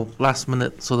last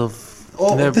minute sort of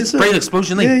Oh, that's brain it.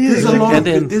 explosion. Yeah, yeah. There's a lot And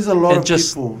then- of, there's a lot and of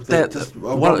just people that just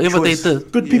whatever they choice.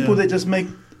 did Good people Yeah. that just make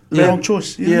the Yeah. wrong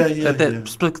choice. Yeah, yeah, at that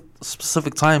yeah.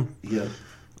 specific time. Yeah.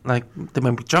 Like they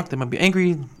might be drunk, they might be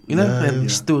angry, and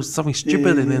just do something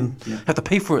stupid, and then yeah. have to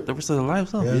pay for it the rest of their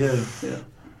lives. Yeah. Yeah.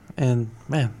 And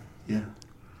man, Yeah.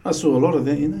 I saw a lot of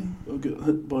that, I got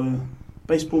hit by a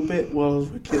baseball bat while I was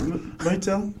working at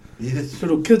motel. Yes.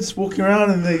 Little kids walking around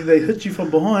and they hit you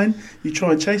from behind. You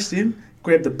try and chase them,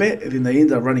 grab the bat, and then they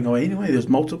end up running away anyway. There's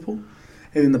multiple.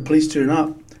 And then the police turn up,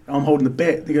 and I'm holding the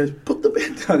bat. He goes, put the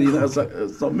bat down. I was like,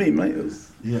 it's not me, mate.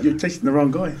 You're chasing the wrong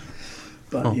guy.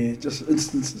 But just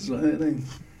instances like that.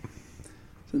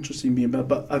 It's interesting being about.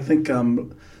 But I think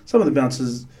some of the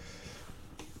bouncers,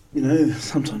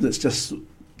 sometimes it's just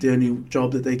the only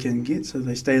job that they can get, so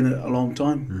they stay in it a long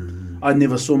time. I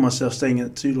never saw myself staying in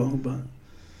it too long, but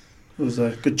it was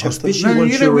a good chapter. Especially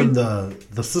once you're in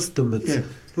the system, it's Yeah.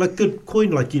 like good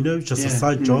coin, just a Yeah.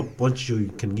 side job. Once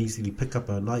you can easily pick up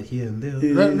a night here and there.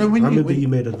 Yeah. No, I when remember you you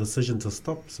made a decision to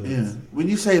stop. So yeah. When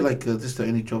you say this is the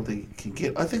only job they can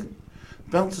get, I think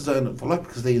bouncers are in it for life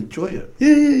because they enjoy it.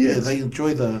 Yeah. They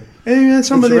enjoy the. And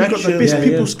some of them got the best interaction.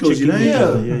 people skills, Checking each Yeah.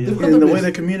 other, They've got And the way best-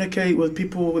 they communicate with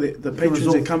people, the patrons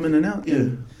resolve. that come in and out. Yeah.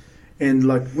 And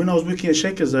like when I was working at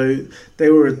Shakers though, they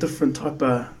were a different type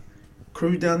of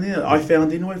crew down there. I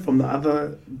found anyway from the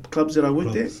other clubs that I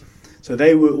worked at. So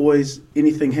they were always,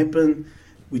 anything happen,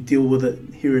 we deal with it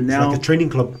here and it's now, like a training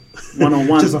club, one on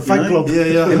one. just a fight club.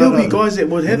 Yeah. And there'll be guys that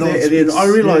would have No one that, and then speaks. I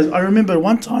realised. I remember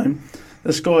one time,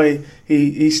 this guy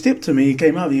he stepped to me. He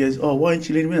came up. He goes, "Oh, why aren't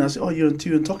you letting me in?" I said, "Oh, you're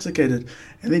too intoxicated."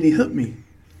 And then he hit me.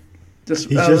 He's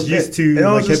out just of used that. to And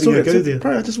I like was just having a talking, go there.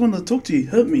 Bro, I just wanted to talk to you.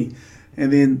 Hit me.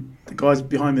 And then the guys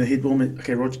behind me, the head woman,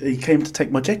 okay, Roger, he came to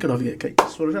take my jacket off. He goes, okay,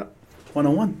 sort it out.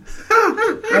 1-on-1.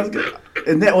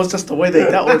 And that was just the way they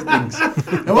dealt with things.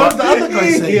 And what did the other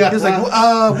guy say? Yeah. He was like,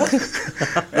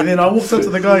 what? And then I walked up to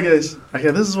the guy and goes,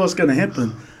 okay, this is what's going to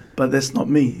happen, but that's not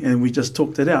me. And we just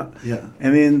talked it out. Yeah.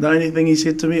 And then the only thing he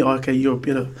said to me, okay, you're a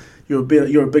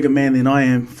bigger man than I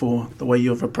am for the way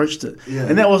you've approached it. Yeah.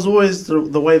 And that was always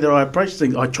the way that I approached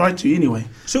things. I tried to anyway.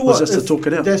 So was what? just to if talk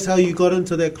it out. That's how you got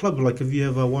into that club. Like if you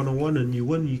have a 1-on-1 and you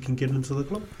win, you can get into the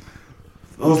club.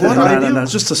 Oh, Was that what? ideal? No,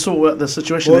 just to sort out the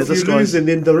situation Or that if this you guy's. lose and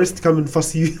then the rest come and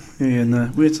fuss you. Yeah,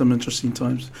 no, we had some interesting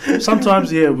times. Sometimes,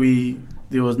 there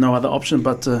was no other option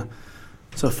but to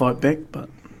fight back. But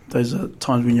those are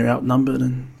times when you're outnumbered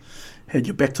and had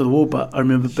your back to the wall. But I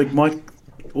remember Big Mike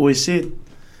always said,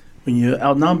 when you're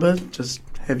outnumbered, just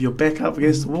have your back up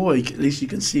against the wall. At least you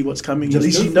can see what's coming. Just At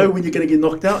least go you for know it. when you're going to get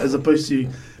knocked out, as opposed to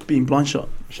being blind shot.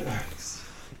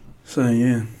 So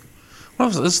yeah. what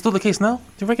is it still the case now?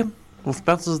 Do you reckon with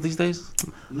bouncers these days?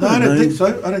 No, I don't No. think so.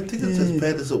 I don't think it's as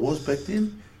bad as it was back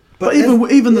then. But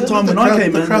even the time when I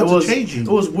came in, it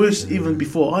was worse even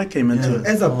before I came into it.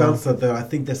 As a bouncer, though, I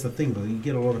think that's the thing. Though you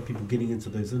get a lot of people getting into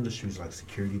those industries like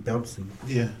security bouncing.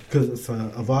 Yeah. Because it's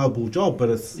a viable job, but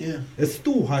it's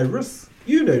still high risk.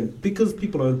 You don't, because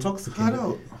people are intoxicated. I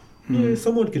know.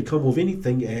 Someone could come with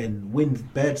anything, and when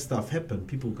bad stuff happen,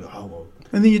 people go, "Oh well."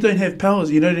 And then you don't have powers.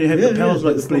 You don't have the powers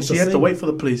like the police. You have to wait for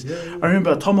the police. Yeah. I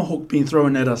remember a tomahawk being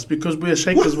thrown at us because where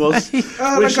Shakers was.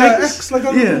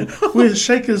 Where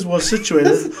Shakers was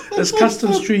situated is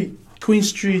Custom Street, Queen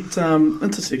Street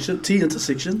intersection, T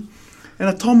intersection, and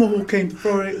a tomahawk came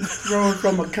thrown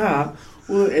from a car.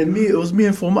 And it was me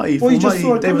and Formai,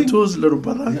 David Tour's little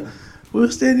brother. Yeah. We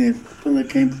were standing when it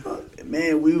came.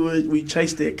 Man, we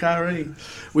chased that car. Eh?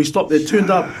 We stopped there, turned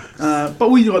up, but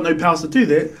we got no powers to do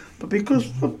that. But because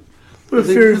we were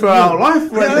fearing for our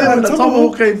life, right there, when the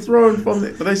tomahawk came thrown from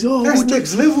there. But they said, "Oh, that's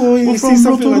next level." We're from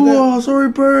Rotorua. Sorry,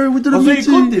 bro, we didn't mean to.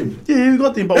 So you got them? Yeah, we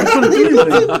got them, but we couldn't do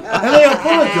anything. And they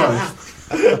apologised.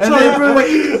 Sorry, bro.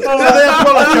 They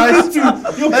apologised.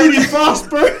 You're pretty fast,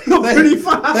 bro. You're pretty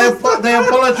fast. They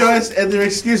apologised, and their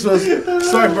excuse was,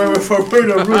 "Sorry, bro, we're from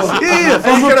Rotorua." Yeah,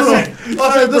 and you gotta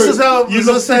say, this is how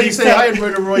you say hi in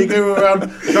Rotorua. You go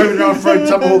around driving around throwing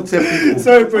tomahawks at people.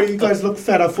 Sorry, bro, you guys look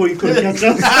fat. I thought you couldn't catch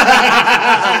us.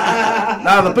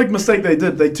 Nah, the big mistake they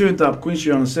did, they turned up Queen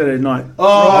Street on a Saturday night.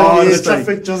 The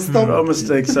traffic just stopped. A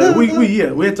mistake. So we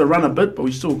had to run a bit, but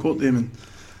we still caught them, and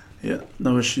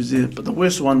no issues there. But the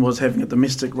worst one was having a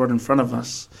domestic right in front of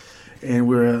us, and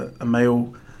where a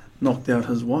male knocked out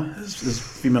his wife, his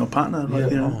female partner,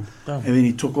 and then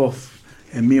he took off.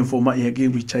 And me and Formai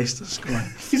again, we chased this guy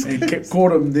and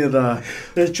caught him near the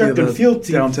track and field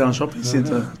team. Downtown shopping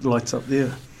centre lights up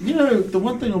there. You know, the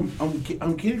one thing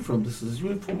I'm getting from this is you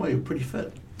and Formai are pretty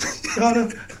fit.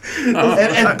 And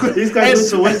these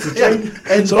guys went to train.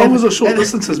 And so long as the short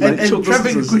distances, mate. And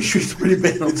traffic in Queen Street's pretty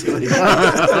bad on telly.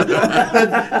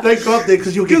 They got there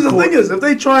because you'll get caught. Because the thing is, if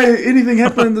they try anything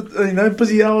happen in the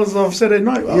busy hours of Saturday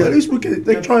night, well, at least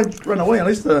they try and run away. At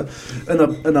least on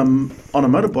a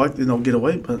motorbike, then they'll get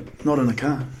away, but not in a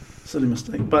car. Silly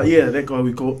mistake. But yeah, that guy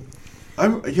we caught. I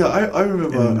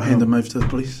remember. And hand him over to the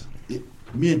police.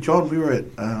 Me and John, we were at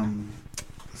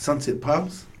Sunset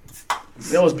Pubs.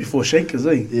 That was before Shakers,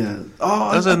 eh? Yeah.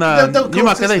 That was in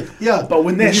Newmarket, eh? Yeah. But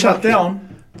when that shut down,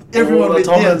 everyone the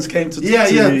Tongans came to yeah.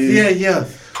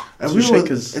 And we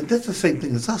Shakers. And that's the same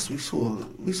thing as us. We saw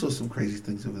some crazy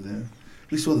things over there.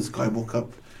 We saw this guy walk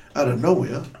up out of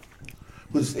nowhere.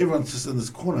 Everyone's just in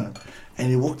this corner, and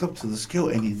he walked up to the scale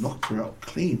and he knocked her out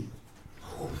clean.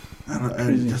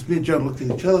 And just me and John looked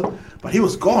at each other, but he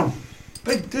was gone.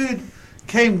 Big dude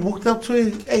came, walked up to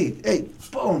him, hey,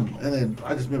 boom. And then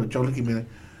I just remember John looking at me like,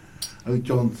 I think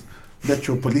John's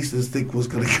natural police instinct was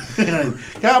going to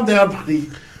calm down, buddy.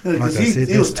 Like I said,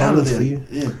 he was out of there.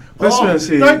 Yeah.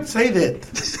 Don't say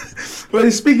that.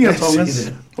 Well, speaking of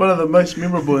Tongans, one of the most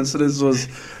memorable incidents was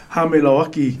Hame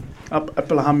Lawaki.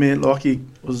 Apela Hame Lawaki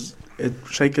was at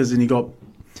Shakers and he got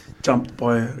jumped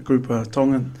by a group of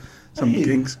Tongan, some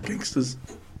gangsters.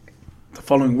 The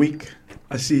following week,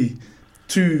 I see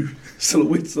two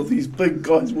silhouettes of these big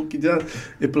guys walking down.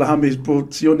 Epelahame's brought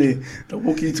Sione, they're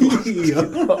walking towards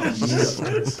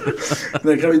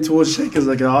they're coming towards Shakers.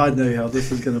 I go, I know how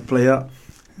this is going to play out.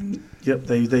 And yep,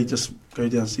 they just go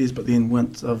downstairs, but then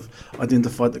once I've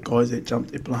identified the guys that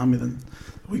jumped Epelahame the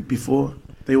week before,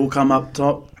 they all come up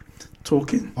top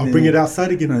talking. I'll bring it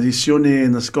outside again. There's Sione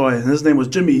in the sky, and his name was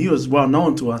Jimmy. He was well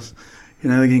known to us.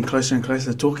 They're getting closer and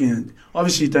closer, talking. And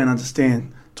obviously, you don't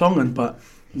understand Tongan, but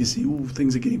you see,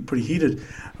 things are getting pretty heated.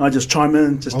 And I just chime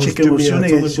in, just check in with Sione.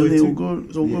 Sione, all good?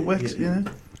 It's all good, Wax?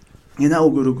 All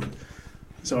good.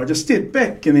 So I just stepped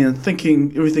back and then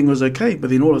thinking everything was okay, but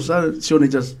then all of a sudden, Sione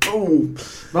just,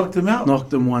 knocked him out?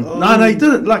 Knocked him one. No, he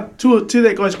didn't. Like, to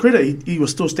that guy's credit, he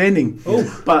was still standing.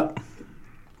 But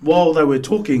while they were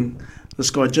talking, this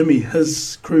guy Jimmy,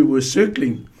 his crew were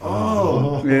circling.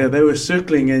 Yeah, they were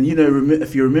circling, and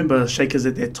if you remember Shakers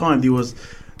at that time, there was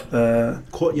the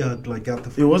courtyard, like out the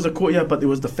front. There was a courtyard, but there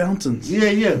was the fountains.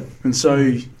 Yeah. And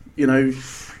so,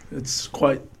 it's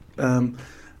quite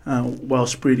well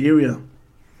spread area.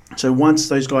 So once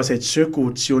those guys had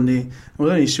circled Sione, it was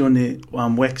only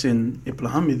Sione, Wax and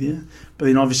Epelahame there, but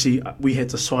then obviously we had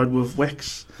to side with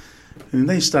Wax. And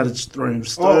they started throwing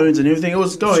stones and everything. It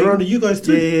was going. Surrounded you guys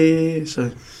too? Yeah.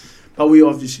 So, but we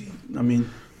obviously,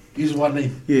 use one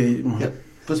name. Yeah. Yep.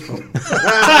 Fist bump.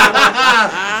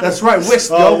 That's right, West.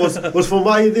 Was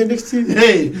Formai there next to you?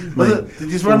 Hey,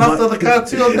 did you run after the car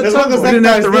too? As long as we didn't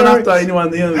have to run after anyone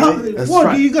there.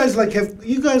 What do you guys like? Have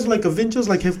you guys like Avengers?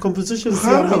 Like have competitions?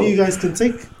 How many you guys can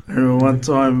take? I remember one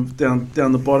time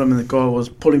down the bottom, and the guy was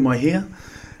pulling my hair.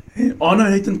 Oh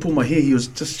no, he didn't pull my hair. He was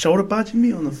just shoulder barging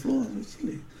me on the floor.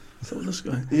 So this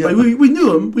guy. Yeah. But we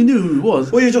knew him. We knew who he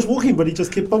was. Well, you're just walking, but he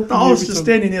just kept bumping. I was just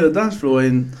standing near the dance floor,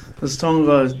 and this tongue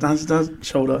goes dance,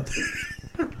 shoulder.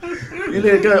 He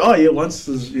let it go. Oh yeah, once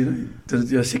did it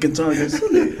the second time.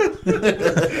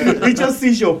 He just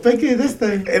sees your figure this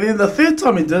thing. And then the third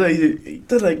time he did it, he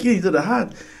did it again. He did it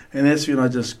hard, and that's when I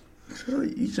just.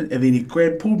 And then he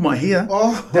pulled my hair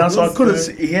down, so I couldn't.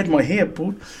 See, he had my hair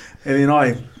pulled, and then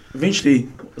I eventually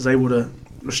was able to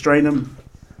restrain him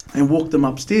and walked him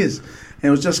upstairs. And it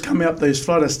was just coming up those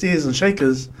flight of stairs and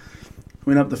shakers.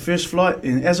 Went up the first flight,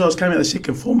 and as I was coming out the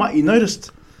second floor, mate, he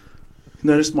noticed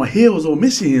my hair was all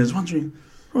messy. He was wondering,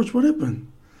 Rog, what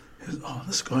happened? He goes, oh,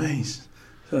 this guy, he's.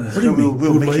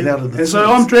 We'll make it out of the. And so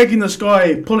I'm dragging this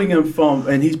guy, pulling him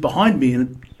and he's behind me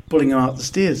and pulling him up the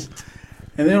stairs.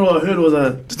 And then all I heard was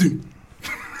a.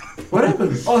 What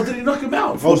happened? Oh, did he knock him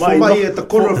out? Oh, for Mai at the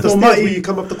corner of the stairs where you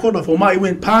come up the corner. For Mai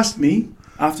went past me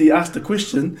after he asked the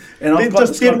question, and I've got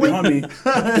this guy behind me,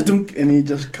 and he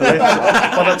just collapsed.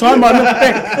 By the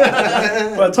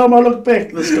time I looked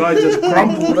back, this guy just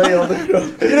crumpled on the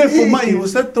ground. You know, for Mai,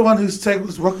 was that the one whose tag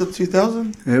was Rocket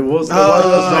 2000? It was.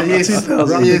 Yes,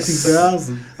 2000. yes.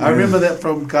 2000. I remember that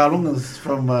from Karlungas,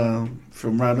 from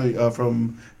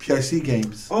PIC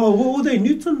games. Oh, what were they,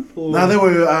 Newton? Or? No, they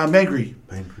were Mangry.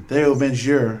 They were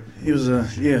Manjur. He was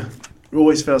we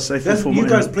always felt safe. You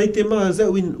guys played them. Is that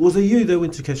when was it you that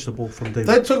went to catch the ball from David?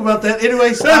 Don't talk about that.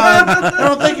 Anyways,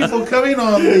 thank you for coming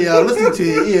on the listening to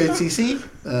EOTC.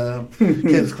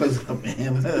 Ken's closing up,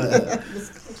 man.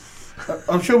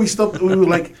 I'm sure we stopped. We were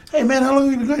like, "Hey, man, how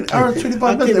long have you been going?" Hour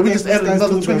 25 minutes. And we just added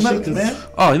another 20 minutes, man.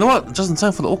 Oh, you know what? Just in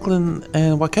time for the Auckland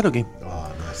and Waikato game.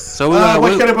 Oh, nice. So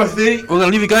we're gonna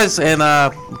leave you guys and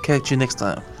catch you next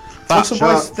time. Bye.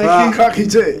 Thank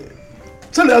you.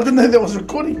 Tell you, I didn't know that was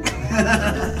recording.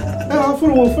 I thought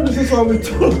we'll finish this while we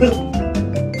talk.